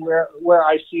enough where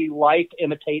I see life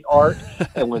imitate art,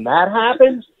 and when that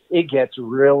happens, it gets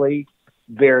really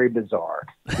very bizarre.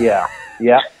 Yeah,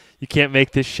 yeah. You can't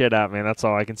make this shit up, man. That's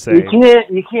all I can say.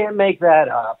 You can't make that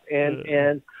up,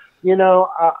 and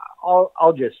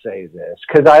I'll just say this,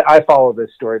 because I follow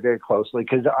this story very closely,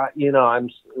 because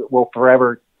will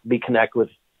forever be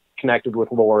connected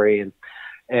with Lori,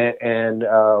 and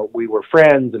we were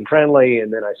friends and friendly,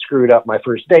 and then I screwed up my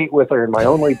first date with her and my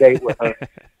only date with her.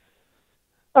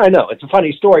 I know, it's a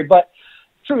funny story, but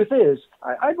truth is,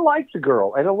 I like the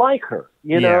girl and I like her,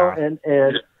 you know,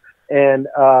 and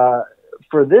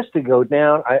for this to go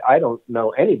down, I don't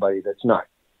know anybody that's not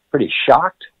pretty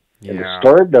shocked and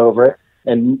disturbed over it,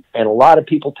 and a lot of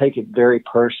people take it very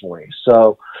personally.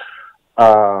 So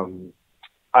I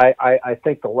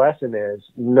think the lesson is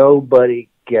nobody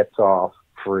gets off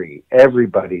free.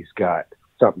 Everybody's got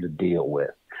something to deal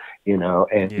with, you know,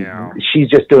 and she's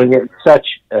just doing it in such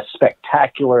a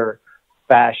spectacular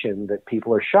fashion that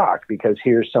people are shocked, because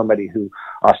here's somebody who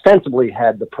ostensibly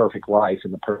had the perfect life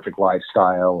and the perfect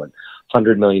lifestyle and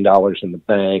 $100 million in the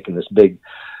bank and this big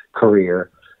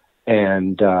career.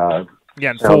 And,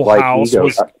 and Full House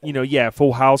was,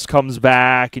 Full House comes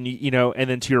back, and and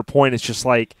then to your point, it's just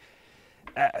like,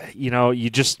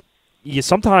 you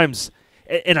sometimes,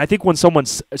 and I think when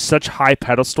someone's such high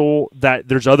pedestal that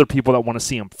there's other people that want to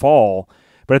see him fall,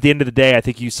 but at the end of the day, I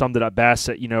think you summed it up best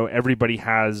that, everybody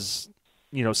has,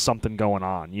 something going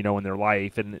on, in their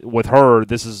life. And with her,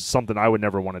 this is something I would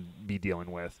never want to be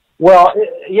dealing with. Well,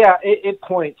 it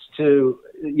points to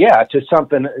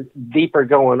something deeper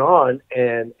going on,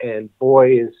 and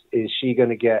boy, is she going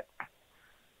to get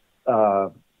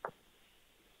punished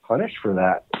for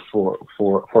that, for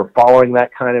following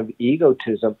that kind of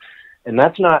egotism, and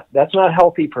that's not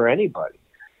healthy for anybody.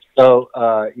 So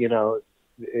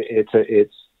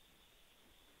it's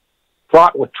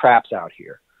fraught with traps out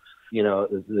here.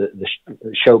 The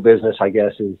show business, I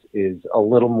guess, is a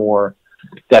little more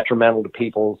detrimental to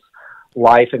people's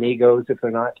life and egos if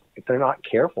they're not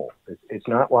careful. It's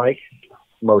not like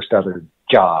most other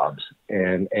jobs,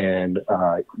 and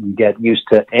you get used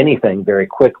to anything very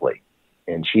quickly.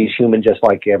 And she's human just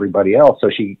like everybody else, so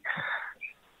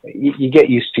you get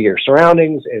used to your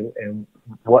surroundings and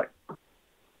what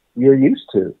you're used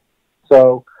to.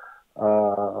 So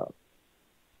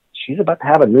she's about to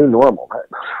have a new normal.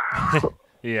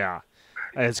 Yeah,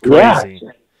 it's crazy.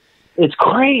 Yeah, it's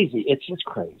crazy. It's just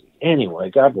crazy.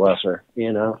 Anyway, God bless her,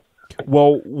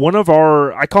 Well,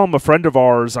 I call him a friend of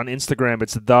ours on Instagram.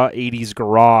 It's the 80s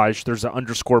Garage. There's an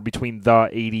underscore between the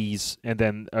 80s and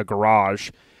then a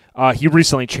garage. He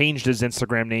recently changed his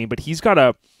Instagram name, but he's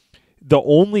got the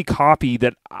only copy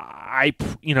that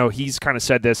he's kind of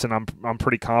said this, and I'm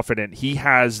pretty confident. He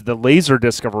has the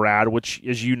Laserdisc of RAD, which,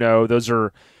 as you know, those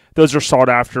are sought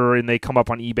after, and they come up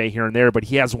on eBay here and there. But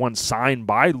he has one signed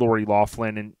by Lori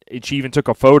Loughlin, and she even took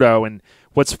a photo. And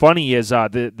what's funny is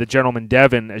the gentleman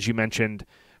Devon, as you mentioned,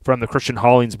 from the Christian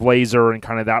Hollings Blazer and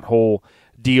kind of that whole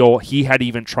deal, he had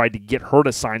even tried to get her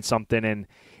to sign something, and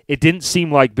it didn't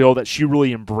seem like, Bill, that she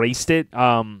really embraced it.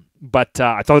 But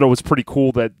I thought it was pretty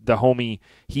cool that the homie,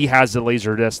 he has the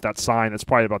Laserdisc, that sign. That's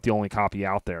probably about the only copy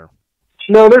out there.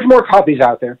 No, there's more copies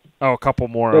out there. Oh, a couple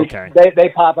more. Okay. They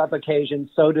pop up occasion.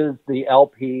 So does the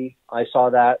LP. I saw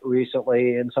that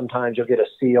recently, and sometimes you'll get a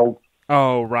sealed.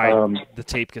 Oh, right. The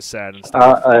tape cassette and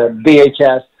stuff.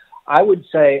 VHS. I would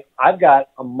say I've got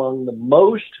among the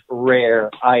most rare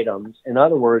items. In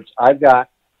other words, I've got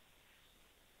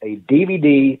a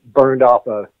DVD burned off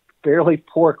a fairly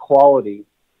poor quality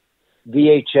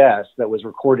VHS that was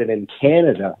recorded in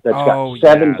Canada. That's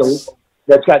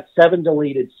got 7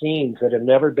 deleted scenes that have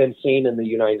never been seen in the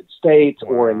United States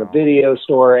or in the video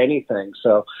store or anything.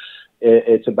 So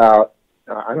it's about,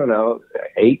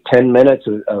 8-10 minutes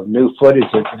of new footage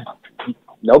that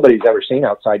nobody's ever seen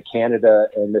outside Canada.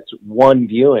 And it's one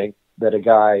viewing that a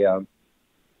guy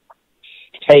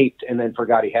taped and then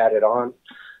forgot he had it on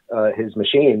his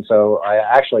machine. So I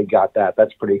actually got that.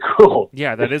 That's pretty cool.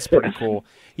 Yeah, that is pretty cool.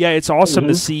 Yeah, it's awesome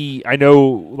to see. I know,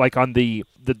 like on the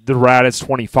RAD is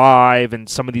 25 and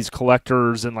some of these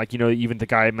collectors, and even the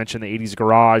guy I mentioned, the 80s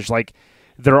Garage, like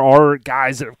there are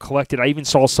guys that have collected. I even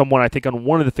saw someone, I think on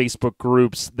one of the Facebook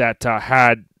groups, that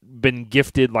had been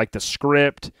gifted like the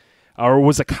script or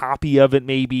was a copy of it,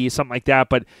 maybe something like that.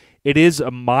 But it is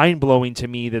mind-blowing to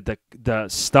me that the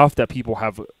stuff that people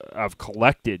have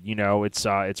collected,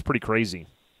 it's pretty crazy.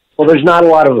 Well, there's not a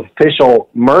lot of official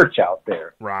merch out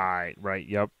there. Right,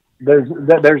 yep. There's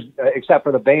except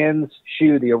for the Vans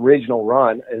shoe, the original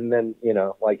run, and then,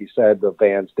 like you said, the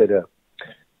Vans did a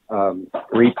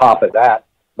repop of that.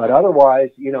 But otherwise,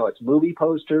 it's movie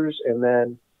posters, and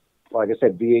then, like I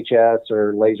said, VHS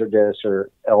or Laserdisc or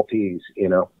LPs,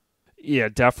 Yeah,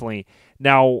 definitely.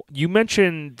 Now, you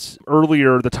mentioned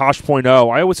earlier the Tosh.0.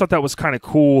 I always thought that was kind of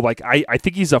cool. Like, I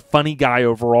think he's a funny guy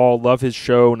overall. Love his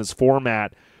show and his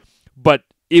format. But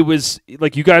it was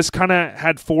like you guys kind of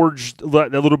had forged a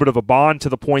little bit of a bond to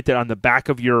the point that on the back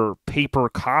of your paper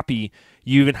copy,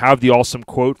 you even have the awesome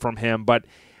quote from him. But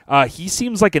he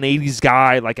seems like an 80s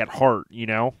guy, like at heart, you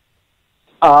know?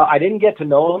 I didn't get to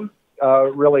know him,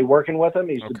 really working with him.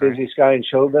 He's the busiest guy in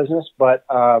show business, but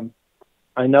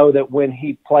I know that when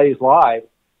he plays live,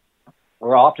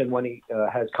 or often when he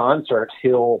has concerts,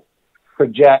 he'll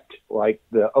project like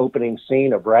the opening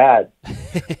scene of RAD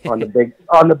on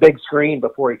the big screen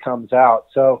before he comes out.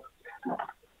 So,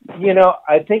 you know,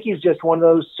 I think he's just one of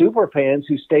those super fans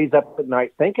who stays up at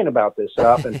night thinking about this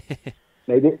stuff. And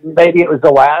maybe it was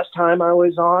the last time I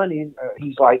was on.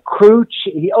 He's like,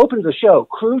 he opens the show,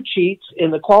 Cru cheats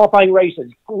in the qualifying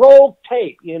races, roll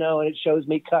tape, you know, and it shows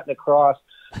me cutting across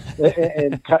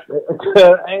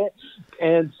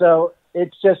and so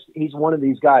it's just, he's one of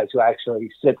these guys who actually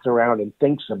sits around and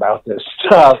thinks about this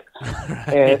stuff.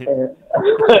 And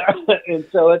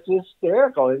so it's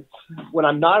hysterical. When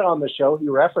I'm not on the show, he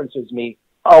references me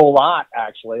a lot,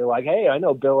 actually. Like, hey, I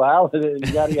know Bill Allen and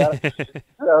yada, yada.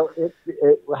 So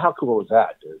how cool is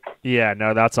that, dude? Yeah,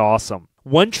 no, that's awesome.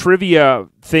 One trivia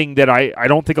thing that I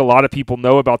don't think a lot of people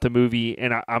know about the movie,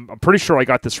 and I'm pretty sure I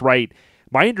got this right.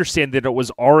 My understanding that it was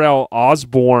R.L.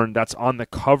 Osborne that's on the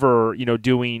cover, you know,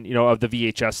 doing, you know, of the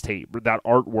VHS tape, that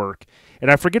artwork. And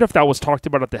I forget if that was talked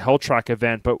about at the Hell Track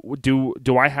event, but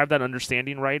do I have that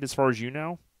understanding right as far as you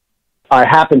know? I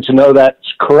happen to know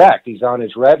that's correct. He's on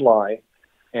his red line,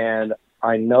 and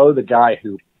I know the guy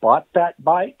who bought that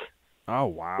bike. Oh,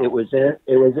 wow. It was at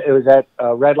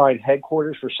Redline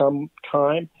headquarters for some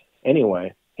time.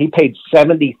 Anyway, he paid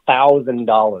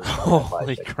 $70,000.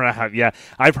 Holy crap! Yeah,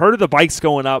 I've heard of the bikes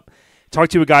going up.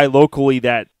 Talked to a guy locally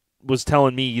that was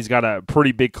telling me he's got a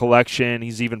pretty big collection.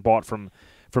 He's even bought from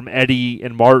Eddie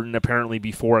and Martin apparently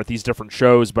before at these different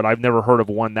shows, but I've never heard of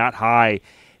one that high.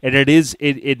 And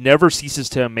it never ceases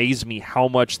to amaze me how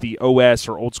much the OS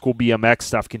or old school BMX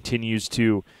stuff continues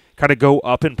to kind of go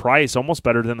up in price, almost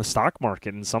better than the stock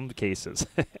market in some cases.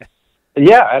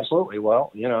 Yeah, absolutely.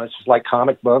 Well, you know, it's just like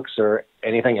comic books or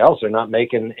anything else. They're not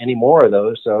making any more of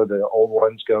those, so the old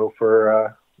ones go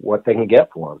for what they can get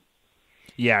for them.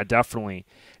 Yeah, definitely.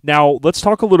 Now, let's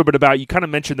talk a little bit about, you kind of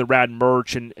mentioned the RAD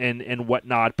merch and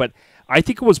whatnot, but I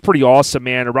think it was pretty awesome,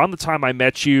 man. Around the time I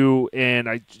met you and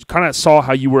I kind of saw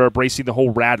how you were embracing the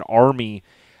whole RAD Army,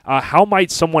 how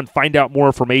might someone find out more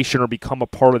information or become a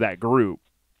part of that group?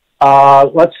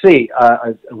 Let's see.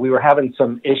 We were having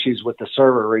some issues with the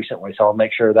server recently, so I'll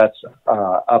make sure that's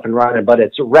up and running. But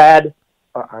it's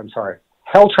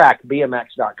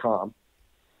helltrackbmx.com,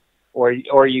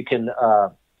 or you can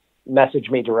message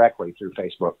me directly through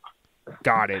Facebook.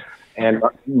 Got it. And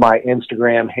my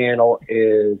Instagram handle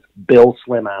is Bill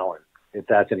Slim Allen, if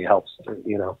that's any help,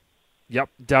 you know. Yep,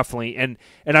 definitely. And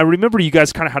I remember you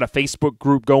guys kind of had a Facebook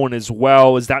group going as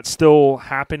well. Is that still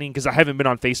happening? Because I haven't been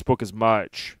on Facebook as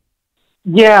much.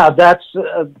 Yeah, that's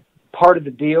part of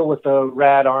the deal with the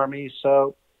RAD Army.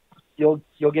 So you'll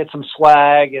get some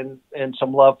swag and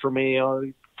some love for me on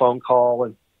a phone call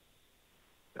and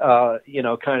you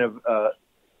know, kind of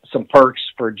some perks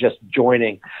for just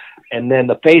joining. And then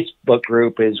the Facebook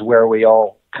group is where we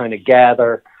all kind of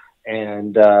gather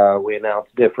and we announce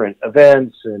different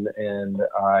events and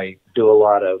I do a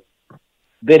lot of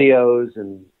videos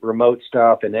and remote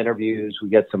stuff and interviews. We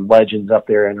get some legends up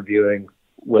there interviewing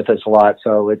with us a lot,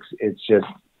 so it's just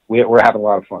we're having a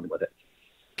lot of fun with it.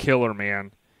 Killer,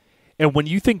 man. And when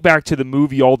you think back to the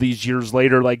movie all these years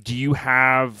later, like, do you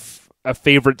have a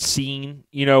favorite scene?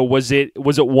 You know, was it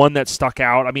one that stuck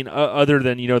out? I mean, other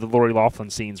than, you know, the Lori Loughlin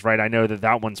scenes, right? I know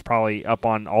that one's probably up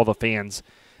on all the fans,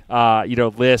 you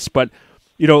know, lists. But,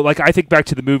 you know, like, I think back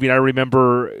to the movie, and I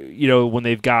remember, you know, when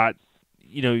they've got,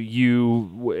 you know,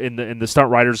 you and the stunt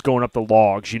riders going up the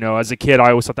logs. You know, as a kid, I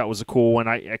always thought that was a cool one.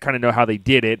 I kind of know how they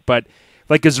did it, but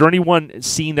like, is there any one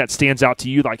scene that stands out to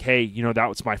you? Like, hey, you know, that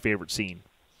was my favorite scene.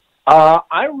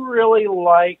 I really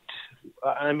liked.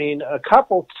 I mean, a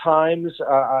couple times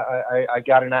I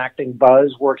got an acting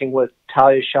buzz working with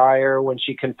Talia Shire when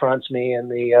she confronts me in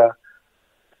the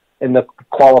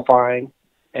qualifying,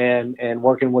 and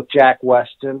working with Jack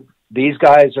Weston. These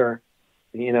guys are,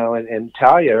 you know, and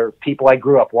Talia are people I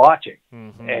grew up watching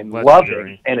and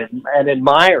loving and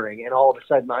admiring, and all of a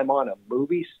sudden I'm on a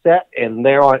movie set and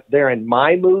they're in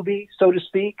my movie, so to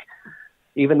speak,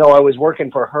 even though I was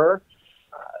working for her.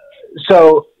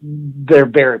 So they're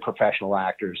very professional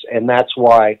actors, and that's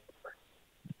why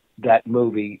that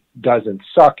movie doesn't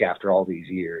suck after all these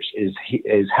years. Is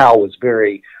Hal was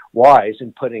very wise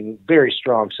in putting very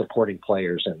strong supporting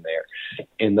players in there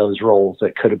in those roles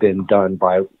that could have been done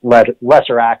by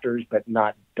lesser actors, but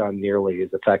not done nearly as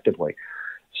effectively.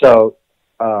 So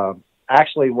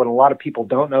actually, what a lot of people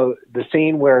don't know, the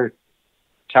scene where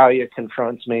Talia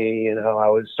confronts me. You know, I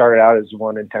was started out as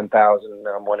 1 in 10,000, and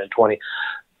now I'm 1 in 20.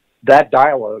 That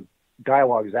dialogue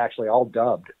is actually all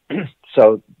dubbed.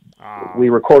 So we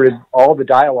recorded all the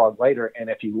dialogue later, and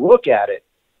if you look at it,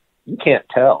 you can't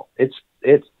tell. It's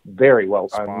very well.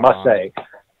 I must say,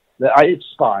 it's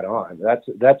spot on.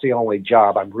 That's the only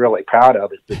job I'm really proud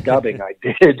of is the dubbing I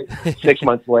did 6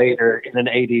 months later in an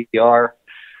ADR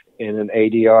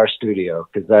studio,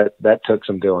 because that took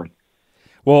some doing.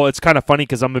 Well, it's kind of funny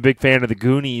because I'm a big fan of the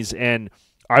Goonies, and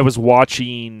I was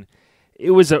watching.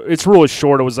 It's really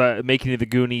short. It was a making of the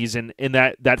Goonies, and in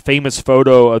that famous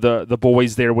photo of the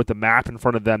boys there with the map in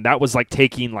front of them, that was like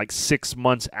taking like 6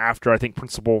 months after I think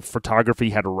principal photography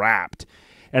had wrapped,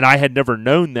 and I had never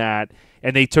known that.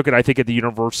 And they took it, I think, at the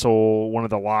Universal, one of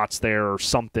the lots there or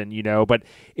something, you know. But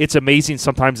it's amazing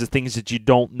sometimes the things that you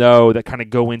don't know that kind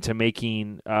of go into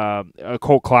making a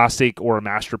cult classic or a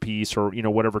masterpiece or, you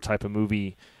know, whatever type of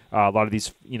movie a lot of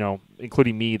these, you know,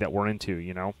 including me, that we're into,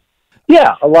 you know.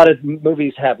 Yeah, a lot of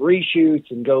movies have reshoots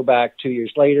and go back 2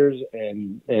 years later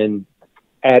and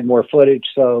add more footage.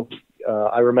 So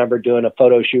I remember doing a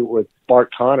photo shoot with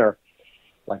Bart Conner,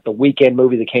 like the weekend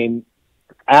movie that came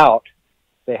out.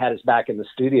 They had us back in the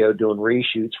studio doing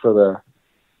reshoots for the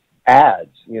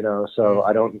ads, you know. So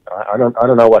I don't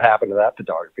know what happened to that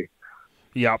photography.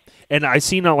 Yeah, and I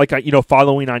seen you know,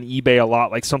 following on eBay a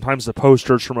lot. Like sometimes the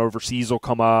posters from overseas will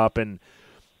come up, and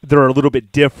they're a little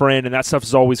bit different, and that stuff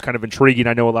is always kind of intriguing.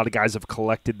 I know a lot of guys have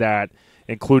collected that,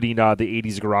 including the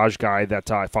 80s Garage guy that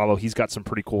I follow. He's got some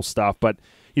pretty cool stuff, but.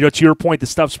 You know, to your point, the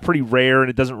stuff's pretty rare, and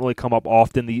it doesn't really come up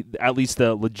often. At least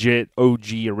the legit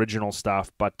OG original stuff.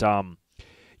 But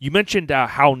you mentioned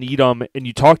Hal Needham, and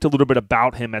you talked a little bit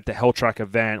about him at the Helltrack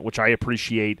event, which I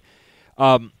appreciate.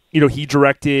 You know, he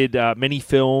directed many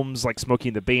films like Smokey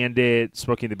and the Bandit,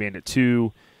 Smokey and the Bandit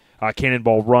 2,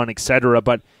 Cannonball Run, etc.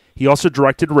 But he also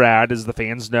directed RAD, as the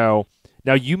fans know.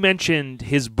 Now, you mentioned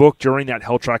his book during that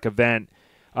Helltrack event.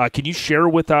 Can you share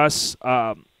with us,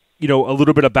 you know, a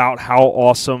little bit about how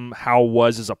awesome Hal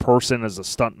was as a person, as a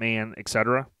stuntman,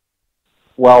 etc.?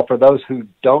 Well, for those who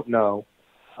don't know,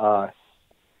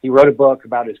 he wrote a book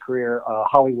about his career,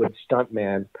 Hollywood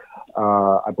Stuntman,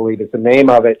 I believe is the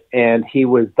name of it, and he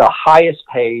was the highest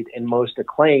paid and most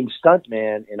acclaimed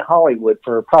stuntman in Hollywood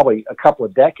for probably a couple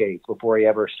of decades before he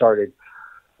ever started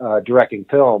directing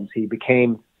films. He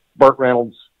became Burt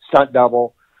Reynolds' stunt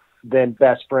double, then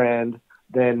best friend,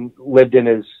 then lived in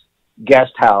his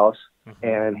guest house,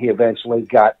 and he eventually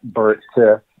got Burt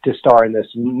to star in this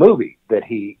movie that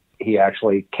he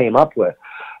actually came up with.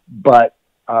 But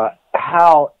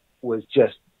Hal was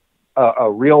just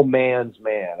a real man's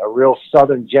man, a real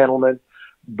Southern gentleman,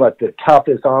 but the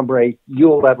toughest hombre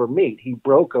you'll ever meet. He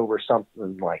broke over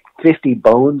something like 50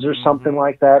 bones or something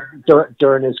like that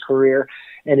during his career.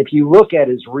 And if you look at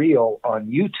his reel on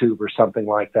YouTube or something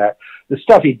like that, the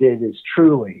stuff he did is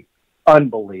truly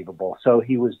unbelievable. So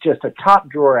he was just a top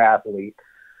drawer athlete,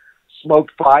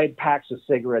 smoked 5 packs of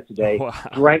cigarettes a day,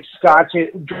 drank scotch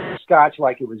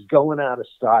like it was going out of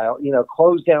style, you know,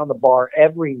 closed down the bar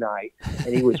every night.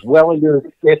 And he was well into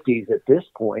his 50s at this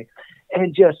point,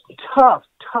 and just tough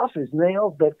as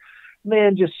nails, but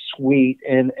man, just sweet.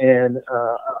 And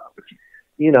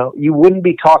you know, you wouldn't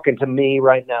be talking to me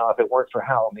right now if it weren't for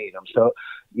Hal Needham. So,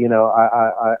 you know,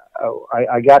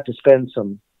 I got to spend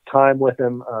some time with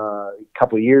him a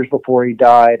couple of years before he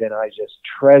died, and I just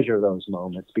treasure those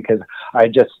moments because I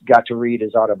just got to read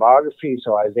his autobiography,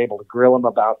 so I was able to grill him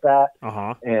about that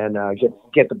and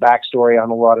get the backstory on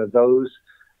a lot of those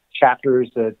chapters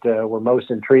that were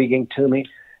most intriguing to me.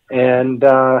 And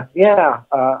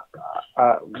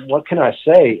what can I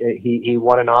say? He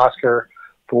won an Oscar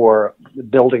for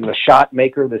building the Shot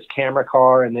Maker, this camera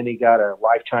car, and then he got a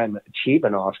Lifetime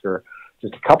Achievement Oscar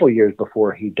just a couple of years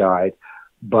before he died.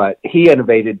 But he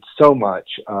innovated so much,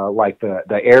 like the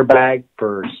airbag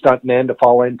for stuntmen to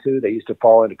fall into. They used to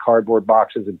fall into cardboard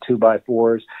boxes and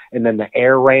 2x4s, and then the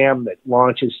air ram that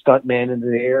launches stuntmen into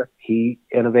the air. He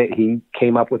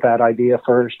came up with that idea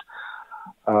first.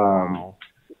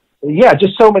 Yeah,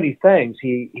 just so many things.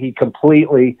 He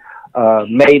completely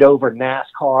made over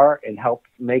NASCAR and helped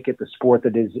make it the sport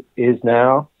that is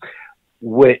now,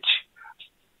 which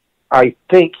I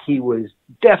think he was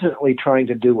definitely trying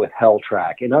to do with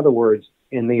Helltrack. In other words,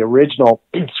 in the original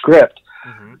script,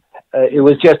 it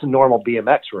was just a normal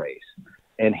BMX race.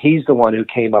 And he's the one who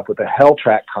came up with the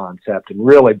Helltrack concept and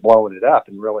really blowing it up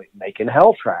and really making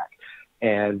Helltrack.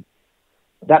 And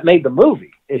that made the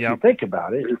movie, if you think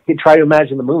about it. If you try to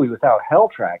imagine the movie without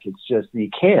Helltrack, it's just, you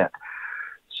can't.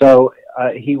 So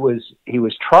he was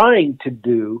trying to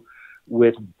do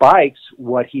with bikes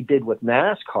what he did with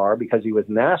NASCAR, because he was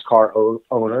NASCAR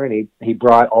owner, and he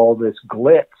brought all this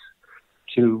glitz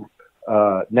to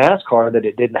NASCAR that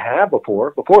it didn't have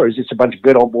before. Before, it was just a bunch of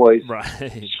good old boys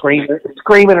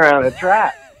screaming around a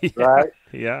track, right?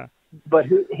 Yeah. But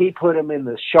he put him in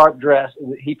the sharp dress.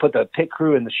 He put the pit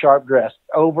crew in the sharp dress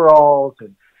overalls,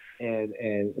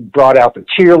 and brought out the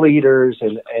cheerleaders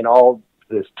and all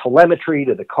this telemetry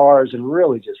to the cars, and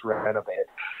really just renovated.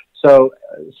 So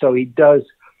he does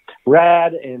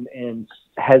RAD and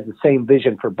has the same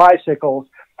vision for bicycles,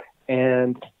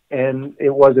 and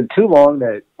it wasn't too long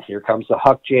that here comes the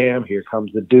Huck Jam, here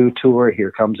comes the Do Tour,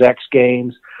 here comes X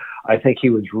Games. I think he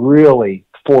was really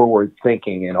forward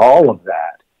thinking in all of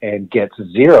that, and gets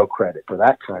zero credit for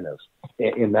that kind of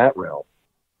in that realm.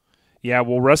 Yeah,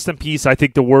 well, rest in peace. I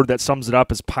think the word that sums it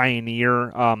up is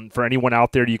pioneer. For anyone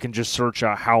out there, you can just search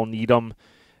Hal Needham,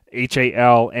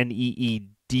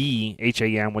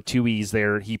 HALNEEDHAM with 2 E's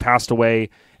there. He passed away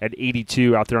at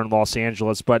 82 out there in Los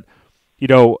Angeles. But, you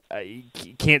know, I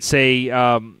can't say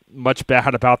much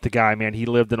bad about the guy, man. He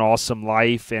lived an awesome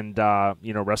life, and,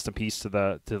 you know, rest in peace to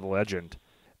the legend.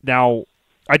 Now,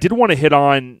 I did want to hit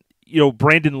on, you know,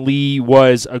 Brandon Lee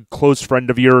was a close friend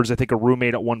of yours, I think a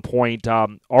roommate at one point.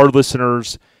 Our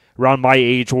listeners around my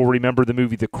age will remember the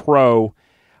movie The Crow.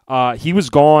 He was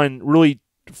gone really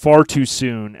far too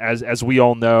soon, as we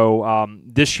all know.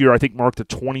 This year, I think, marked the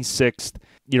 26th,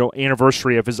 you know,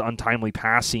 anniversary of his untimely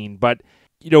passing. But,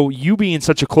 you know, you being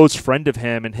such a close friend of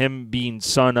him, and him being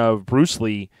son of Bruce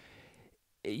Lee,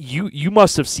 you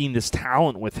must have seen this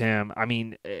talent with him. I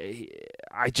mean,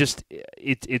 it's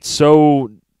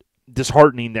so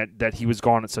disheartening that he was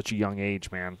gone at such a young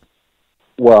age, man.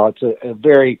 Well, it's a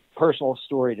very personal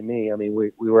story to me. I mean,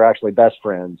 we were actually best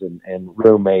friends and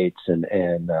roommates,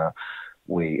 and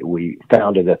we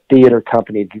founded a theater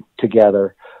company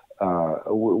together.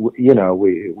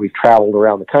 We traveled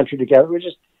around the country together. We were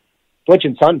just Butch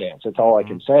and Sundance. That's all I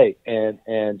can say.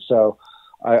 And so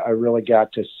I really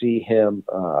got to see him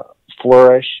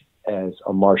flourish as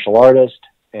a martial artist,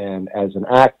 and as an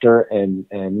actor, and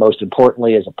most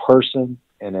importantly, as a person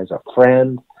and as a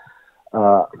friend.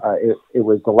 It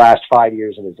was the last 5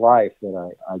 years of his life that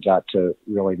I got to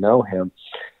really know him.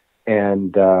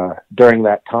 And during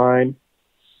that time,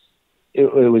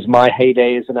 it was my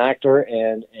heyday as an actor,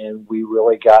 and we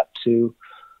really got to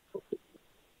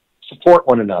support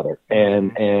one another.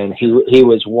 And he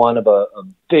was one of a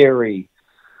very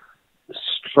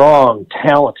strong,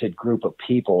 talented group of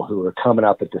people who were coming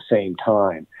up at the same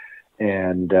time,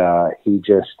 and he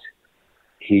just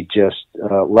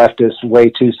left us way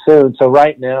too soon. So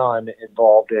right now I'm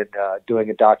involved in doing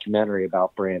a documentary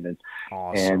about Brandon.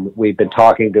 Awesome. And we've been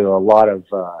talking to a lot of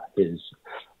his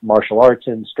martial arts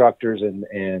instructors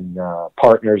and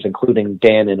partners, including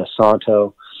Dan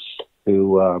Inosanto,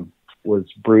 who was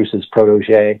Bruce's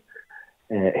protege,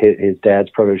 his dad's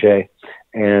protege,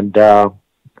 and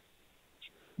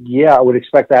yeah, I would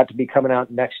expect that to be coming out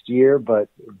next year, but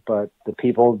the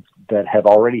people that have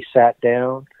already sat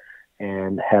down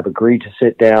and have agreed to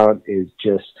sit down is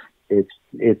just,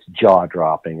 it's jaw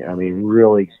dropping. I mean,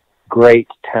 really great,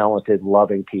 talented,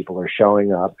 loving people are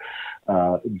showing up,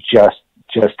 just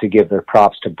to give their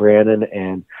props to Brandon.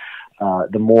 And,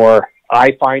 the more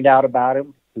I find out about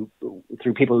him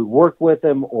through people who work with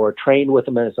him or trained with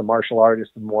him as a martial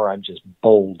artist, the more I'm just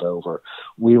bowled over.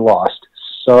 We lost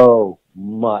so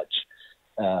much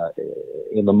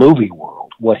in the movie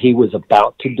world. What he was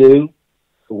about to do,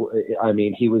 I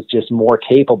mean, he was just more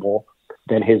capable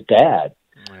than his dad.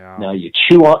 Yeah. Now you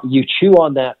chew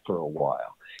on that for a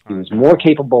while. He was more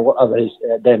capable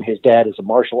than his dad as a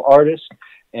martial artist,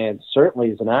 and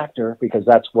certainly as an actor, because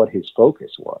that's what his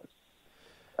focus was.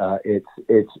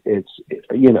 It's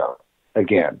you know,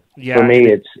 again, yeah, for me,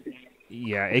 it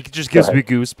just gives me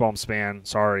goosebumps, man.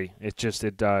 Sorry, it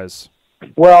does.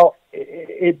 Well,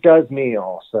 it does me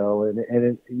also,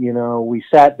 and you know, we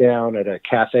sat down at a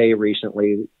cafe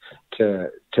recently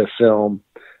to film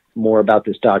more about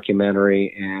this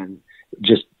documentary, and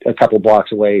just a couple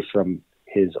blocks away from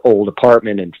his old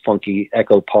apartment in funky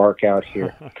Echo Park out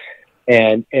here.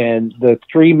 And the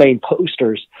three main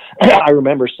posters I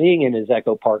remember seeing in his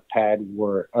Echo Park pad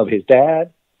were of his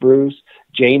dad, Bruce,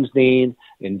 James Dean,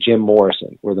 and Jim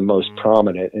Morrison were the most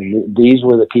prominent. And these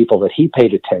were the people that he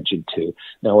paid attention to.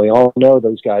 Now, we all know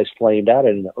those guys flamed out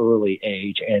at an early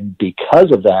age, and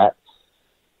because of that,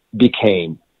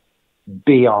 became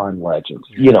beyond legends.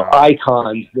 Yeah. You know,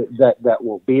 icons that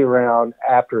will be around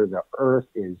after the earth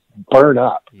is burned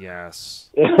up. Yes.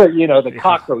 You know, the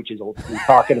cockroaches will be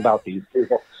talking about these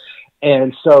people.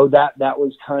 And so that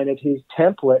was kind of his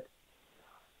template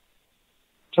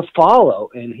to follow.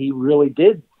 And he really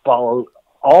did follow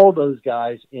all those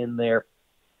guys in their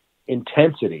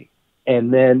intensity.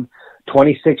 And then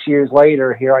 26 years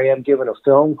later, here I am giving a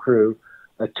film crew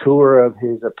a tour of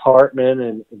his apartment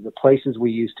and the places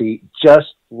we used to eat,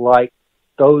 just like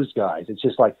those guys. It's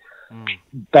just like,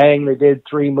 bang, they did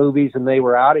 3 movies and they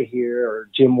were out of here. Or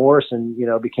Jim Morrison, you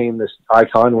know, became this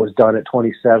icon, was done at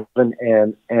 27,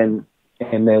 and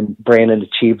then Brandon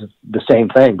achieved the same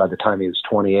thing by the time he was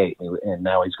 28, and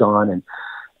now he's gone,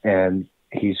 and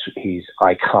he's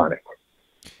iconic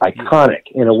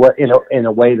in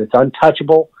a way that's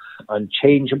untouchable,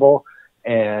 unchangeable,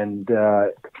 and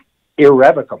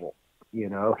irrevocable. You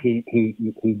know, he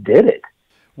did it.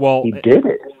 Well, he did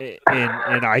it,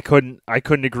 and I couldn't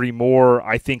agree more.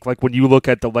 I think, like, when you look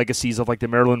at the legacies of like the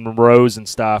Marilyn Monroes and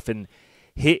stuff, and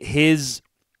his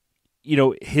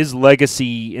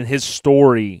legacy and his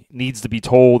story needs to be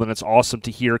told, and it's awesome to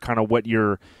hear kind of what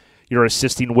you're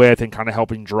assisting with and kind of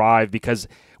helping drive, because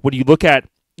when you look at,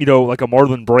 you know, like a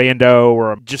Marlon Brando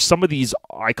or just some of these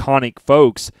iconic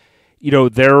folks, you know,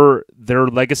 their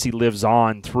legacy lives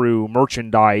on through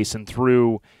merchandise and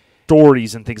through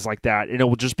stories and things like that. And it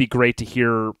will just be great to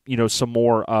hear, you know, some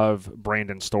more of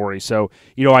Brandon's story. So,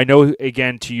 you know, I know,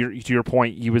 again, to your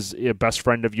point, he was a best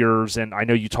friend of yours, and I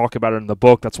know you talk about it in the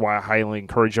book. That's why I highly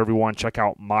encourage everyone, check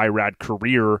out My Rad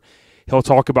Career. He'll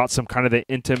talk about some kind of the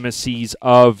intimacies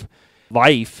of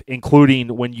life,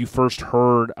 including when you first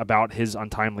heard about his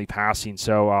untimely passing.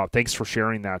 So thanks for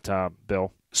sharing that,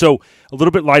 Bill. So a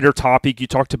little bit lighter topic. You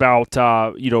talked about,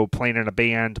 you know, playing in a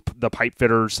band, the Pipe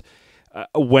Fitters.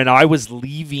 When I was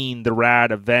leaving the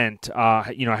RAD event,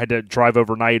 you know, I had to drive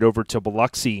overnight over to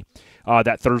Biloxi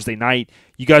that Thursday night.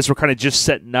 You guys were kind of just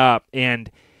setting up,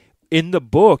 and in the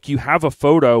book, you have a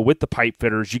photo with the Pipe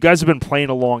Fitters. You guys have been playing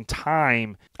a long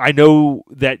time. I know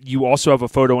that you also have a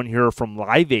photo in here from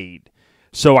Live Aid.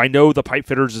 So I know the Pipe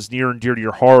Fitters is near and dear to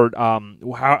your heart.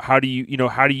 How do you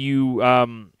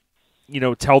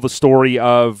tell the story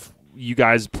of you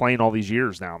guys playing all these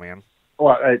years now, man?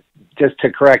 Well, just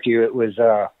to correct you, it was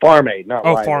Farm Aid, not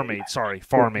Live Farm Aid. Aid. Sorry,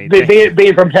 Farm Aid.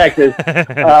 Being from Texas.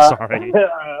 Sorry.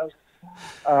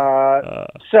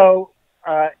 So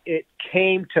it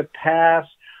came to pass.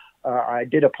 I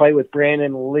did a play with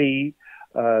Brandon Lee,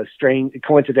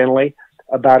 coincidentally,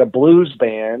 about a blues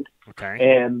band.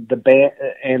 Okay. And the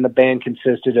band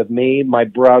consisted of me, my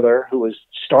brother, who was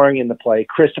starring in the play,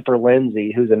 Christopher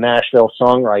Lindsay, who's a Nashville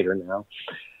songwriter now,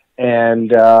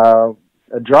 and a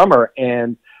drummer.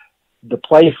 And the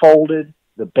play folded,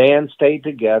 the band stayed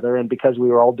together, and because we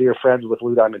were all dear friends with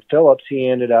Lou Diamond Phillips, he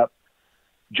ended up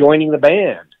joining the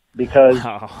band because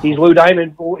he's Lou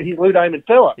Diamond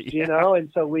Phillips, you know. And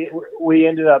so we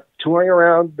ended up touring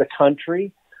around the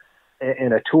country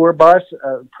in a tour bus.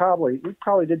 We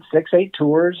probably did 6-8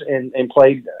 tours and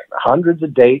played hundreds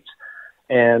of dates.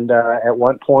 And at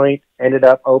one point ended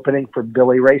up opening for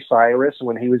Billy Ray Cyrus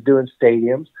when he was doing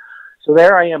stadiums. So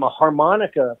there I am, a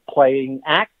harmonica playing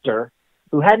actor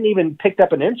who hadn't even picked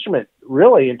up an instrument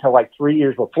really until like 4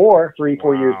 years before.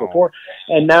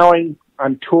 And now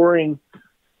I'm touring,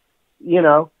 you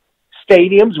know,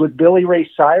 stadiums with Billy Ray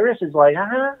Cyrus. It's like,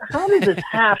 how does this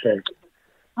happen?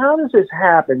 How does this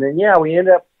happen? And yeah, we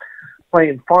ended up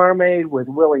playing Farm Aid with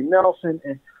Willie Nelson.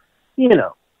 And, you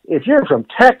know, if you're from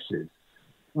Texas,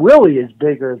 Willie is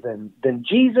bigger than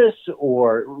Jesus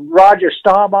or Roger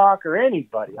Staubach or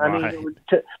anybody. Right.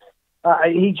 I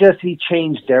mean, he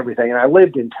changed everything. And I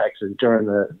lived in Texas during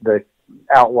the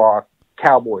outlaw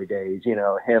cowboy days, you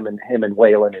know, him and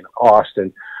Waylon in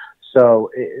Austin. So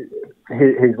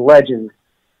his legend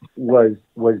was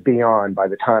beyond by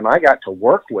the time I got to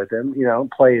work with him, you know,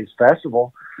 play his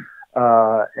festival.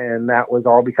 And that was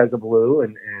all because of Lou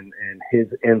and his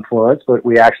influence. But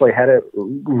we actually had a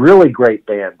really great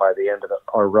band by the end of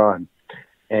our run.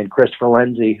 And Christopher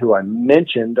Lindsay, who I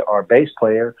mentioned, our bass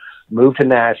player, moved to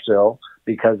Nashville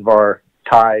because of our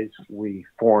ties we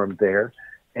formed there,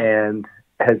 and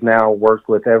has now worked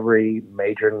with every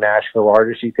major Nashville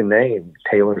artist you can name: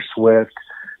 Taylor Swift,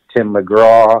 Tim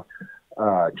McGraw,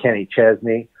 Kenny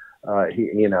Chesney.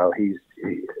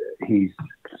 He's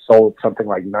sold something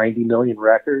like 90 million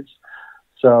records.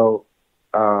 So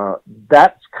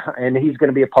and he's going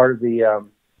to be a part of the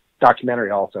documentary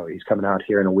also. He's coming out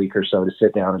here in a week or so to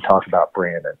sit down and talk about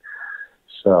Brandon.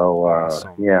 So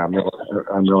yeah,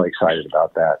 I'm really excited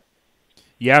about that.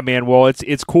 Yeah, man. Well,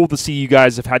 it's cool to see you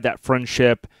guys have had that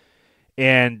friendship,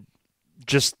 and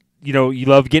just, you know, you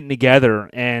love getting together,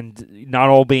 and not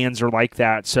all bands are like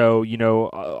that. So, you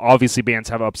know, obviously bands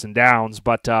have ups and downs,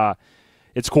 but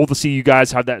it's cool to see you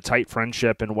guys have that tight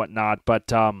friendship and whatnot.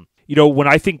 But, when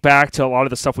I think back to a lot of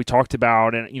the stuff we talked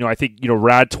about, and, I think,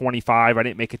 RAD 25, I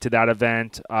didn't make it to that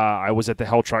event. I was at the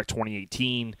Hell Track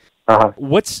 2018. Uh-huh.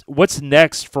 What's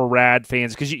next for RAD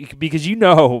fans? Because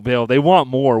Bill, they want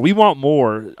more. We want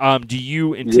more. Do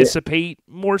you anticipate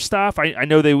more stuff? I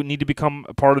know they would need to become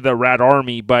a part of the RAD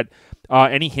Army, but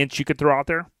any hints you could throw out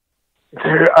there?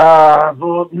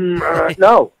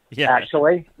 No. Yeah.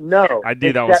 Actually, no. I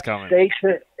knew that was coming.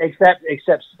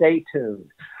 Except stay tuned.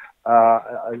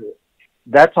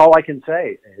 That's all I can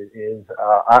say is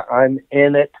I'm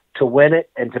in it to win it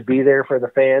and to be there for the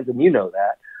fans, and you know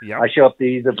that. Yep. I show up to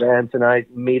these events and I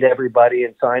meet everybody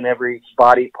and sign every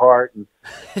body part, and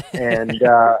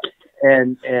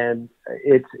and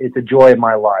it's a joy of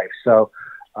my life. So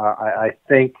I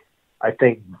think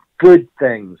good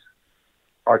things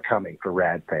are coming for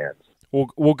RAD fans.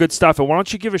 Well, good stuff. And why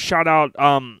don't you give a shout out?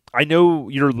 I know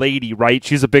your lady, right?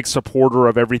 She's a big supporter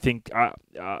of everything.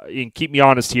 And keep me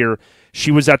honest here. She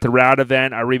was at the RAD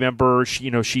event. I remember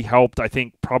she helped, I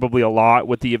think, probably a lot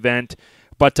with the event.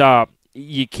 But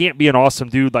you can't be an awesome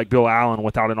dude like Bill Allen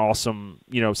without an awesome,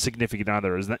 significant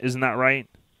other. Isn't that right?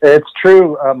 It's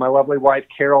true. My lovely wife,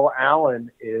 Carol Allen,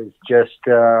 is just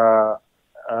a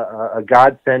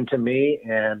godsend to me,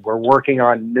 and we're working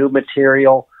on new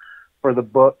material for the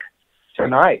book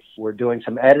tonight. We're doing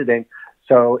some editing,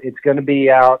 so it's going to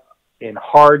be out in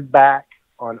hardback,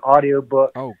 on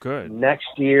audiobook. Oh, good. Next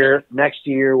year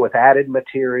with added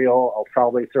material. I'll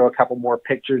probably throw a couple more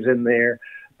pictures in there,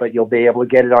 but you'll be able to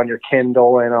get it on your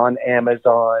Kindle and on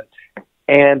Amazon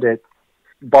and at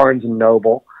Barnes and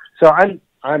Noble. So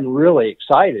I'm really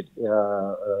excited.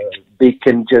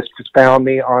 Beacon just found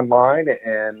me online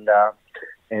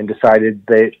and decided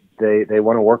they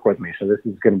want to work with me. So this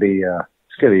is going to be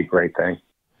it's going to be a great thing.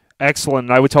 Excellent.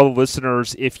 And I would tell the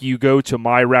listeners, if you go to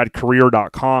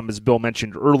myradcareer.com, as Bill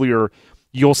mentioned earlier,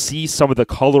 you'll see some of the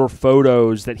color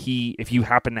photos that if you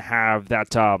happen to have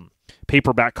that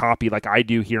paperback copy like I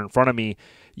do here in front of me.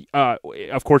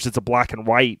 Of course, it's a black and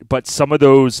white, but some of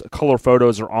those color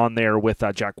photos are on there with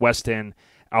Jack Weston,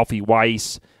 Alfie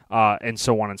Weiss, and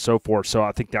so on and so forth. So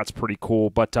I think that's pretty cool.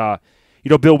 But,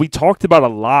 Bill, we talked about a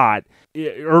lot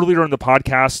earlier in the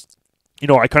podcast.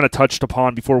 I kind of touched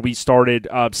upon before we started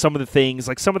some of the things,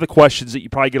 like some of the questions that you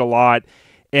probably get a lot,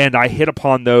 and I hit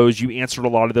upon those. You answered a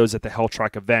lot of those at the Hell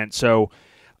Track event. So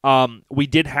we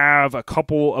did have a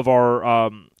couple of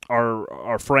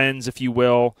our friends, if you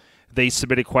will. They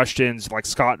submitted questions. Like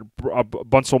Scott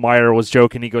Bunselmeyer was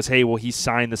joking. He goes, "Hey, well, he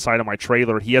signed the side of my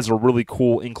trailer. He has a really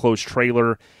cool enclosed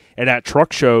trailer, and at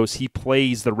truck shows, he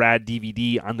plays the RAD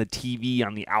DVD on the TV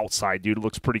on the outside, dude. It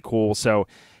looks pretty cool." So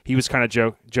he was kind of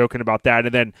joking about that.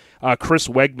 And then Chris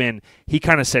Wegman, he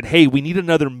kind of said, "Hey, we need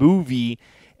another movie."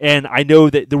 And I know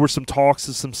that there were some talks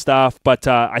of some stuff, but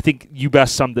I think you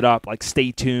best summed it up. Like,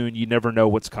 stay tuned. You never know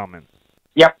what's coming.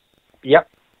 Yep.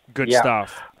 Good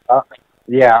stuff.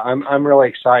 I'm really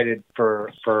excited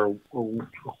for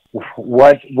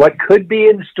what could be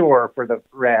in store for the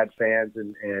RAD fans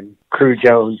and Cru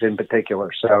Jones in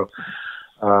particular. So,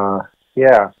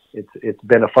 it's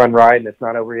been a fun ride, and it's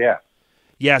not over yet.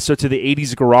 Yeah, so to the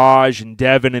 80s Garage and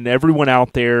Devon and everyone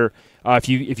out there, if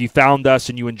you found us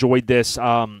and you enjoyed this,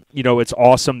 it's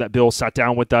awesome that Bill sat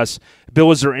down with us. Bill,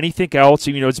 is there anything else?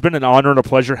 It's been an honor and a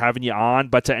pleasure having you on,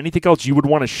 but anything else you would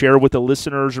want to share with the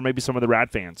listeners or maybe some of the RAD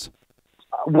fans?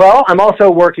 Well, I'm also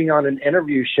working on an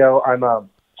interview show. I'm a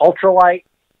ultralight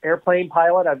airplane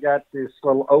pilot. I've got this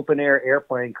little open-air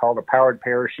airplane called a powered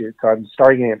parachute, so I'm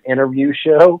starting an interview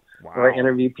show. Wow. Where I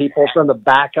interview people from the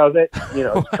back of it.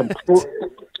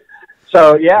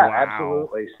 So yeah, wow.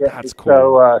 Absolutely. That's cool.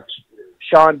 So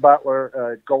Sean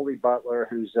Butler, Goldie Butler,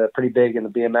 who's pretty big in the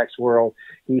BMX world,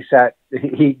 he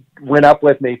went up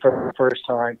with me for the first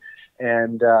time,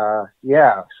 and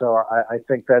so I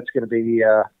think that's going to be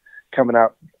coming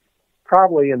out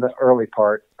probably in the early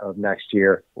part of next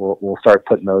year. We'll start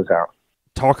putting those out.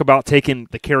 Talk about taking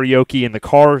the karaoke and the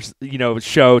cars,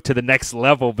 show to the next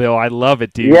level, Bill. I love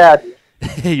it, dude. Yeah.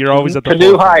 You're always at the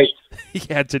new heights.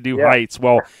 Yeah, to new heights.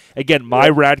 Well, again,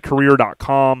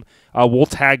 myradcareer.com. We'll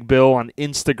tag Bill on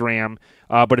Instagram,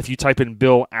 but if you type in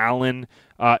Bill Allen,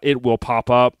 it will pop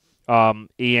up.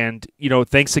 And,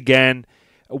 thanks again.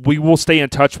 We will stay in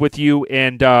touch with you.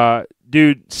 And,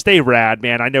 dude, stay rad,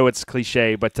 man. I know it's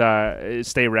cliche, but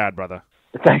stay rad, brother.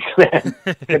 Thanks, man.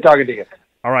 Good talking to you.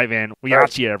 All right, man. We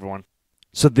got you, everyone.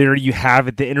 So there you have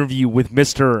it, the interview with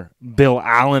Mr. Bill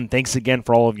Allen. Thanks again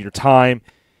for all of your time.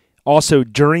 Also,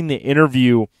 during the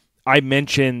interview, I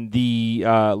mentioned the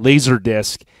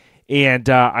Laserdisc, and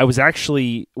I was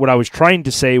actually, what I was trying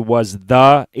to say was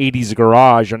the 80s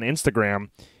Garage on Instagram.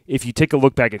 If you take a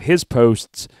look back at his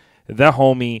posts, the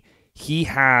homie, he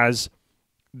has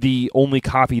the only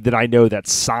copy that I know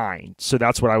that's signed. So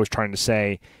that's what I was trying to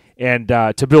say. And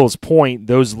to Bill's point,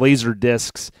 those laser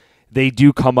discs, they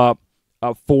do come up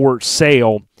for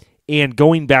sale. And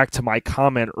going back to my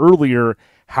comment earlier,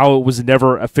 how it was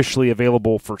never officially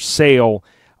available for sale,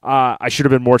 I should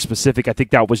have been more specific. I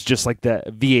think that was just like the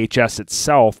VHS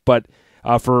itself. But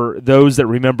for those that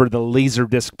remember the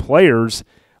Laserdisc players,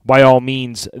 by all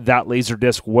means, that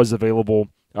Laserdisc was available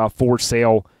for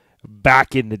sale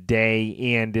back in the day.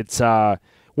 And it's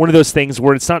one of those things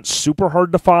where it's not super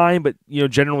hard to find, but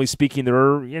generally speaking,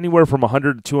 they're anywhere from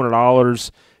 $100 to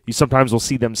 $200. You sometimes will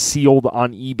see them sealed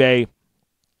on eBay.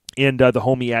 And the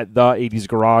homie at the 80s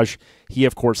Garage, he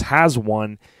of course has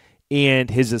one, and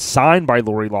his is signed by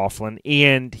Lori Loughlin,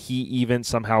 and he even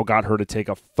somehow got her to take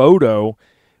a photo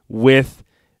with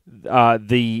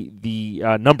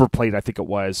the number plate, I think it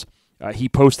was. He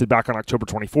posted back on October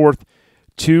 24th,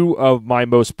 2 of my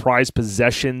most prized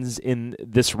possessions in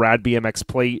this RAD BMX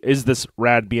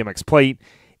plate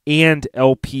and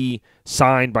LP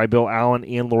signed by Bill Allen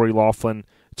and Lori Loughlin.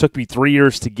 It took me 3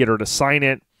 years to get her to sign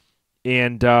it.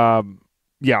 And,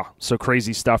 so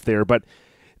crazy stuff there. But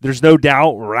there's no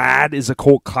doubt RAD is a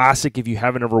cult classic if you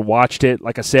haven't ever watched it.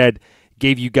 Like I said,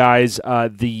 gave you guys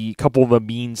the couple of the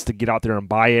means to get out there and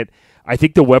buy it. I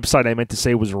think the website I meant to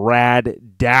say was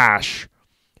RAD Dash,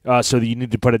 so that you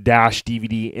need to put a Dash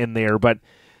DVD in there. But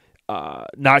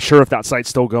not sure if that site's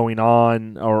still going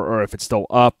on or if it's still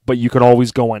up. But you can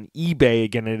always go on eBay.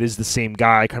 Again, it is the same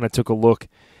guy. I kind of took a look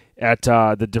at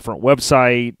the different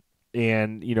website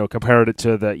and compared it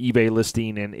to the eBay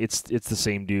listing, and it's the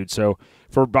same dude. So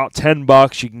for about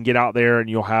 $10 you can get out there and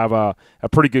you'll have a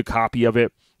pretty good copy of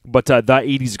it. But the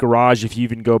 80s Garage, if you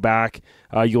even go back,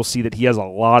 you'll see that he has a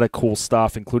lot of cool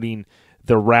stuff, including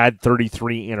the RAD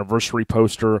 33 anniversary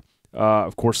poster,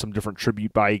 of course some different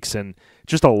tribute bikes, and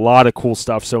just a lot of cool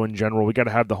stuff. So in general, we got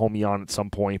to have the homie on at some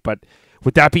point. But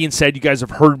with that being said, you guys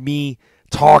have heard me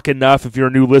talk enough. If you're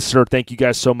a new listener, thank you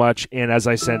guys so much. And as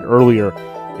I said earlier,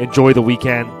 enjoy the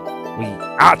weekend. We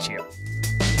out you.